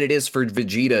 than it is for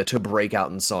Vegeta to break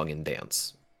out in song and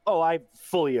dance. oh, I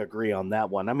fully agree on that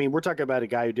one. I mean, we're talking about a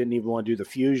guy who didn't even want to do the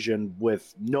fusion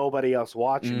with nobody else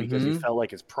watching because he Mhm. felt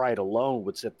like his pride alone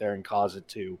would sit there and cause it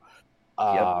to,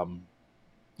 Yep.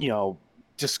 you know,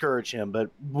 discourage him. But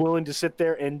willing to sit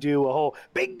there and do a whole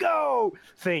bingo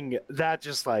thing, that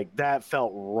just like that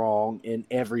felt wrong in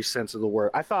every sense of the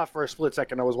word. I thought for a split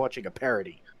second I was watching a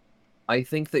parody. I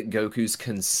think that Goku's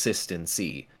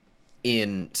consistency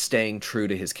in staying true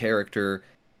to his character,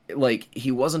 like,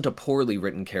 he wasn't a poorly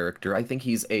written character. I think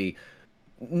he's a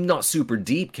not super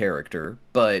deep character,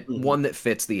 but Mhm. one that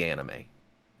fits the anime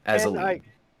as And a lead.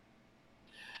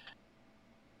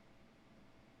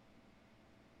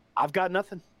 I've got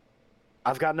nothing.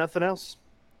 I've got nothing else.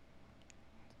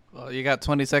 Well, you got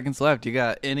 20 seconds left. You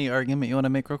got any argument you want to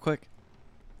make real quick?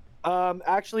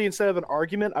 Actually, instead of an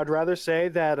argument, I'd rather say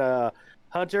that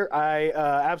Hunter, I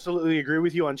absolutely agree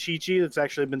with you on Chi-Chi. That's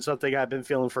actually been something I've been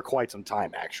feeling for quite some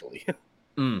time, actually.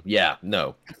 Yeah,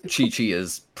 no. Chi-Chi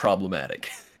is problematic.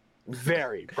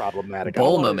 Very problematic. I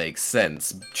Bulma wanna- makes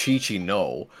sense. Chi-Chi,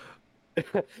 no. That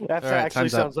All right, actually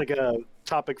time's up. sounds like a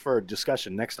topic for a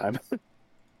discussion next time.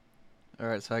 All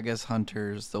right, so I guess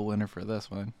Hunter's the winner for this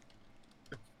one.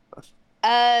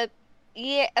 Yeah,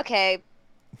 okay.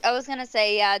 I was gonna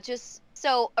say, yeah, just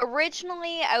so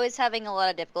originally I was having a lot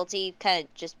of difficulty kind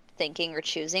of just thinking or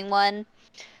choosing one,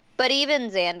 but even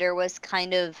Xander was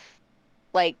kind of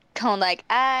like going like,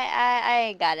 I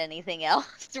ain't got anything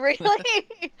else really.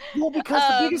 Well, because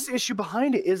the biggest issue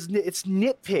behind it is it's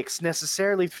nitpicks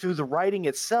necessarily through the writing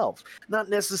itself, not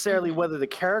necessarily Mhm. whether the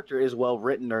character is well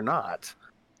written or not.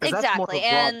 'Cause that's more of a Exactly,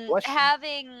 broad and question.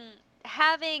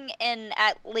 having an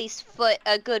at least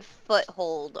a good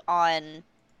foothold on,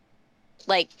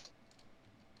 like,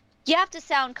 you have to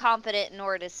sound confident in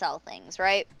order to sell things,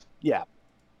 right? Yeah.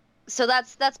 So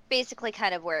that's basically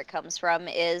kind of where it comes from,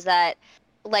 is that,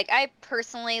 like, I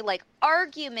personally, like,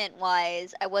 argument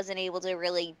wise, I wasn't able to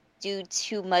really do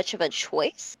too much of a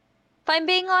choice, if I'm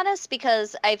being honest,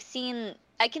 because I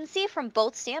can see from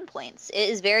both standpoints. It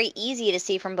is very easy to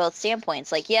see from both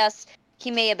standpoints. Like, yes,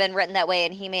 he may have been written that way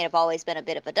and he may have always been a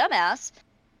bit of a dumbass,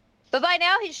 but by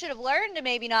now he should have learned to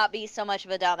maybe not be so much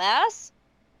of a dumbass.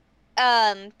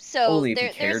 So Only if he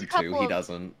there's a cared to, couple he of...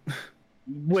 doesn't.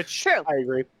 Which True. I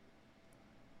agree.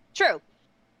 True.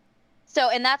 So,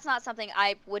 and that's not something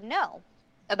I would know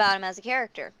about him as a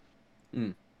character.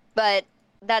 Mm. But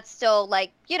that's still,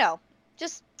 like, you know,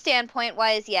 just standpoint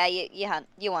wise, yeah,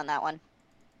 you won that one.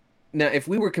 Now, if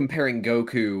we were comparing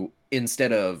Goku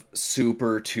instead of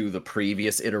Super to the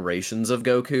previous iterations of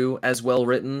Goku as well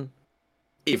written,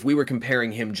 if we were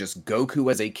comparing him just Goku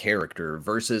as a character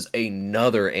versus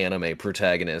another anime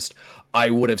protagonist,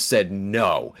 I would have said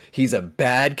no. He's a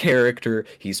bad character.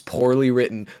 He's poorly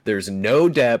written. There's no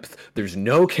depth. There's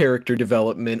no character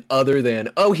development other than,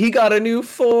 oh, he got a new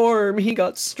form. He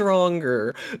got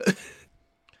stronger.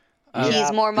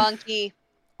 He's more monkey.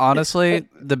 Honestly,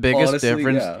 the biggest Honestly,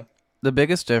 difference yeah. the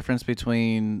biggest difference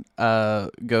between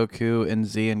Goku and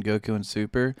Z and Goku and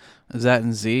Super is that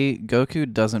in Z,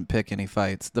 Goku doesn't pick any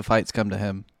fights. The fights come to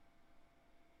him.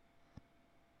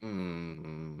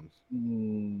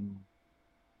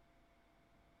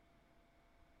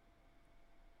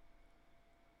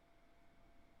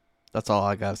 That's all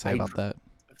I gotta say about that.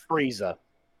 Frieza.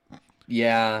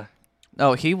 Yeah.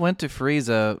 Oh, he went to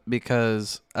Frieza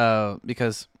because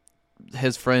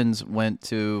his friends went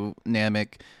to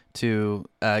Namek to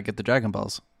get the Dragon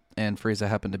Balls, and Frieza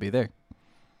happened to be there.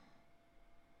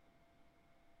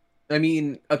 I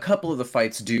mean, a couple of the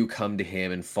fights do come to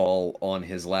him and fall on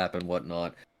his lap and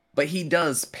whatnot, but he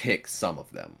does pick some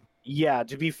of them. Yeah,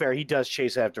 to be fair, he does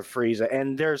chase after Frieza,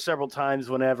 and there are several times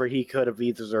whenever he could have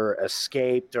either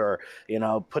escaped or,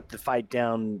 put the fight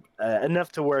down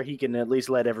enough to where he can at least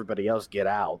let everybody else get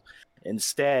out.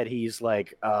 Instead, he's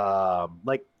like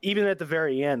even at the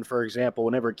very end, for example,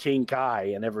 whenever King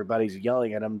Kai and everybody's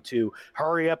yelling at him to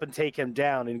hurry up and take him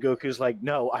down, and Goku's like,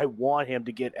 "No, I want him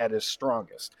to get at his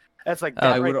strongest." That's like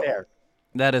that right there.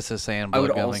 That is a Saiyan I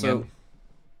would going also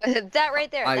in. That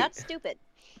right there, that's stupid.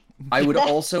 I would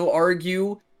also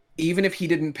argue, even if he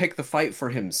didn't pick the fight for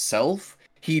himself,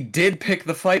 he did pick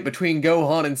the fight between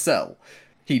Gohan and Cell.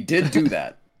 He did do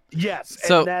that. Yes,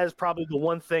 So- and that is probably the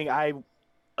one thing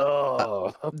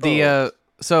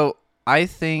So I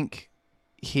think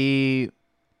he,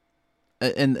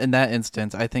 in that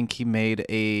instance, I think he made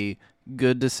a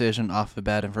good decision off of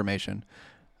bad information,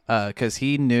 because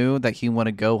he knew that he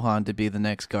wanted Gohan to be the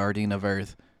next guardian of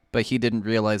Earth, but he didn't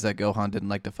realize that Gohan didn't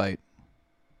like to fight.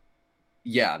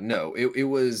 Yeah, no, it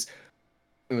was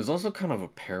also kind of a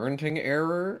parenting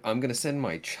error. I'm gonna send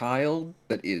my child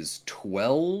that is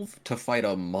 12 to fight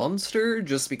a monster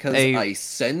just because I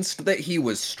sensed that he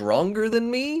was stronger than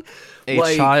me.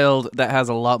 A child that has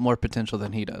a lot more potential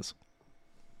than he does.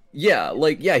 Yeah,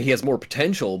 he has more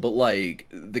potential, but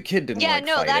the kid didn't like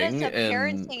that fighting. is a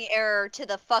parenting error to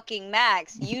the fucking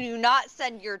max. You do not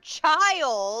send your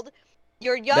child,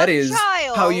 your young child. That is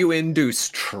how you induce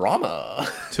trauma.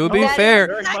 To be fair,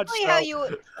 very much exactly so. how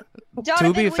you.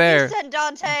 Donovan, To be fair, would you send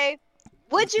Dante?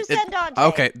 Would you send Dante?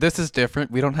 Okay, this is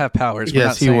different. We don't have powers.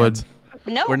 Yes, he would.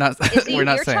 No, We're not. Is he We're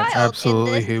not your saying. child?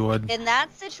 Absolutely, he would. In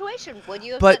that situation, would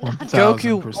you have But sent Dante?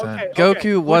 Goku, 1000%.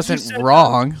 Goku Would wasn't you send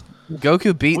wrong. Goku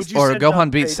Would beats you or send Gohan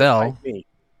Dante beats to Cell. fight me?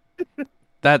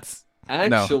 That's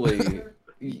Actually,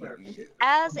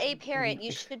 As a parent,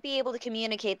 you should be able to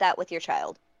communicate that with your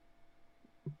child.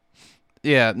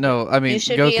 yeah. No, I mean You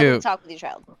should be able to Goku. talk with your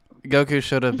child. Goku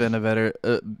should have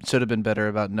been better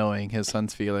about knowing his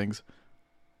son's feelings.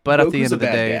 But at the Goku's end a of the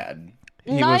bad day, dad.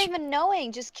 he Not was. even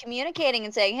knowing, just communicating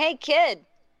and saying, "Hey, kid,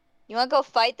 you want to go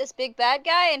fight this big bad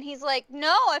guy?" And he's like, "No,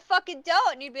 I fucking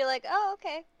don't." And you'd be like, "Oh,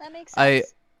 okay, that makes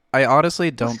sense." I honestly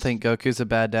don't think Goku's a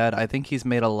bad dad. I think he's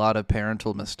made a lot of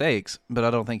parental mistakes, but I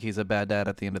don't think he's a bad dad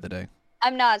at the end of the day.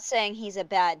 I'm not saying he's a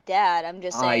bad dad. I'm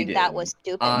just saying that was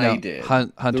stupid. I No, did.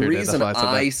 Hunter The did. reason That's why I said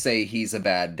I that. say he's a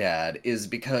bad dad is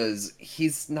because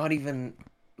he's not even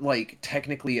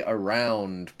technically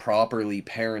around properly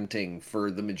parenting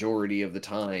for the majority of the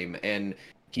time, and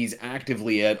he's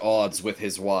actively at odds with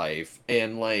his wife,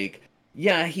 and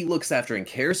yeah, he looks after and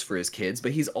cares for his kids,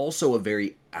 but he's also a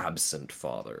very absent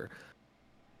father.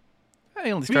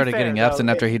 He only To be started fair, getting though, absent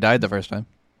after he died the first time.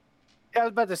 I was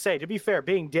about to say, to be fair,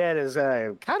 being dead is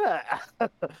kind of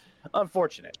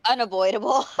unfortunate.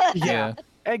 Unavoidable. Yeah.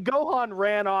 And Gohan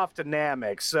ran off to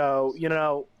Namek, so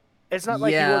it's not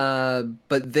like Yeah,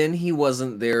 but then he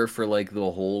wasn't there for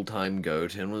the whole time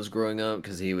Goten was growing up,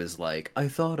 because he was like, I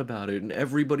thought about it and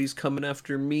everybody's coming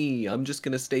after me. I'm just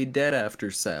gonna stay dead after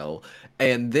Cell.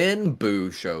 And then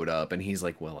Boo showed up and he's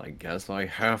like, well, I guess I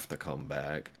have to come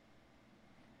back.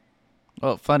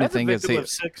 Well, funny that's a thing is, victim of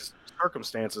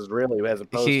circumstances, really, as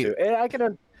opposed to. And I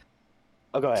can.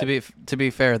 Oh, go ahead. to be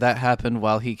fair, that happened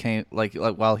while he came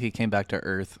while he came back to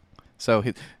Earth. So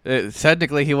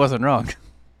technically he wasn't wrong.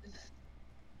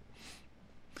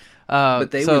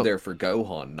 But they were there for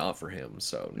Gohan, not for him,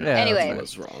 so no, Yeah, Anyway. he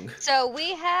was wrong. So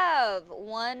we have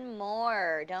one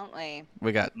more, don't we?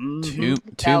 We got Mhm.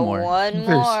 two more. One more.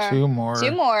 There's two more.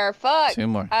 Two more. Fuck. Two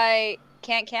more. I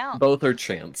can't count. Both are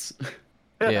chance.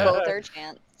 Yeah. Both are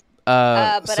chance.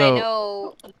 But But I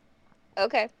know.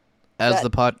 Okay. as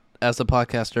But- as the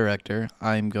podcast director,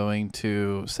 I'm going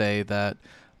to say that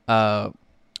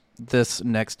this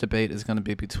next debate is going to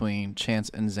be between Chance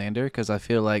and Xander, because I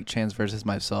feel like Chance versus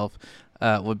myself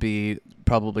would be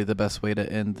probably the best way to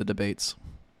end the debates.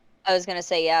 I was gonna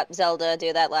say, yeah, Zelda,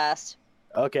 do that last.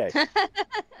 Okay.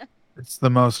 It's the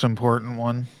most important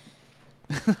one.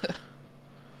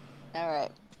 All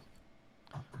right.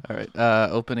 All right.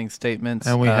 Opening statements.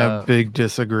 And we have big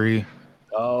disagree.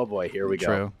 Oh boy, here we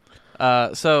go.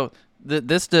 True. So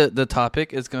the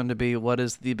topic is going to be, what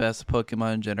is the best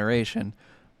Pokemon generation?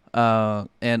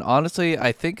 And honestly,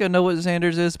 I think I know what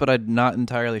Xander's is, but I'm not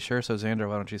entirely sure. So Xander,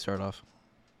 why don't you start off?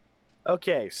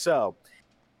 Okay, so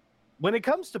when it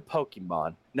comes to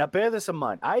Pokemon, now bear this in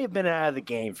mind, I have been out of the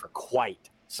game for quite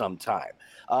some time.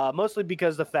 Mostly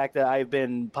because the fact that I've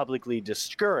been publicly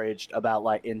discouraged about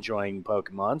enjoying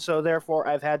Pokemon, so therefore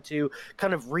I've had to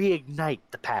kind of reignite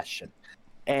the passion.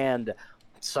 And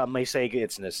Some may say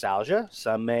it's nostalgia.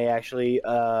 Some may actually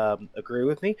agree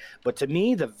with me. But to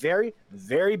me, the very,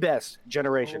 very best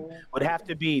generation would have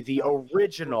to be the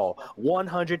original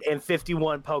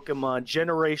 151 Pokemon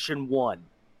Generation 1.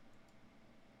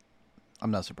 I'm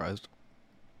not surprised.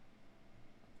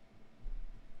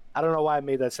 I don't know why I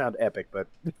made that sound epic, but...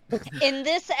 In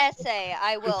this essay,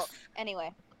 I will...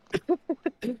 Anyway.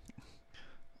 Is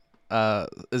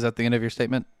that the end of your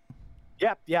statement?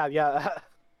 Yeah.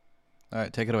 All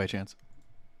right, take it away, Chance.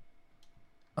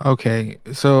 Okay,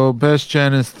 so best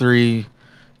gen is 3.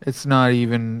 It's not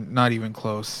even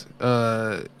close.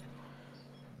 The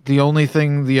only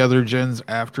thing the other gens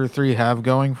after 3 have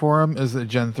going for them is that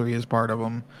Gen 3 is part of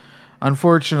them.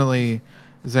 Unfortunately,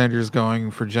 Xander's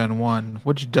going for Gen 1,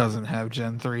 which doesn't have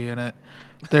Gen 3 in it.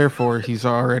 Therefore, he's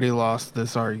already lost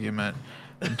this argument.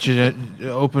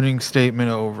 Opening statement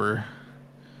over.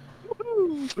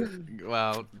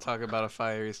 Wow, talk about a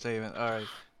fiery statement. All right,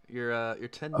 your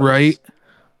 10 minutes. Right?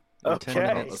 Your 10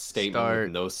 Okay. minutes A statement start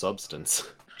with no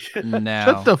substance. now.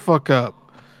 Shut the fuck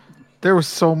up. There was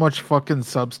so much fucking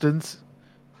substance.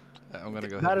 I'm gonna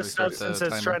go ahead Not and a restart substance the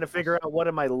that's timer. trying to figure out what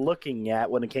am I looking at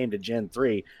when it came to Gen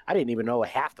 3. I didn't even know what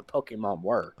half the Pokemon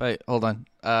were. Wait, hold on.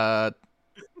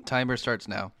 Timer starts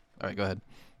now. All right, go ahead.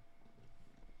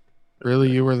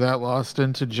 Really, you were that lost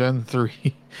into Gen 3?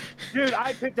 Dude,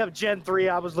 I picked up Gen 3.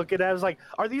 I was looking at it. I was like,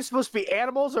 are these supposed to be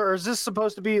animals or is this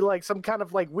supposed to be like some kind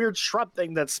of like weird shrub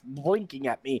thing that's blinking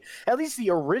at me? At least the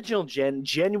original Gen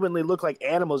genuinely looked like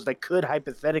animals that could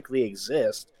hypothetically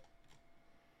exist.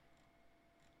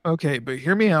 Okay, but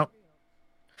hear me out.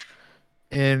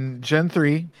 In Gen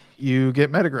 3, you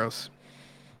get Metagross.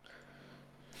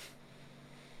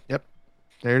 Yep,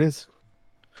 there it is.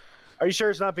 Are you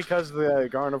sure it's not because of the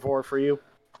Gardevoir for you?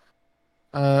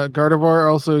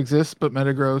 Gardevoir also exists, but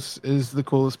Metagross is the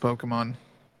coolest Pokemon.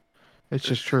 It's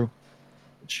just true.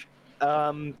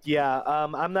 I'm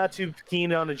not too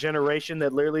keen on a generation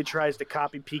that literally tries to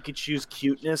copy Pikachu's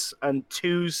cuteness on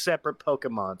 2 separate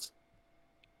Pokemons.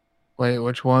 Wait,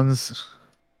 which ones?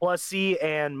 Plus E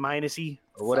and minus E,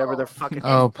 or whatever they're fucking...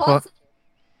 Oh, Plus-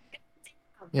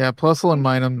 yeah, Plusle and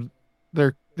Minun,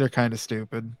 they're kind of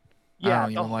stupid. I Yeah,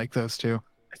 don't even like those two.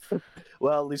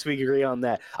 well, at least we can agree on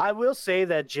that. I will say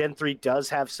that Gen 3 does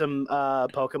have some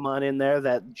Pokemon in there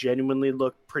that genuinely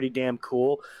look pretty damn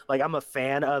cool. Like, I'm a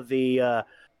fan of the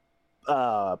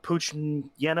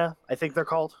Poochyena, I think they're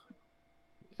called.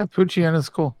 Yeah, Poochyena's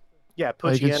cool. Yeah,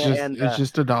 Like Poochyena it's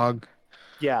just a dog.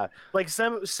 yeah, like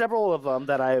several of them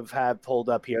that I've had pulled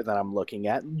up here that I'm looking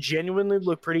at genuinely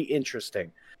look pretty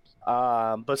interesting.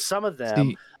 But some of them...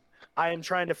 See, I am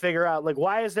trying to figure out, like,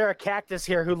 why is there a cactus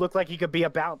here who looked like he could be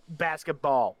about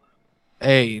basketball?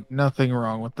 hey, nothing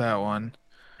wrong with that one.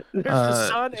 There's the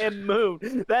sun and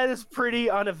moon. That is pretty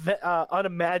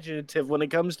unimaginative when it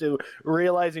comes to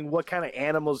realizing what kind of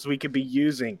animals we could be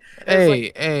using.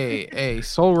 Hey,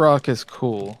 Solrock is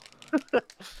cool.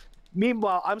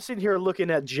 Meanwhile, I'm sitting here looking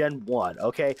at Gen 1,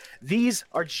 okay? These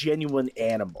are genuine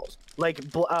animals. Like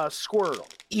Squirtle,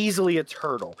 easily a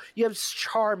turtle. You have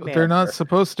Charmander. But they're not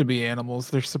supposed to be animals.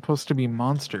 They're supposed to be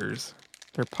monsters.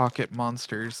 They're pocket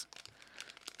monsters.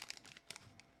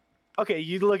 Okay,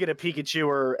 you look at a Pikachu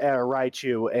or a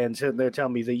Raichu and they're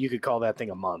telling me that you could call that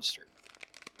thing a monster.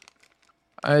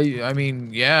 I mean,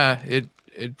 yeah, it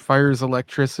fires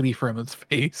electricity from its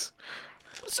face.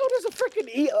 So does a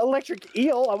freaking electric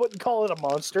eel. I wouldn't call it a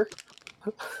monster.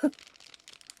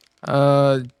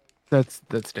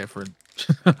 That's different.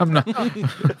 I'm not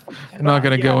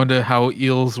gonna go into how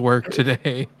eels work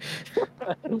today.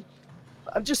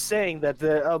 I'm just saying that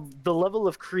the level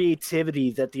of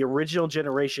creativity that the original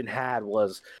generation had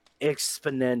was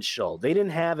exponential. They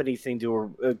didn't have anything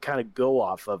to kind of go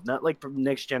off of, not like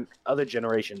other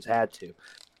generations had to.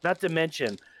 Not to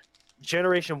mention,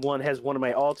 Generation 1 has one of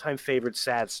my all-time favorite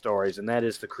sad stories, and that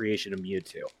is the creation of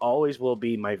Mewtwo. Always will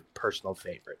be my personal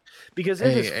favorite. Because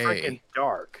it is freaking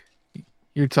dark.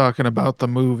 You're talking about the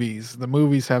movies. The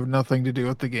movies have nothing to do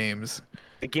with the games.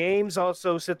 The games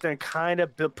also sit there and kind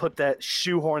of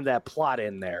shoehorn that plot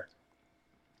in there.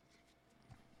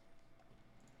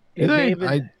 Do they?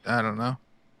 I don't know.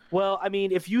 Well, I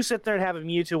mean, if you sit there and have a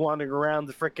Mewtwo wandering around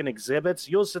the frickin' exhibits,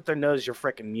 you'll sit there and notice your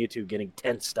frickin' Mewtwo getting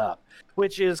tensed up,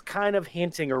 which is kind of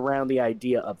hinting around the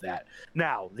idea of that.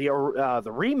 Now, the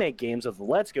remake games of the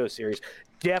Let's Go series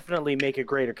definitely make a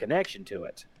greater connection to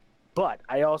it. But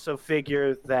I also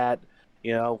figure that,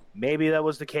 maybe that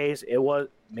was the case.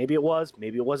 Maybe it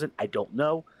wasn't. I don't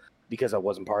know, because I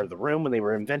wasn't part of the room when they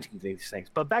were inventing these things.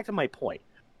 But back to my point.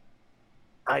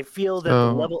 I feel that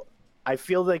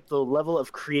the level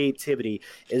of creativity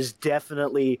is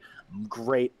definitely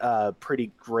great,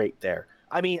 pretty great there.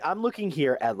 I mean, I'm looking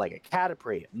here at like a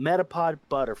Caterpie, Metapod,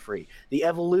 Butterfree. The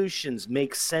evolutions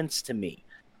make sense to me.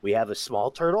 We have a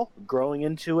small turtle growing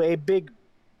into a big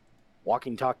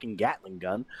walking, talking Gatling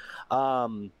gun. A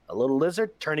little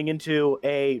lizard turning into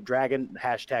a dragon,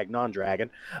 hashtag non-dragon.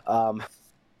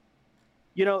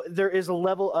 There is a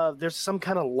level of, there's some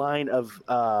kind of line of,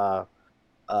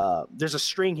 there's a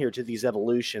string here to these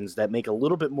evolutions that make a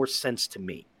little bit more sense to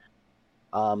me.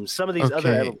 Some of these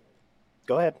other...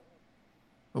 Go ahead.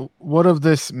 What of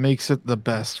this makes it the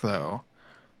best, though?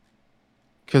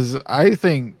 Because I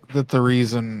think that the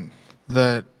reason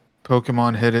that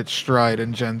Pokemon hit its stride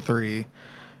in Gen 3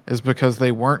 is because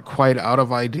they weren't quite out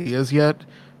of ideas yet,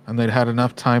 and they'd had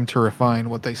enough time to refine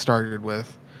what they started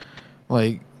with.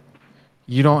 Like,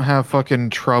 you don't have fucking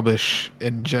Trubbish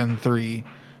in Gen 3,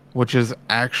 which is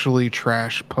actually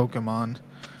trash Pokemon.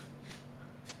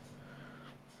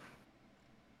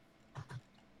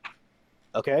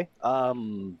 Okay. I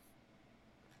mean,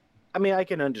 I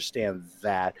can understand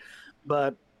that,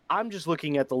 but I'm just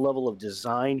looking at the level of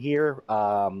design here.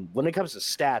 When it comes to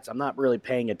stats, I'm not really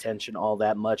paying attention all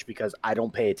that much because I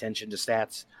don't pay attention to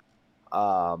stats.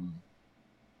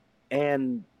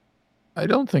 And I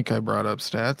don't think I brought up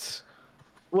stats.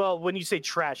 well, when you say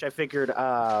trash, I figured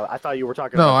I thought you were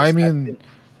talking No, about the I stats mean,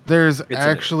 there's it's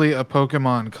actually a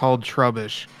Pokemon called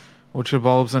Trubbish, which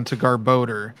evolves into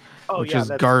Garbodor, which is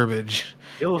that's garbage.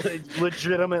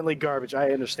 legitimately garbage.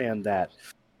 I understand that.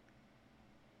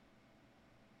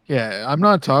 Yeah, I'm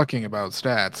not talking about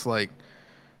stats. Like,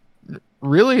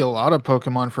 really, a lot of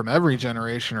Pokemon from every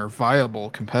generation are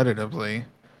viable competitively.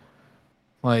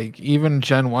 Like, even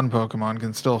Gen 1 Pokemon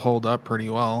can still hold up pretty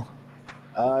well.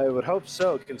 I would hope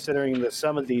so, considering that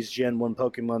some of these Gen 1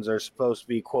 Pokemons are supposed to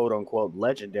be quote-unquote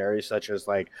legendary, such as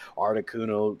like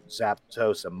Articuno,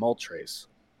 Zapdos, and Moltres.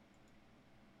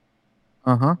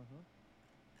 Uh-huh.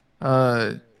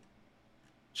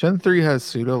 Gen 3 has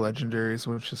pseudo-legendaries,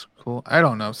 which is cool. I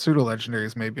don't know.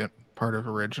 Pseudo-legendaries may be a part of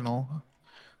original.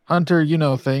 Hunter, you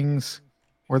know things.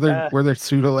 Were there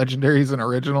pseudo-legendaries in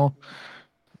original?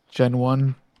 Gen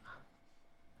 1?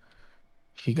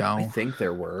 I Higao. think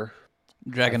there were.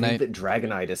 Dragonite. I think that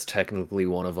Dragonite is technically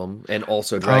one of them, and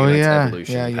also Oh, Dragonite's yeah.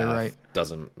 evolution Yeah, you're path right.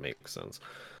 doesn't make sense.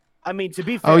 I mean, to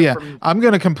be fair, Oh, yeah. I'm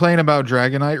going to complain about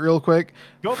Dragonite real quick.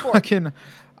 Go for it.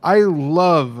 I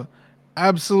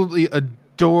absolutely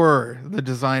adore the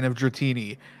design of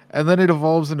Dratini. And then it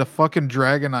evolves into fucking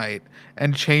Dragonite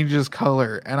and changes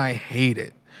color, and I hate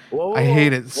it. I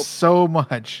hate it so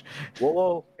much.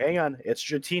 Whoa, hang on. It's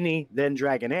Dratini, then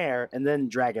Dragonair, and then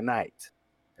Dragonite.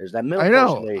 There's that middle I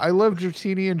know. portion. I love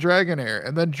Dratini and Dragonair,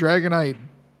 and then Dragonite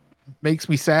makes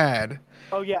me sad.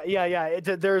 Oh yeah.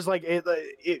 There's like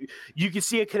you can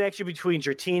see a connection between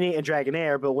Dratini and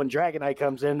Dragonair, but when Dragonite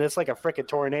comes in, it's like a freaking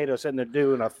tornado sitting there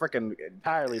doing a freaking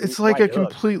entirely. It's like a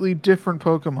completely different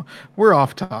Pokemon. We're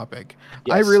off topic.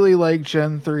 Yes. I really like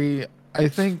Gen 3. I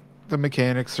think the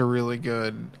mechanics are really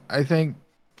good. I think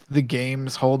the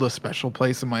games hold a special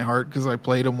place in my heart because I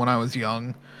played them when I was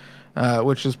young,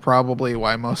 which is probably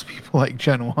why most people like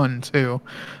Gen 1 too.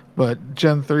 But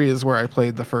Gen 3 is where I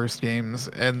played the first games,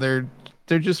 and they're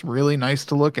just really nice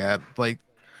to look at. Like,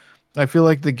 I feel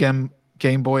like the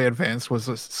Game Boy Advance was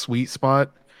a sweet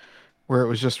spot where it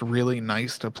was just really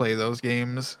nice to play those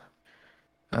games.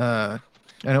 And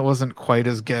it wasn't quite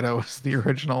as ghetto as the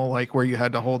original, like where you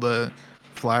had to hold a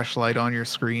flashlight on your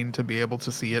screen to be able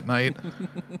to see at night.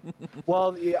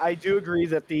 Well, I do agree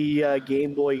that the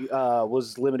Game Boy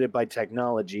was limited by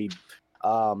technology.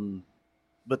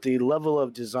 But the level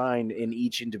of design in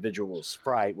each individual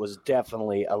sprite was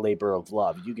definitely a labor of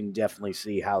love. You can definitely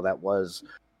see how that was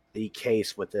the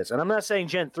case with this. And I'm not saying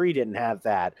Gen 3 didn't have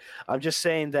that. I'm just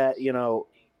saying that,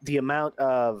 the amount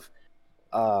of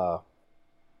effort.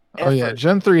 Oh yeah,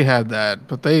 Gen 3 had that,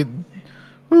 but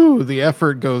the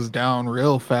effort goes down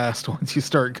real fast once you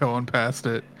start going past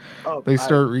it. Oh, they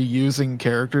start reusing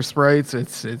character sprites.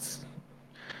 It's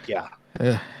yeah.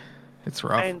 It's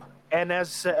rough. And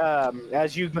as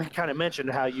you kind of mentioned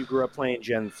how you grew up playing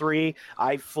Gen 3,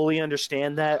 I fully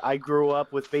understand that. I grew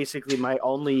up with basically my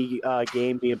only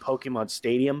game being Pokemon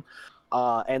Stadium,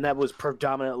 and that was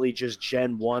predominantly just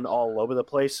Gen 1 all over the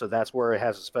place, so that's where it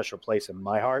has a special place in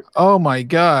my heart. Oh my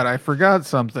god, I forgot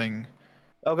something.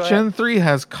 Oh, go Gen ahead. 3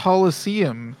 has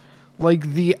Colosseum,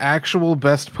 like the actual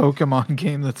best Pokemon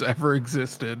game that's ever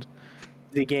existed.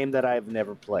 The game that I've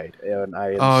never played, and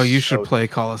you should play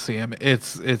Colosseum.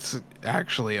 It's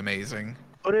actually amazing.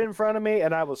 Put it in front of me,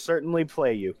 and I will certainly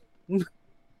play you.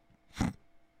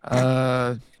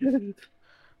 I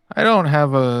don't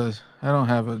have a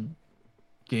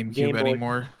GameCube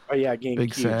anymore. Oh yeah, GameCube.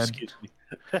 Big sad. Excuse me.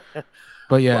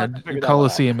 But yeah, We'll have to figure that one out.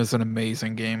 Coliseum is an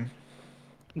amazing game.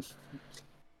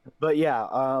 But yeah,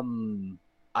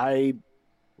 I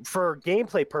for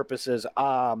gameplay purposes,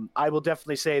 I will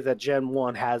definitely say that Gen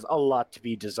 1 has a lot to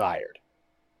be desired.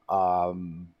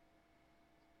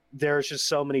 There's just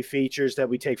so many features that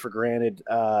we take for granted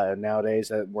nowadays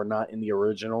that were not in the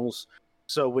originals.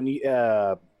 So when you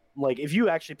like, if you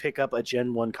actually pick up a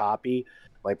Gen 1 copy,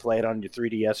 like play it on your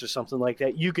 3DS or something like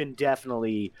that, you can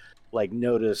definitely like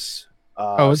notice.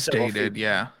 It's several dated,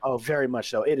 yeah. Oh, very much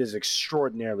so. It is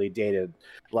extraordinarily dated.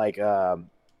 Like,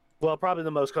 well, probably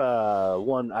the most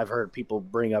one I've heard people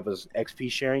bring up is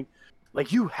XP sharing.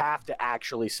 Like, you have to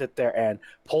actually sit there and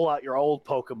pull out your old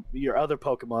Pokemon, your other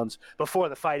Pokemons before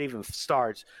the fight even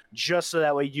starts, just so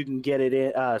that way you can get it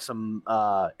in some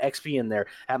XP in there,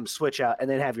 have them switch out, and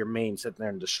then have your main sit there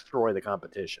and destroy the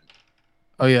competition.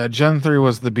 Oh yeah, Gen 3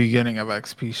 was the beginning of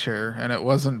XP share, and it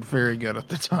wasn't very good at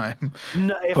the time.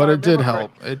 No, but it did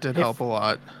help. It did help a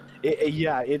lot.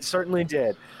 Yeah, it certainly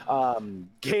did.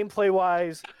 Gameplay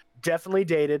wise, definitely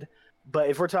dated. But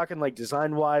if we're talking like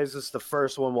design wise, this the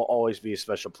first one will always be a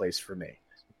special place for me.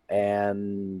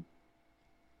 And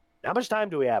how much time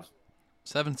do we have?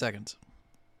 7 seconds.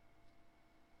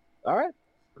 All right.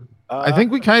 I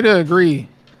think we kind of agree.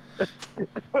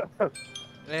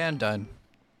 And done.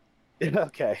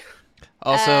 Okay.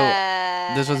 Also,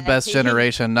 this was best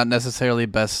generation, not necessarily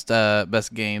best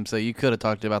game. So you could have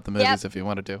talked about the movies if you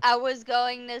wanted to. I was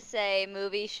going to say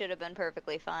movies should have been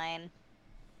perfectly fine.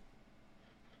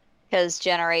 Because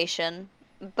generation.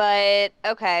 But,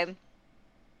 okay.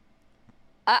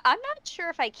 I'm not sure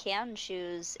if I can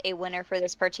choose a winner for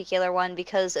this particular one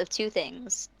because of two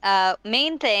things.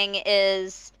 Main thing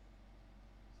is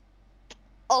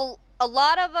a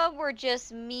lot of them were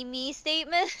just me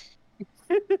statements.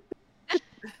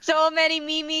 So many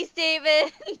me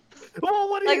statements. Well,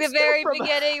 what do like you the very from...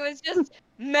 beginning was just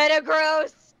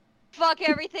Metagross. Fuck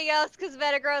everything else because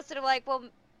Metagross. And I'm like, well,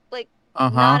 like,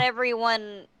 not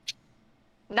everyone's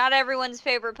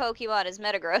favorite Pokemon is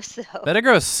Metagross, though.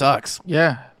 Metagross sucks.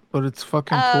 Yeah, but it's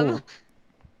fucking cool.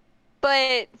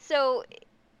 But, so,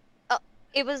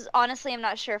 it was, honestly, I'm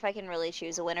not sure if I can really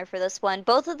choose a winner for this one.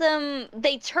 Both of them,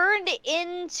 they turned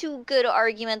into good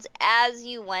arguments as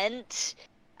you went,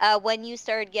 when you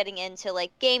started getting into,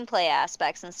 like, gameplay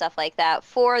aspects and stuff like that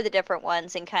for the different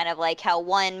ones, and kind of, like, how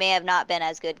one may have not been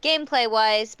as good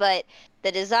gameplay-wise, but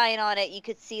the design on it, you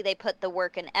could see they put the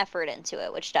work and effort into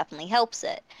it, which definitely helps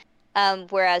it.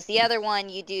 Whereas the other one,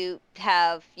 you do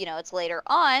have, it's later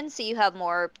on, so you have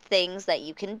more things that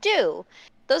you can do.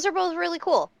 Those are both really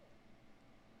cool.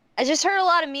 I just heard a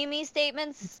lot of me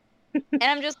statements, and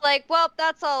I'm just like, well,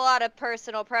 that's a lot of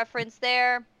personal preference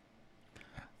there.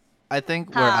 I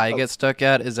think where I get stuck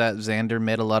at is that Xander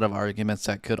made a lot of arguments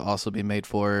that could also be made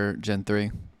for Gen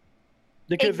 3.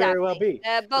 They could very well be.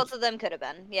 Both of them could have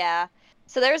been, yeah.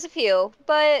 So there's a few,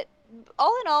 but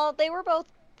all in all, they were both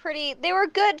they were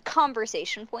good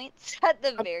conversation points at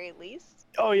the very least.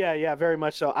 Oh, yeah, very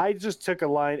much so. I just took a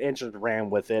line and just ran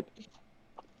with it.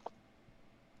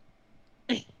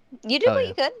 You did what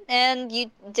you could, and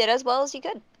you did as well as you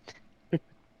could.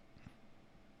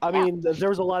 I mean, there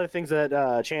was a lot of things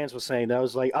that Chance was saying that I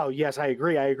was like, oh, yes, I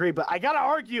agree, but I gotta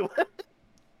argue.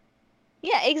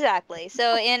 Yeah, exactly.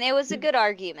 So, and it was a good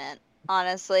argument,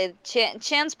 honestly.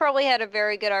 Chance probably had a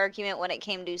very good argument when it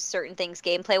came to certain things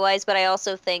gameplay-wise, but I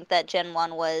also think that Gen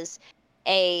 1 was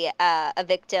a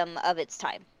victim of its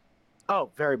time. Oh,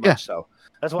 very much so.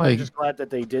 That's why I'm just glad that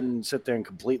they didn't sit there and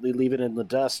completely leave it in the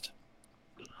dust.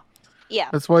 Yeah.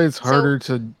 That's why it's harder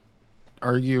to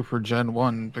argue for Gen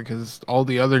 1, because all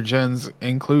the other gens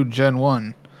include Gen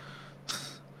 1.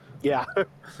 Yeah.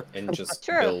 And just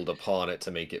build upon it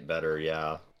to make it better,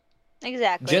 yeah.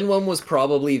 Exactly. Gen 1 was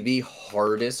probably the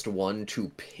hardest one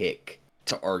to pick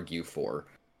to argue for.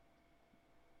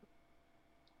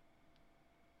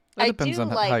 It depends on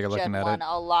how you're looking at it.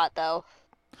 A lot, though.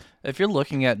 If you're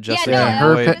looking at just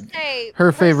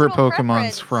her favorite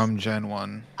Pokemon's from Gen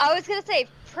 1. I was gonna say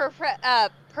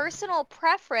personal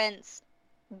preference.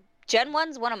 Gen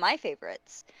 1's one of my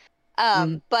favorites.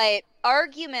 But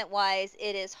argument-wise,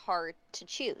 it is hard to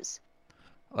choose.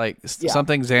 Like,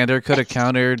 something Xander could have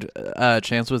countered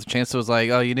Chance with. Chance was like,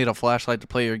 oh, you need a flashlight to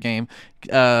play your game.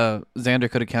 Xander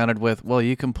could have countered with, well,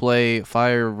 you can play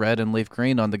Fire Red and Leaf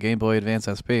Green on the Game Boy Advance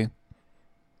SP.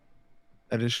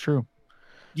 That is true.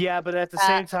 Yeah, but at the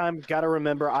same time, gotta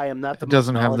remember, I am not the most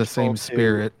doesn't have the same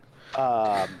spirit.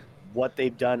 What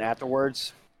they've done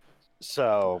afterwards.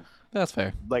 So... That's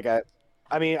fair. Like, I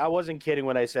mean, I wasn't kidding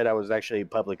when I said I was actually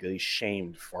publicly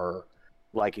shamed for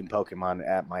liking Pokemon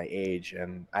at my age,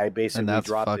 and I basically and that's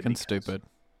dropped fucking it stupid.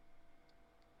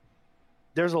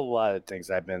 There's a lot of things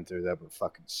I've been through that were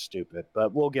fucking stupid,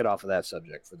 but we'll get off of that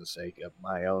subject for the sake of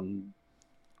my own.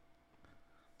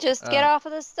 Just get off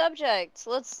of the subject.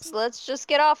 Let's just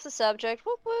get off the subject.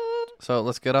 Whoop whoop. So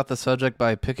let's get off the subject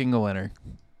by picking a winner.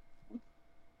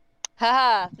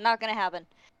 Haha, not gonna happen.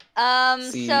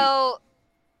 See- So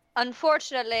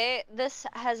unfortunately, this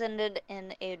has ended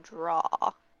in a draw.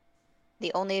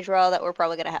 The only draw that we're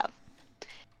probably gonna have.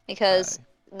 Because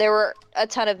there were a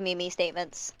ton of Mimi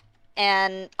statements.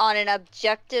 And on an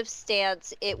objective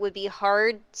stance, it would be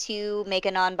hard to make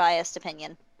a non-biased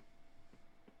opinion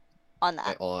on I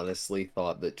that. honestly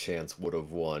thought that Chance would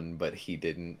have won, but he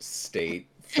didn't state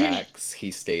facts.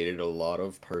 He stated a lot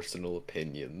of personal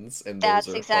opinions, and That's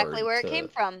those are exactly hard where it to... came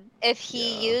from. If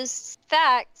he Yeah. used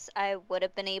facts, I would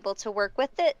have been able to work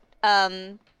with it.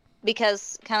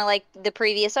 Because kind of like the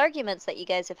previous arguments that you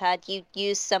guys have had, you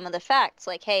use some of the facts,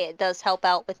 like, hey, it does help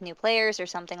out with new players or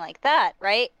something like that,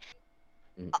 right?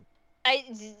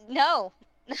 No.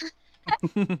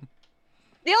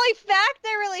 The only fact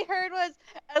I really heard was,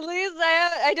 at least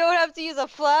I don't have to use a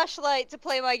flashlight to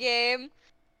play my game.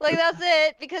 Like, that's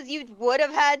it, because you would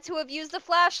have had to have used a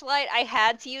flashlight. I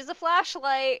had to use a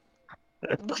flashlight.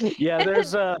 Yeah,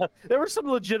 there were some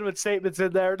legitimate statements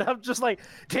in there, and I'm just like,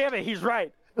 damn it, he's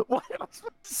right. What am I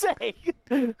supposed to say?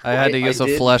 I had to use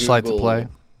a flashlight to play.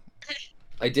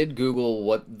 I did Google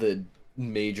what the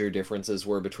major differences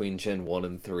were between Gen 1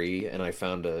 and 3, and I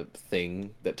found a thing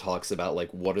that talks about, like,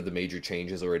 what are the major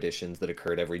changes or additions that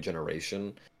occurred every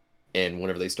generation. And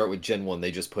whenever they start with Gen 1,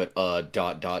 they just put, ...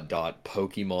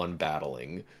 Pokemon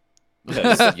battling.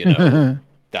 Because, you know,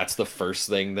 that's the first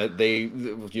thing that they,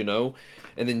 you know?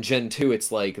 And then Gen 2,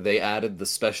 it's like they added the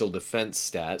special defense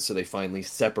stat, so they finally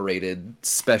separated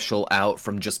special out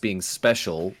from just being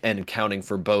special and accounting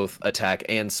for both attack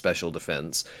and special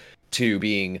defense to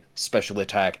being special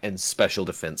attack and special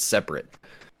defense separate.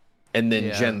 And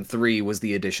then Gen 3 was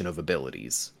the addition of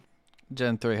abilities.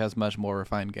 Gen 3 has much more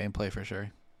refined gameplay for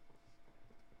sure.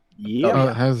 Yeah. Oh,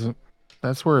 it has.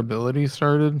 That's where ability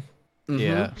started.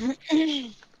 Yeah. Yeah.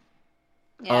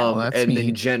 Well, that's And then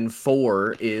neat. Gen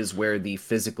 4 is where the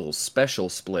physical special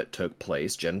split took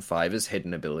place. Gen 5 is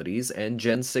hidden abilities, and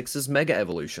Gen 6 is mega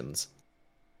evolutions.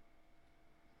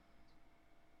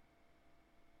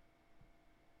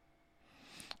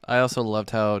 I also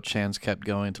loved how Chance kept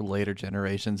going to later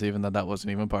generations, even though that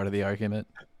wasn't even part of the argument.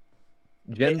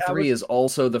 Gen 3 is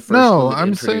also the first No, one that I'm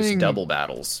introduced saying- double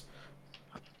battles.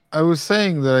 I was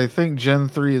saying that I think Gen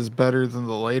 3 is better than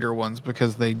the later ones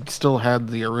because they still had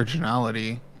the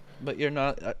originality. But you're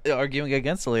not arguing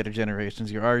against the later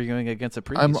generations. You're arguing against the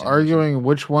previous I'm generation. arguing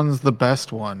which one's the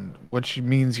best one, which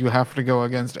means you have to go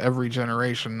against every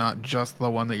generation, not just the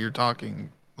one that you're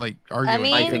arguing. I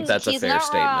mean, I think that's a he's fair not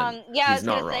statement. wrong. Yeah, I He's was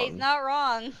not gonna say he's wrong. not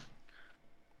wrong.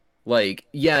 Like,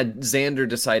 yeah, Xander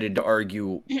decided to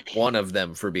argue one of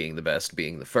them for being the best,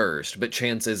 being the first, but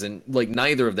Chance isn't, like,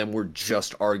 neither of them were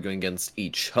just arguing against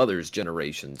each other's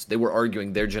generations. They were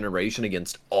arguing their generation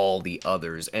against all the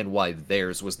others, and why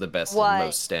theirs was the best What? and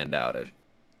most standout.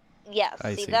 Yeah,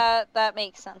 I see, see. that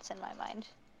makes sense in my mind.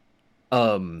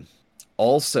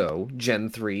 Also,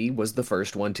 Gen 3 was the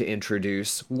first one to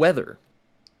introduce weather.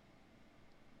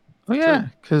 Oh yeah,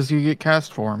 because you get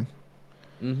cast form.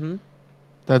 Mm-hmm.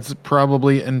 That's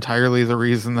probably entirely the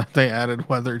reason that they added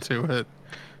weather to it.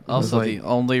 Also, like, the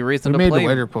only reason We to made play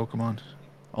later Pokemon.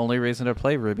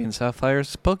 Ruby and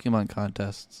Sapphire's Pokemon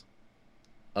contests.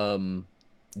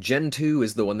 Gen 2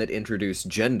 is the one that introduced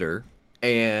gender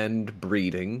and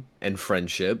breeding and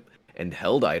friendship and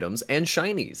held items and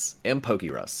shinies and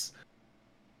Pokerus.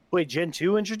 Wait, Gen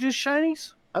 2 introduced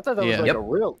shinies? I thought that was Yeah. like Yep. a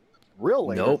real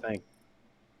later Nope. thing.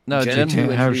 No, Gen Gen You 2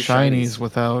 can't have introduced shinies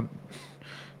shinies.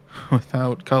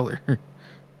 without color.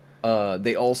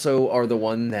 They also are the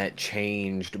one that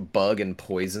changed bug and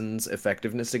poison's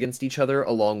effectiveness against each other,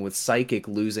 along with psychic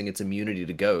losing its immunity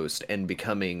to ghost and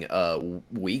becoming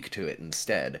weak to it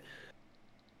instead.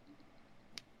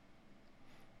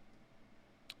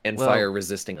 And Well- fire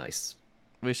resisting ice.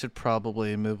 We should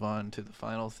probably move on to the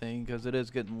final thing because it is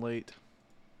getting late.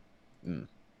 Mm.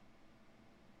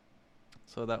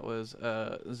 So that was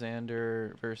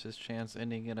Xander versus Chance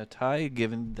ending in a tie,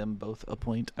 giving them both a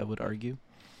point, I would argue.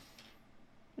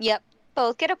 Yep,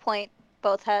 both get a point.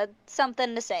 Both had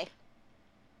something to say.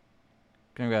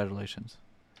 Congratulations.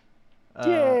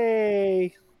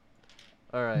 Yay!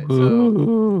 All right, so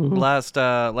Ooh.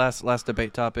 last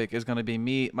debate topic is going to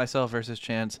be myself versus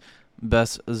Chance,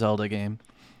 best Zelda game.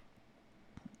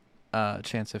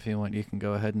 Chance, if you want, you can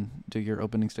go ahead and do your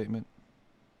opening statement.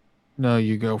 No,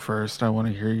 you go first. I want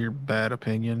to hear your bad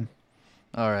opinion.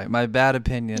 All right, my bad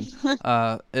opinion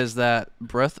is that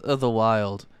Breath of the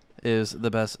Wild is the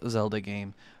best Zelda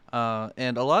game,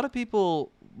 and a lot of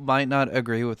people might not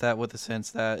agree with that, with the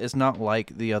sense that it's not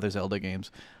like the other Zelda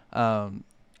games. And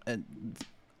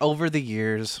over the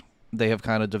years, they have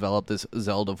kind of developed this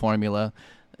Zelda formula,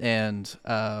 and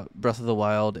Breath of the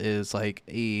Wild is like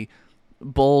a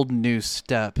bold new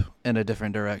step in a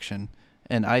different direction.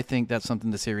 And I think that's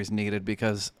something the series needed,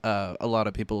 because a lot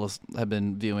of people have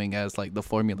been viewing as like the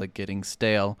formula getting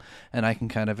stale, and I can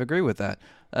kind of agree with that.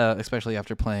 Especially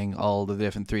after playing all the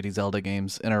different 3D Zelda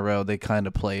games in a row, they kind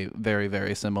of play very,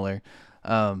 very similar.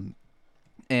 And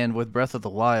with Breath of the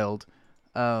Wild,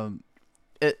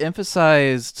 it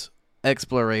emphasized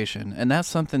exploration, and that's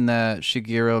something that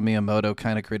Shigeru Miyamoto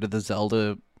kind of created the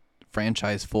Zelda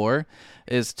franchise for,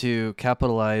 is to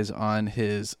capitalize on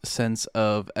his sense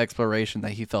of exploration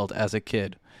that he felt as a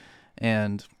kid.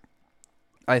 And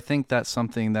I think that's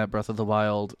something that Breath of the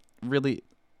Wild really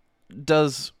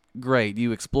does great.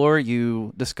 You explore,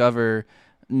 you discover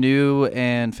new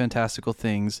and fantastical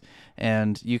things,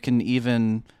 and you can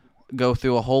even go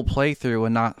through a whole playthrough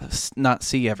and not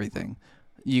see everything.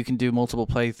 You can do multiple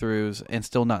playthroughs and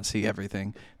still not see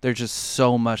everything. There's just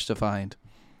so much to find,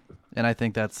 and I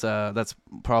think that's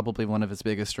probably one of its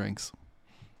biggest strengths.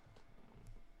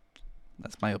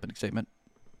 That's my opening statement.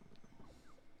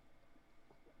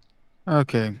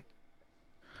 Okay.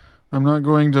 I'm not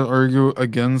going to argue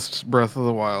against Breath of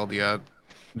the Wild yet.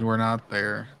 We're not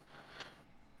there.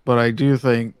 But I do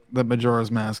think that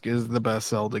Majora's Mask is the best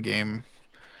Zelda game.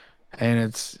 And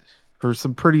it's for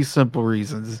some pretty simple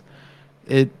reasons.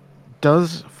 It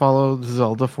does follow the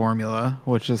Zelda formula,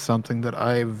 which is something that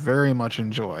I very much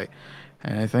enjoy.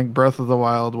 And I think Breath of the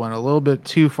Wild went a little bit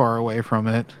too far away from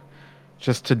it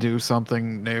just to do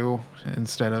something new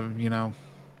instead of,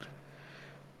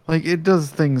 like it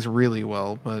does things really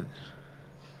well, but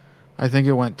I think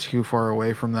it went too far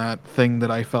away from that thing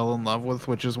that I fell in love with,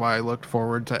 which is why I looked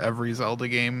forward to every Zelda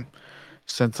game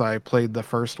since I played the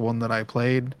first one that I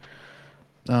played.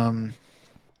 Um,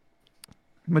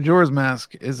 Majora's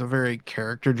Mask is a very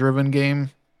character-driven game.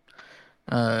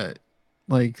 Uh,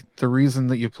 like the reason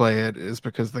that you play it is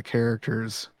because the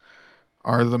characters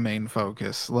are the main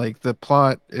focus. Like the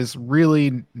plot is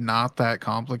really not that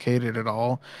complicated at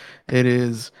all. It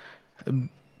is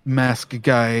mask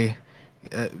guy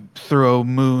throw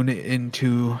moon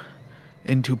into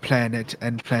planet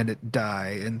and planet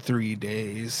die in 3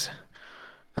 days.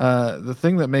 The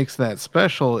thing that makes that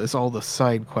special is all the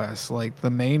side quests, like the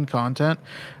main content.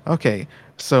 Okay,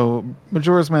 so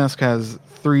Majora's Mask has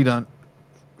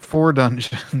four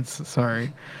dungeons.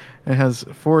 Sorry, it has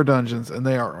four dungeons, and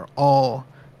they are all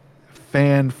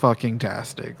fan fucking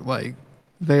tastic. Like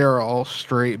they are all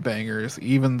straight bangers,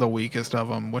 even the weakest of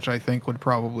them, which I think would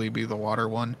probably be the water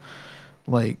one.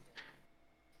 Like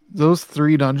those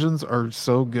three dungeons are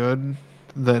so good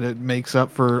that it makes up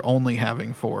for only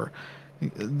having four.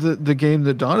 The game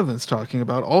that Donovan's talking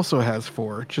about also has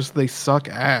four, just they suck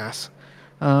ass.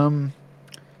 Um,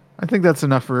 I think that's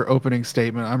enough for opening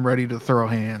statement. I'm ready to throw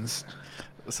hands.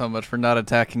 So much for not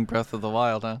attacking Breath of the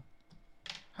Wild, huh?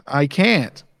 I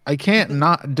can't. I can't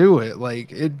not do it.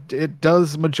 Like it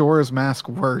does Majora's Mask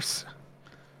worse.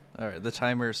 All right, the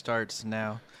timer starts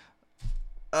now.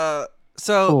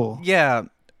 So Cool. yeah,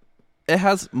 it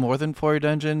has more than 4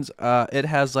 dungeons. It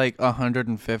has like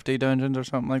 150 dungeons or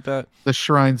something like that. The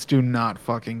shrines do not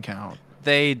fucking count.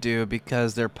 They do,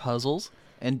 because they're puzzles,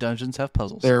 and dungeons have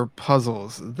puzzles. They're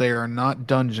puzzles. They are not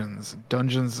dungeons.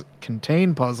 Dungeons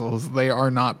contain puzzles. They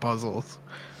are not puzzles.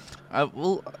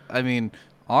 I mean,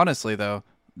 honestly though,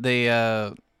 they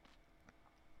the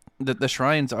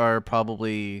shrines are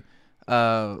probably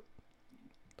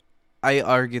I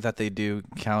argue that they do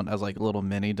count as like little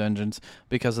mini dungeons,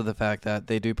 because of the fact that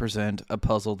they do present a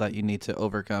puzzle that you need to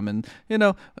overcome. And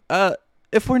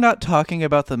if we're not talking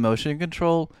about the motion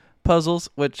control puzzles,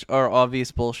 which are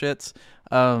obvious bullshits,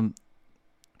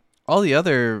 all the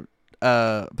other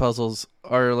puzzles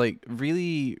are like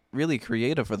really, really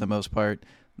creative for the most part.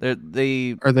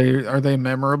 They Are they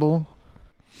memorable?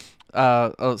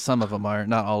 some of them are,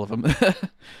 not all of them.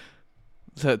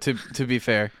 To be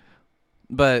fair.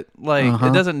 But like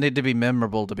it doesn't need to be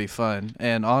memorable to be fun.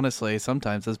 And honestly,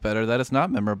 sometimes it's better that it's not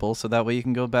memorable, so that way you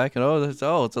can go back and it's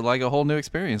like a whole new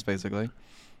experience basically.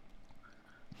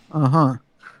 And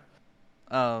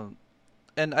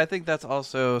I think that's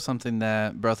also something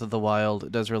that Breath of the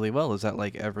Wild does really well, is that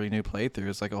like every new playthrough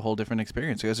is like a whole different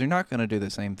experience, because you're not going to do the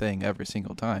same thing every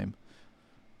single time.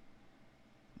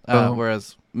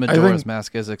 Whereas Majora's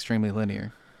Mask is extremely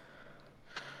linear.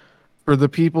 For the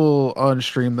people on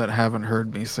stream that haven't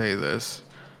heard me say this,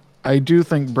 I do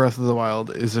think Breath of the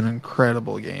Wild is an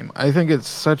incredible game. I think it's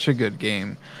such a good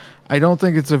game. I don't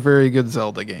think it's a very good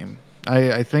Zelda game.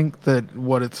 I think that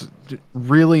what it's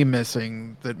really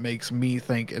missing that makes me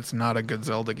think it's not a good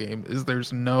Zelda game is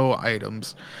there's no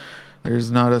items.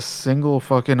 There's not a single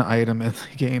fucking item in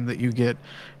the game that you get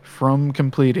from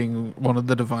completing one of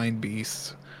the divine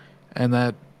beasts. And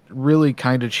that really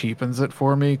kind of cheapens it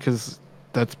for me because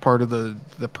that's part of the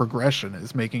progression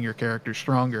is making your character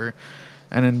stronger.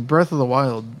 And in Breath of the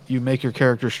Wild, you make your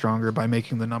character stronger by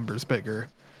making the numbers bigger.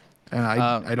 And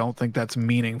I don't think that's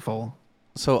meaningful.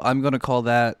 So I'm going to call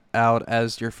that out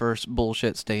as your first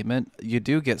bullshit statement. You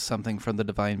do get something from the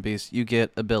Divine Beast. You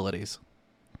get abilities,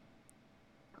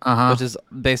 Uh-huh. which is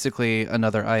basically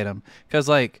another item. Because,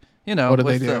 like, you know, What do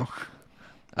they with do?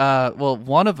 well,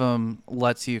 one of them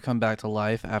lets you come back to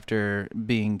life after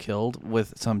being killed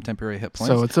with some temporary hit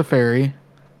points. So it's a fairy.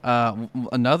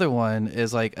 Another one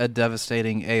is like a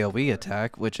devastating AoE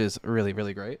attack, which is really,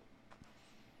 really great.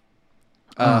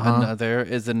 Another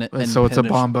is an So it's a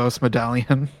Bombos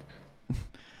medallion.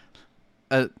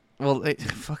 Well,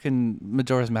 fucking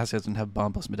Majora's Mask doesn't have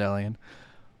Bombos medallion.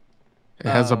 It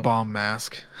has a bomb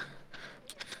mask.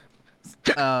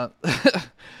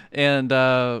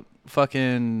 And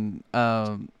fucking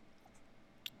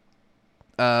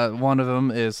one of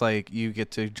them is like you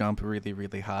get to jump really,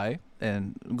 really high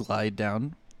and glide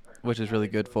down, which is really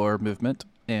good for movement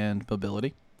and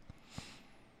mobility.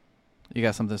 You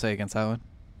got something to say against that one?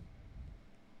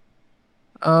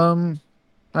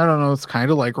 I don't know. It's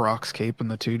kind of like Rockscape in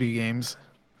the 2D games.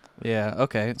 Yeah.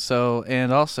 Okay. So,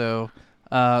 and also,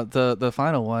 the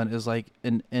final one is like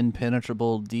an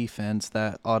impenetrable defense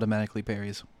that automatically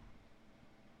parries.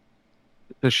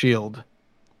 The shield.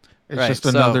 It's Right, just so-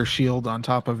 another shield on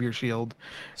top of your shield.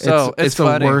 So it's a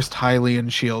funny. worst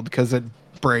Hylian shield because it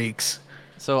breaks.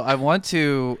 So I want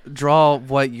to draw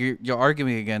what you're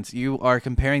arguing against. You are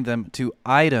comparing them to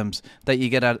items that you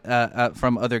get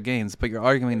from other games, but you're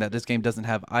arguing that this game doesn't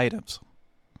have items.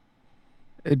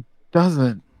 It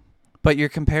doesn't. But you're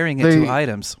comparing it to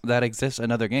items that exist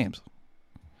in other games.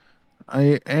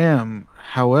 I am.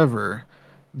 However,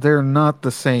 they're not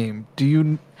the same.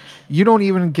 You don't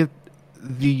even get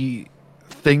the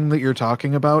thing that you're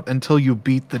talking about until you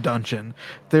beat the dungeon.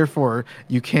 Therefore,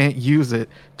 you can't use it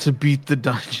to beat the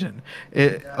dungeon.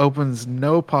 It opens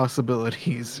no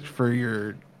possibilities for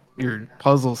your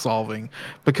puzzle solving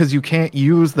because you can't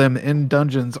use them in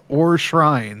dungeons or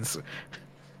shrines.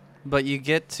 But you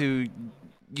get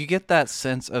that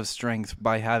sense of strength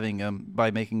by having them, by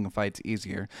making the fights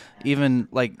easier. Even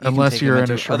like you Unless can take you're them in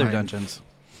a into other shrine. dungeons.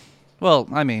 Well,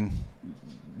 I mean,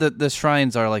 the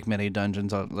shrines are like mini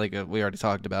dungeons, like we already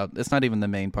talked about. It's not even the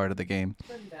main part of the game.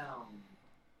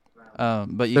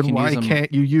 But you Then can why use them.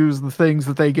 can't you use the things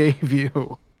that they gave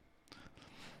you?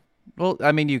 Well,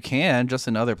 I mean, you can just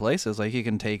in other places. Like you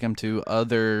can take them to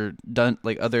other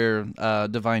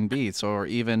divine beasts, or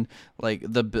even like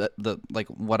the like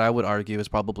what I would argue is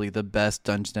probably the best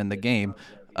dungeon in the game,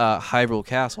 Hyrule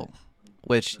Castle,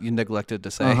 which you neglected to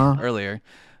say earlier.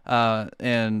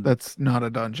 And That's not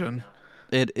a dungeon.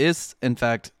 it is in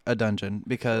fact a dungeon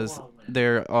because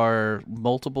there are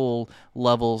multiple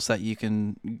levels that you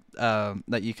can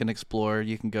explore.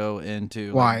 You can go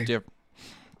into Why?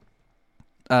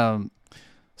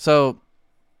 So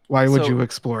Why would you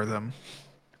explore them?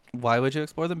 why would you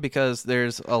explore them? Because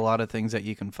there's a lot of things that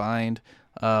you can find,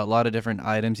 a lot of different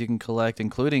items you can collect,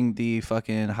 including the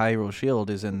fucking Hyrule Shield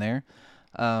is in there.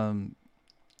 And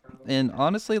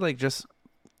honestly, like just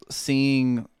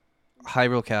seeing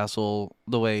Hyrule Castle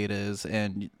the way it is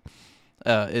and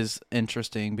is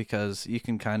interesting because you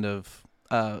can kind of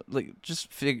like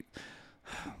just figure.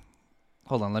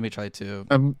 Hold on, let me try to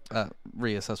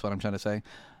reassess what I'm trying to say.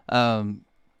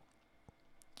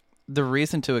 The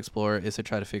reason to explore is to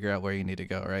try to figure out where you need to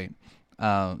go, right?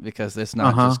 Because it's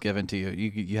not just given to you.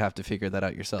 You have to figure that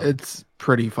out yourself. It's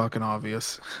pretty fucking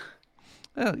obvious.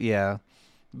 Yeah.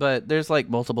 But there's like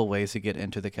multiple ways to get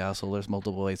into the castle. There's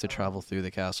multiple ways to travel through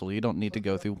the castle. You don't need to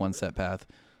go through one set path.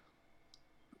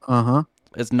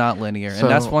 It's not linear. And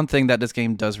that's one thing that this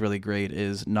game does really great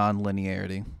is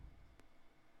non-linearity.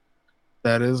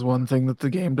 That is one thing that the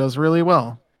game does really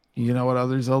well. You know what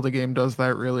other Zelda game does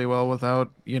that really well without,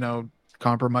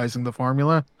 compromising the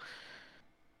formula?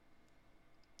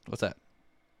 What's that?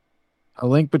 A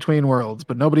Link Between Worlds,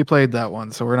 but nobody played that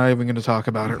one, so we're not even going to talk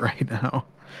about it right now.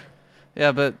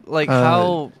 Yeah, but like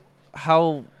how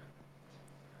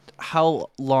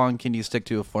long can you stick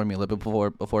to a formula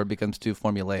before it becomes too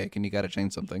formulaic and you got to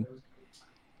change something?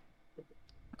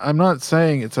 I'm not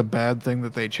saying it's a bad thing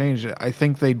that they changed it. I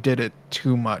think they did it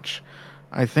too much.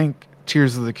 I think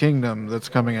Tears of the Kingdom that's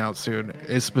coming out soon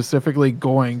is specifically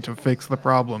going to fix the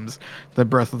problems that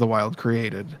Breath of the Wild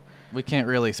created. We can't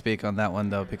really speak on that one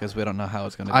though because we don't know how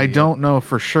it's going to be. I don't know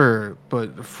for sure,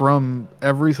 but from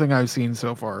everything I've seen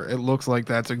so far, it looks like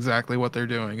that's exactly what they're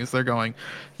doing. Is they're going,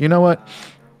 you know what,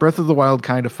 Breath of the Wild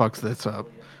kind of fucks this up.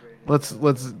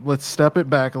 Let's step it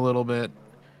back a little bit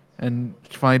and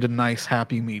find a nice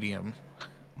happy medium.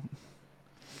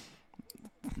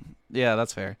 Yeah,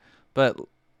 that's fair. But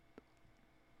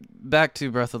back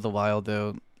to Breath of the Wild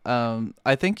though,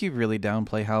 I think you really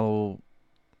downplay how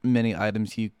many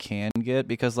items you can get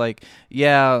because like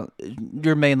yeah,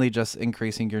 you're mainly just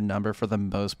increasing your number for the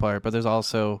most part, but there's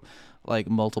also like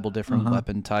multiple different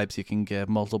weapon types you can get,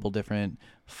 multiple different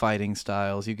fighting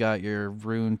styles. You got your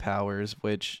rune powers,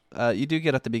 which you do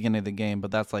get at the beginning of the game, but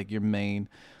that's like your main,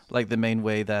 like the main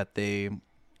way that they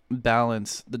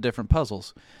balance the different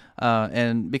puzzles.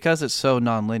 And because it's so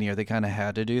non-linear, they kind of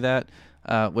had to do that.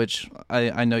 Which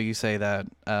I know you say that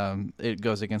it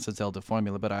goes against the Zelda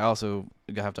formula, but I also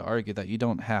have to argue that you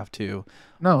don't have to.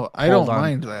 No, I don't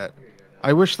mind that.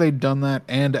 I wish they'd done that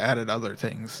and added other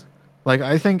things. Like,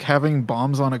 I think having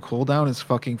bombs on a cooldown is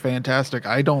fucking fantastic.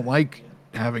 I don't like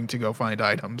having to go find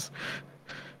items.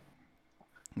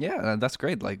 Yeah, that's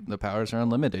great. Like, the powers are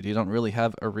unlimited. You don't really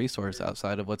have a resource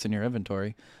outside of what's in your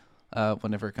inventory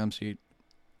whenever it comes to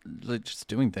just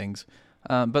doing things.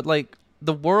 But, like,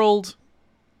 the world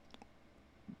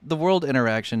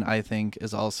interaction, I think,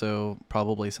 is also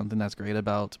probably something that's great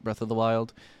about Breath of the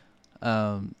Wild.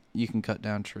 You can cut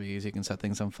down trees, you can set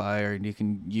things on fire, and you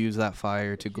can use that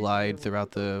fire to glide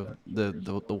throughout the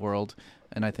world,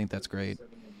 and I think that's great.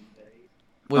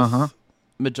 With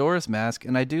Majora's Mask,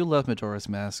 and I do love Majora's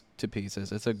Mask to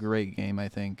pieces. It's a great game, I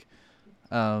think.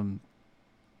 You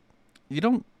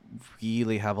don't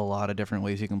really have a lot of different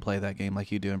ways you can play that game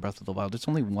like you do in Breath of the Wild. There's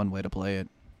only one way to play it.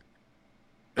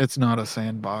 It's not a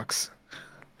sandbox.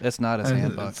 It's not a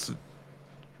sandbox. It's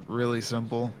really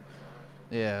simple.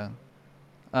 Yeah.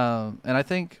 And I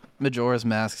think Majora's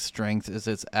Mask's strength is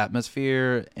its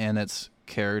atmosphere and its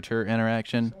character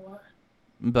interaction.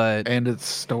 And its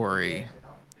story.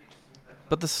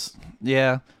 But the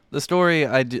story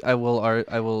I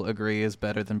will agree is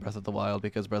better than Breath of the Wild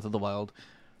because Breath of the Wild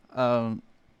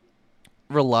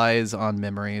relies on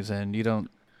memories and you don't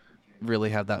really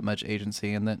have that much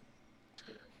agency in it.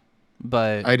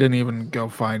 But I didn't even go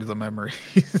find the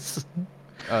memories.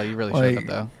 Oh, you really should have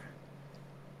though.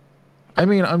 I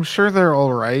mean, I'm sure they're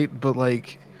all right, but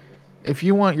like, if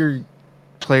you want your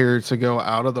player to go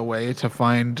out of the way to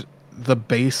find the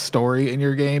base story in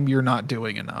your game, you're not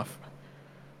doing enough.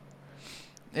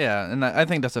 Yeah, and I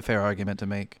think that's a fair argument to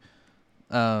make.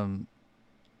 But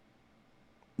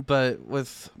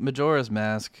with Majora's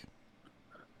Mask,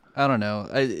 I don't know.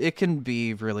 It can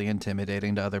be really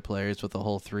intimidating to other players with the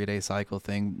whole 3-day cycle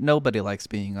thing. Nobody likes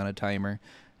being on a timer,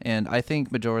 and I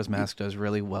think Majora's Mask does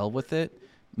really well with it.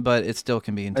 But it still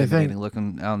can be intimidating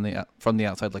looking from the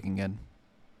outside looking in.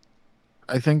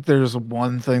 I think there's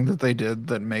one thing that they did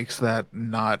that makes that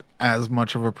not as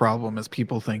much of a problem as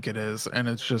people think it is, and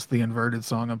it's just the inverted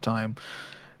Song of Time.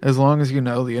 As long as you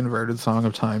know the inverted Song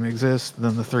of Time exists,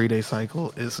 then the 3-day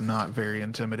cycle is not very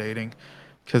intimidating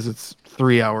because it's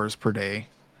 3 hours per day.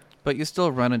 But you still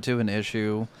run into an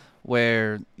issue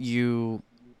where you...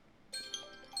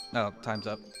 Oh, time's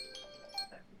up.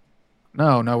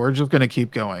 No, we're just gonna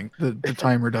keep going. The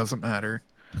timer doesn't matter.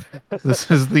 This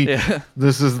is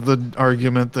the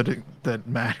argument that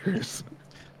matters.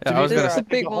 Yeah,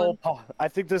 I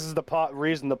think this is the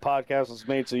reason the podcast was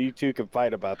made, so you two can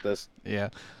fight about this.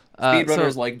 Yeah.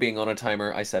 Speedrunners like being on a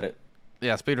timer. I said it.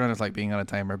 Yeah, speedrunners like being on a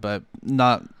timer, but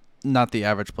not the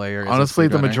average player. Honestly,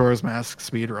 the Majora's Mask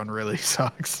speedrun really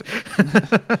sucks.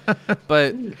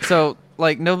 But so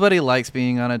like nobody likes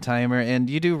being on a timer, and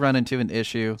you do run into an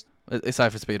issue. Aside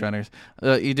from speedrunners,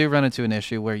 you do run into an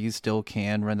issue where you still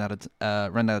can run out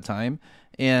of time,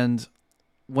 and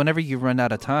whenever you run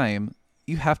out of time,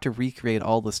 you have to recreate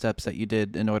all the steps that you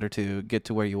did in order to get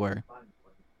to where you were.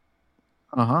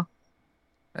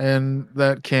 And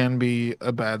that can be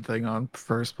a bad thing on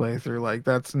first playthrough. Like,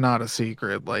 that's not a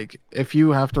secret. Like, if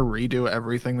you have to redo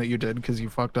everything that you did because you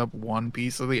fucked up one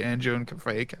piece of the Anju and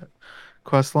Kafei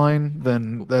questline,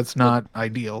 then that's not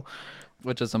ideal.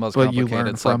 Which is the most but complicated you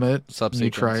learn from it, subsequence. You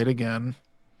try it again.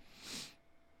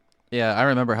 Yeah, I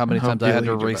remember how many times I had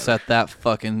to reset that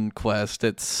fucking quest.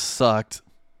 It sucked.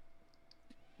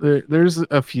 There's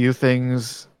a few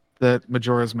things that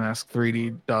Majora's Mask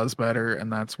 3D does better,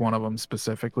 and that's one of them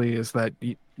specifically, is that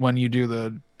when you do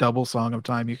the double Song of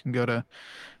Time, you can go to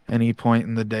any point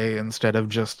in the day instead of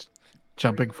just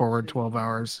jumping forward 12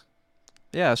 hours.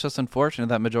 Yeah, it's just unfortunate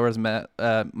that Majora's Mask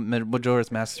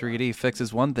 3D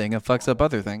fixes one thing and fucks up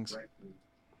other things.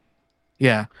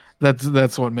 Yeah,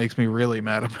 that's what makes me really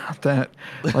mad about that.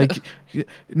 Like,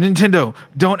 Nintendo,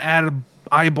 don't add an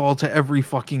eyeball to every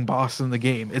fucking boss in the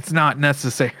game. It's not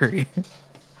necessary.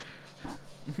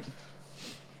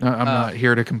 I'm not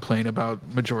here to complain about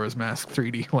Majora's Mask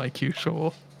 3D like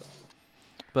usual.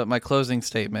 But my closing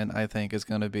statement, I think, is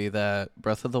going to be that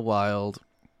Breath of the Wild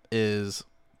is,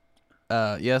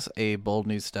 yes, a bold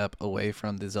new step away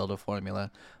from the Zelda formula.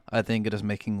 I think it is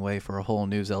making way for a whole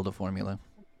new Zelda formula.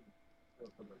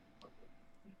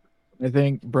 I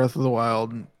think Breath of the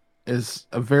Wild is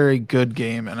a very good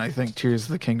game, and I think Tears of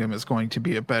the Kingdom is going to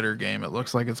be a better game. It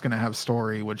looks like it's going to have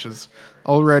story, which is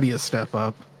already a step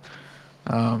up.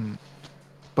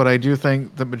 But I do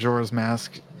think that Majora's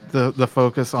Mask, the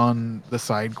focus on the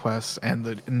side quests and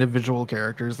the individual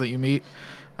characters that you meet,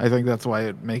 I think that's why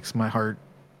it makes my heart.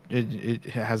 It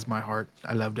has my heart.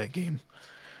 I love that game.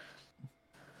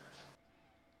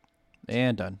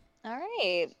 And done. All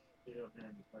right.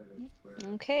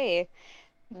 Okay.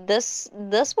 This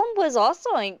one was also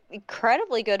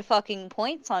incredibly good fucking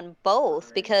points on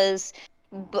both because,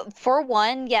 for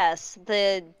one, yes,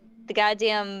 the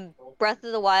goddamn Breath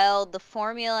of the Wild, the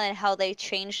formula and how they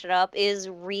changed it up is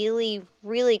really,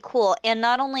 really cool. And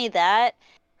not only that,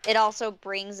 it also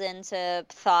brings into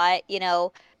thought,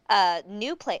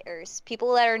 new players,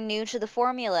 people that are new to the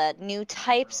formula, new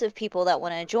types of people that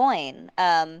want to join.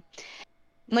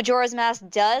 Majora's Mask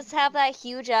does have that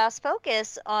huge ass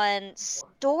focus on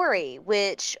story,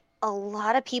 which a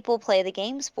lot of people play the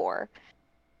games for.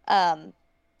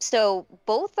 So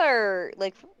both are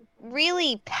like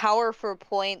really powerful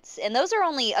points, and those are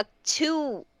only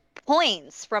 2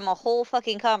 points from a whole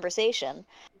fucking conversation.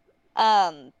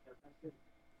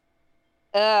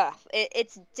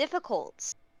 It's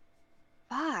difficult.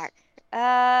 Fuck.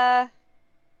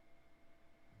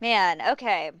 Man,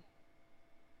 okay.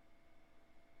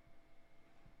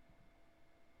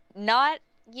 Not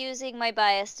using my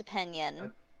biased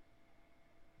opinion,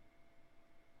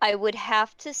 I would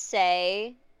have to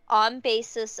say, on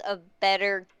basis of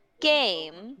better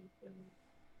game,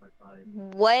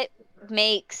 what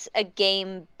makes a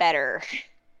game better?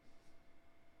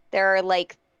 There are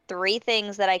like 3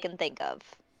 things that I can think of.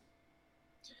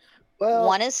 Well,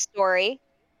 One is story,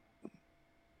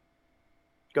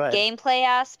 go ahead. gameplay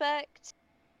aspect,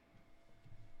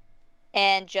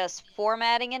 and just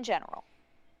formatting in general.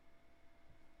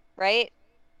 Right?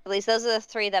 At least those are the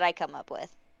 3 that I come up with.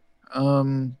 I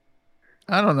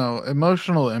don't know.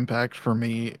 Emotional impact for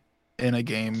me in a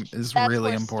game is That's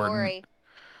really for important. story.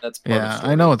 That's part of Yeah,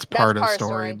 story. I know it's That's part of part of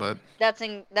story, story. but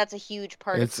That's a huge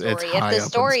part of it's story. If high the up in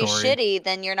story's story. shitty,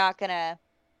 then you're not gonna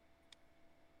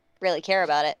really care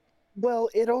about it. Well,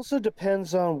 it also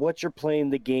depends on what you're playing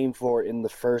the game for in the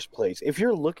first place. If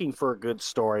you're looking for a good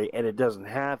story and it doesn't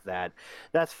have that,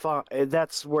 that's fine.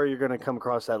 That's where you're going to come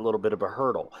across that little bit of a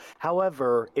hurdle.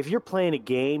 However, if you're playing a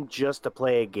game just to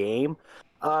play a game,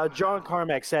 John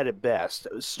Carmack said it best.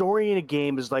 Story in a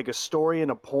game is like a story in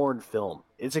a porn film.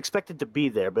 It's expected to be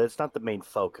there, but it's not the main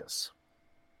focus.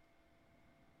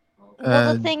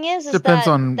 Well, the thing is Depends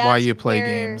that on why that's you play where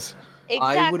games.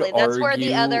 exactly that's where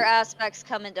the other argue- aspects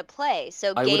come into play.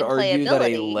 So I would gameplay argue that a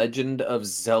ability Legend of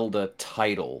Zelda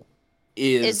title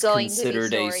is is going to be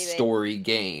considered a story-based. story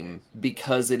game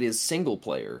because it is single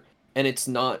player and it's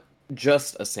not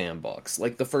just a sandbox.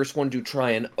 Like the first one to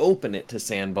try and open it to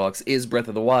sandbox is Breath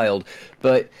of the Wild,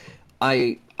 but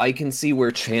I can see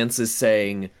where Chance is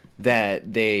saying that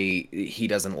he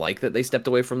doesn't like that they stepped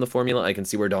away from the formula. I can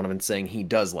see where Donovan's saying he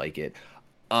does like it.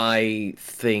 I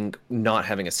think not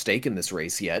having a stake in this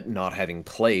race yet, not having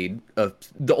played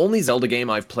the only Zelda game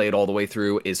I've played all the way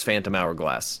through is Phantom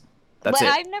Hourglass. That's but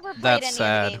it. I've never played That's any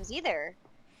sad. of the games either.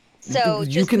 So You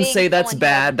just can being say that's someone who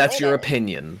bad, hasn't that's played your it-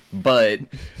 opinion, but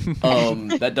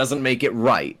that doesn't make it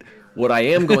right. What I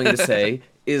am going to say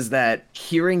is that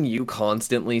hearing you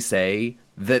constantly say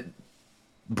that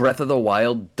Breath of the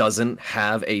Wild doesn't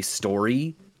have a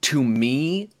story, to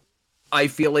me, I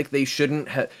feel like they shouldn't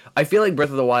have. I feel like Breath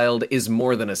of the Wild is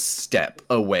more than a step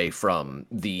away from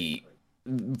the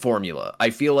formula.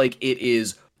 I feel like it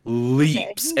is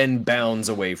leaps and bounds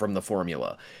away from the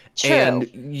formula. True. And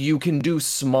you can do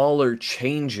smaller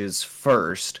changes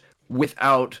first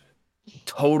without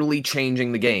totally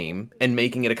changing the game and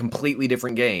making it a completely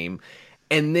different game.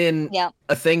 And then Yeah.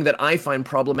 a thing that I find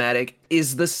problematic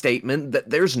is the statement that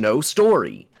there's no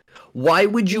story. Why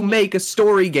would you make a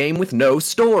story game with no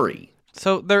story?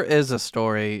 So there is a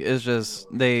story. It's just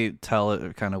they tell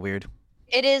it kind of weird.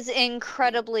 It is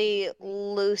incredibly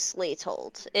loosely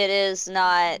told. It's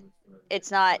not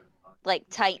like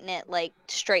tight knit, like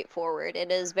straightforward.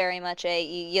 It is very much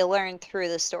you learn through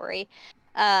the story.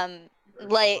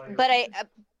 Like,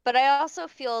 but I also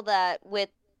feel that with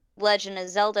Legend of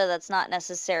Zelda, that's not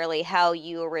necessarily how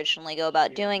you originally go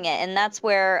about doing it, and that's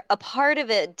where a part of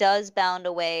it does bound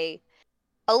away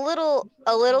a little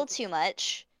too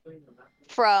much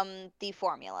from the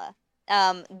formula.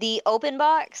 The open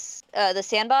box, the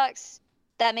sandbox,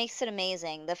 that makes it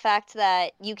amazing. The fact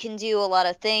that you can do a lot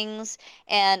of things,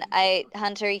 and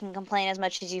Hunter, you can complain as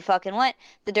much as you fucking want.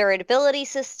 The durability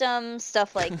system,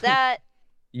 stuff like that.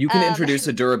 You can introduce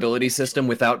a durability system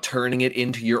without turning it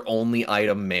into your only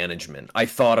item management. I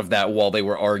thought of that while they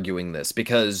were arguing this,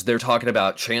 because they're talking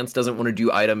about Chance doesn't want to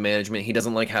do item management. He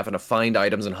doesn't like having to find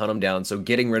items and hunt them down, so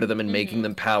getting rid of them and making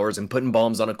them powers and putting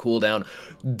bombs on a cooldown.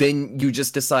 Then you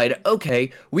just decide,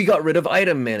 okay, we got rid of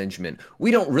item management.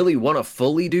 We don't really want to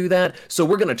fully do that, so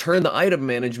we're going to turn the item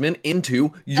management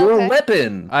into your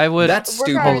weapon. That's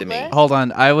stupid to me. Hold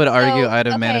on. I would argue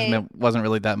item management wasn't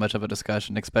really that much of a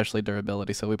discussion, especially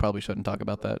durability, so we probably shouldn't talk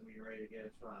about that.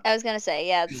 I was gonna say,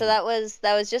 yeah, so that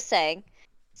was just saying.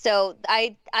 So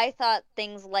I thought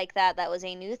things like that was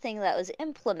a new thing that was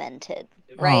implemented,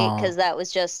 right? Because that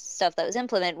was just stuff that was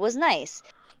implemented, was nice.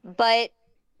 But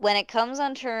when it comes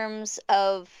on terms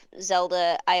of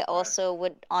Zelda, I also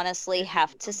would honestly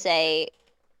have to say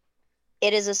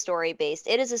it is a story-based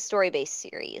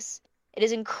series. It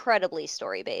is incredibly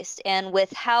story-based, and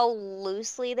with how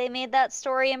loosely they made that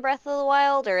story in Breath of the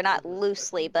Wild, or not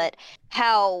loosely, but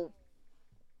how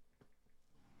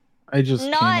I just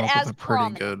not came up as with a pretty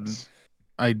prominent. good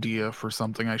idea for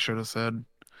something I should have said.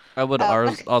 I would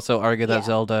also argue that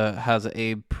Zelda has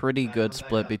a pretty good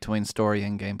split between story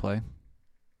and gameplay.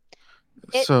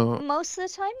 It So most of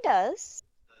the time does.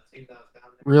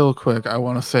 real quick, I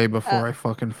want to say before I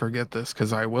fucking forget this,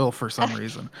 because I will for some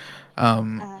reason.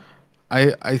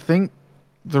 I think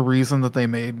the reason that they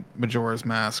made Majora's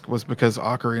Mask was because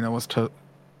Ocarina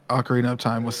of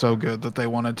Time was so good that they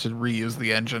wanted to reuse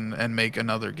the engine and make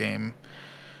another game.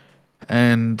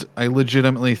 And I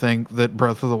legitimately think that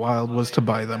Breath of the Wild was to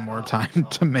buy them more time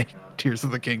to make Tears of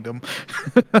the Kingdom.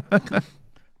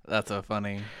 That's a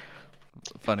funny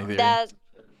theory.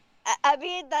 I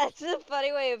mean, that's a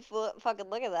funny way of fucking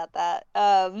looking at that.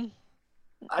 I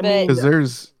mean, because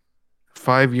there's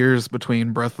 5 years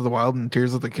between Breath of the Wild and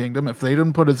Tears of the Kingdom. If they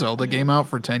didn't put a Zelda game out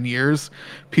for 10 years,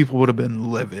 people would have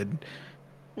been livid.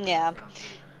 Yeah,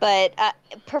 but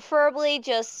preferably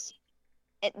just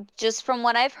from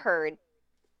what I've heard,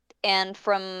 and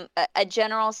from a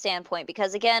general standpoint,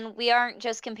 because again, we aren't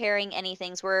just comparing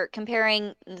anything, we're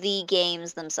comparing the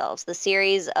games themselves, the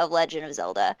series of Legend of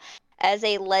Zelda. As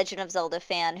a Legend of Zelda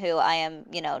fan, who I am,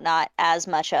 not as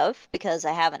much of, because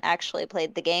I haven't actually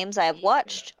played the games, I have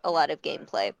watched a lot of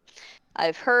gameplay.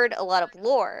 I've heard a lot of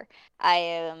lore. I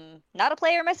am not a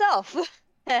player myself,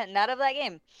 not of that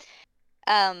game.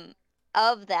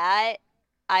 Of that,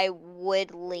 I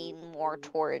would lean more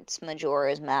towards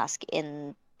Majora's Mask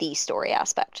in the story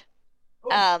aspect.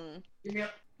 Now,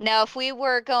 if we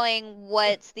were going,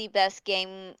 what's the best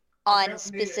game on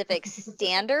specific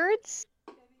standards,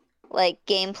 like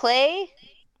gameplay,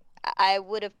 I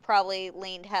would have probably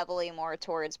leaned heavily more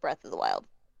towards Breath of the Wild,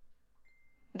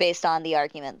 based on the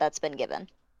argument that's been given.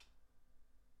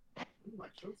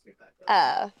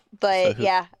 But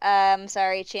yeah, I'm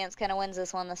sorry, Chance kind of wins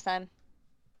this one this time.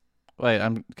 Wait,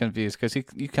 I'm confused because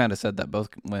you kind of said that both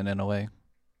win in a way.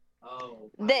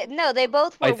 They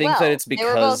both were. I think that it's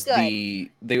because they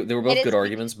were both good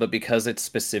arguments, but because it's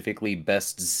specifically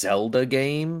best Zelda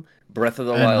game, Breath of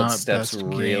the Wild steps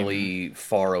really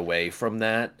far away from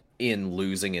that in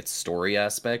losing its story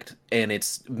aspect, and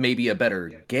it's maybe a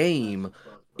better game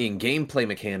in gameplay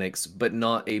mechanics, but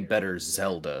not a better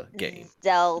Zelda game.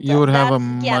 You would have a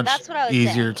much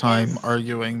easier time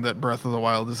arguing that Breath of the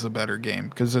Wild is a better game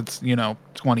because it's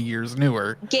 20 years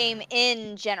newer. Game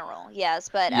in general, yes,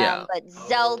 but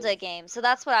Zelda game. So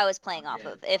that's what I was playing off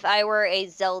of. If I were a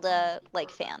Zelda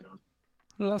fan,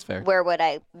 well, that's fair. Where would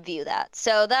I view that?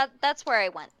 So that's where I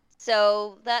went.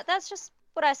 So that's just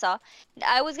what I saw.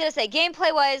 I was gonna say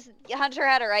gameplay wise, Hunter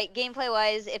had it right. Gameplay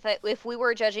wise, if we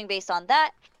were judging based on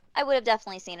that, I would have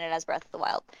definitely seen it as Breath of the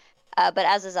Wild. But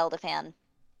as a Zelda fan,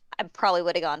 I probably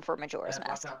would have gone for Majora's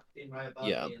Mask.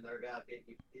 Yeah.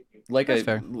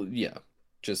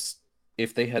 Just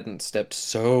if they hadn't stepped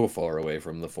so far away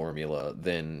from the formula,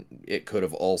 then it could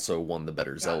have also won the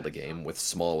better Zelda game with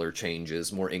smaller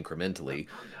changes, more incrementally.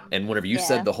 And whenever you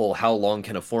said the whole how long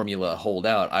can a formula hold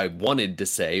out, I wanted to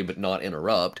say, but not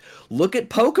interrupt, look at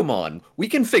Pokemon. We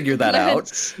can figure that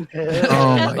out.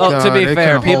 Oh my Oh, god! to be it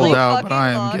fair, can hold people- out, but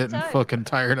I am Fucking getting long fucking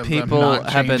tired of People them not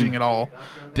have been- changing at all.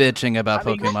 Bitching about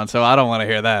Pokemon, so I don't want to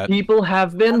hear that. People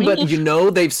have been, but you know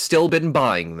they've still been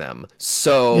buying them.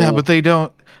 So Yeah, but they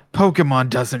don't. Pokemon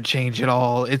doesn't change at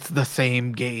all. It's the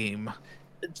same game.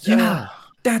 yeah,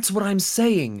 that's what I'm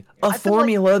saying. A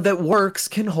formula that works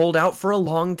can hold out for a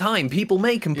long time. People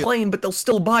may complain, but they'll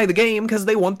still buy the game because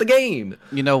they want the game.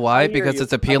 You know why? I hear Because you.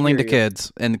 it's appealing I to hear you.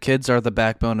 kids, and kids are the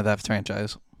backbone of that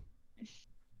franchise.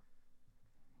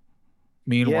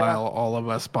 Meanwhile, all of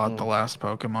us bought the last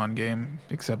Pokemon game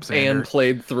except Xander. And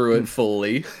played through it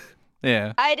fully.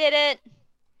 Yeah. I didn't.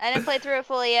 I didn't play through it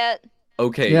fully yet.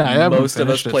 Okay, Yeah, I haven't most of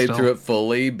us finished it played still. through it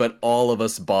fully, but all of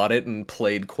us bought it and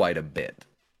played quite a bit.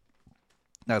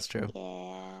 That's true. Yeah.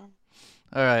 All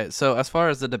right. So as far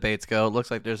as the debates go, it looks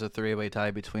like there's a 3-way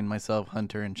tie between myself,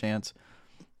 Hunter, and Chance.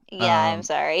 Yeah, I'm Um,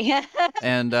 sorry.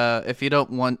 And if you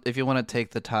want to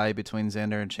take the tie between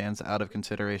Xander and Chance out of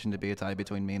consideration to be a tie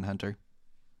between me and Hunter.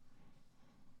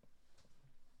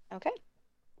 Okay.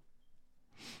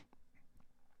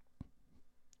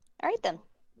 All right then.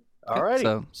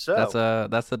 Alrighty. So,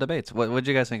 that's the debates. What'd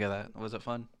you guys think of that? Was it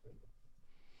fun?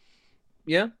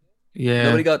 Yeah, Yeah.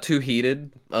 nobody got too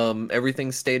heated.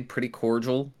 Everything stayed pretty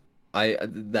cordial.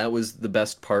 That was the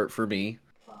best part for me.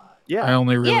 yeah. I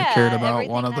only really Yeah, cared about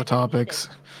everything one of the I didn't need topics.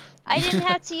 I didn't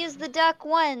have to use the duck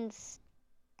once.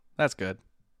 That's good.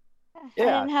 I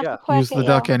Yeah, didn't have yeah. to quack Use at the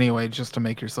duck y'all. anyway just to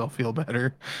make yourself feel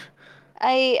better.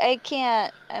 I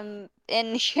can't. I'm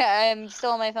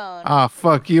still on my phone. Ah,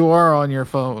 fuck, you are on your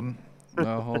phone.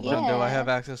 Oh, hold on. Do I Yeah. have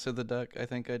access to the duck? I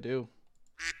think I do.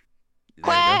 There you go.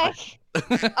 Quack.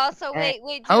 Also, wait.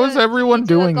 How is everyone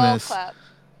do a doing golf this? Clap?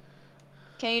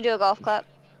 Can you do a golf clap?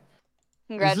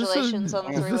 Congratulations on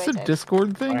the Is this three-way a tie.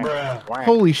 Discord thing?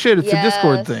 Holy shit, it's a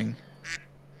Discord Yes. thing.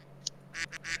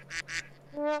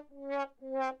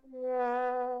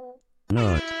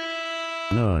 Nut.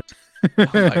 Nut. Oh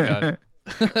my god.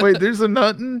 Wait, there's a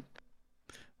nuttin'?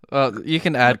 You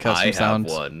can add custom I have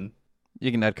sounds. one.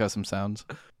 You can add custom sounds.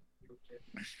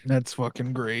 That's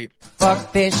fucking great.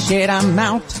 Fuck this shit, I'm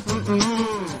out.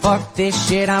 Fuck this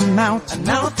shit, I'm out. I'm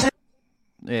out.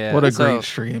 Yeah. What a so- great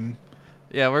stream.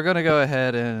 Yeah, we're gonna go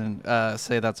ahead and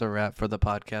say that's a wrap for the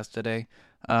podcast today.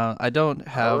 I don't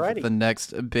have Alrighty. the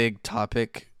next big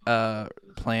topic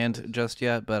planned just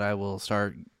yet, but I will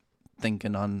start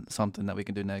thinking on something that we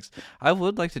can do next. I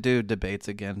would like to do debates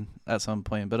again at some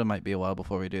point, but it might be a while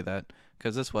before we do that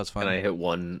because this was fun. Can I hit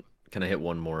one? Can I hit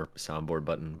one more soundboard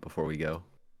button before we go?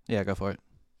 Yeah, go for it.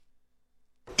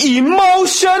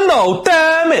 Emotional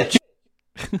damage.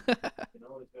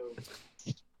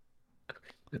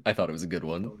 I thought it was a good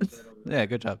one. Yeah,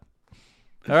 good job.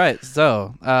 All right,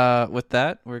 so with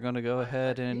that, we're going to go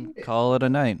ahead and call it a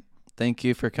night. Thank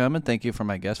you for coming. Thank you for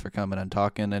my guests for coming and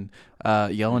talking and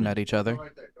yelling at each other.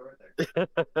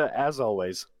 As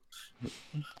always.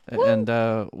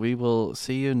 And we will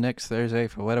see you next Thursday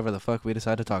for whatever the fuck we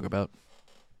decide to talk about.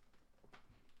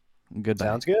 Goodbye.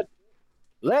 Sounds good.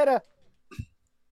 Later.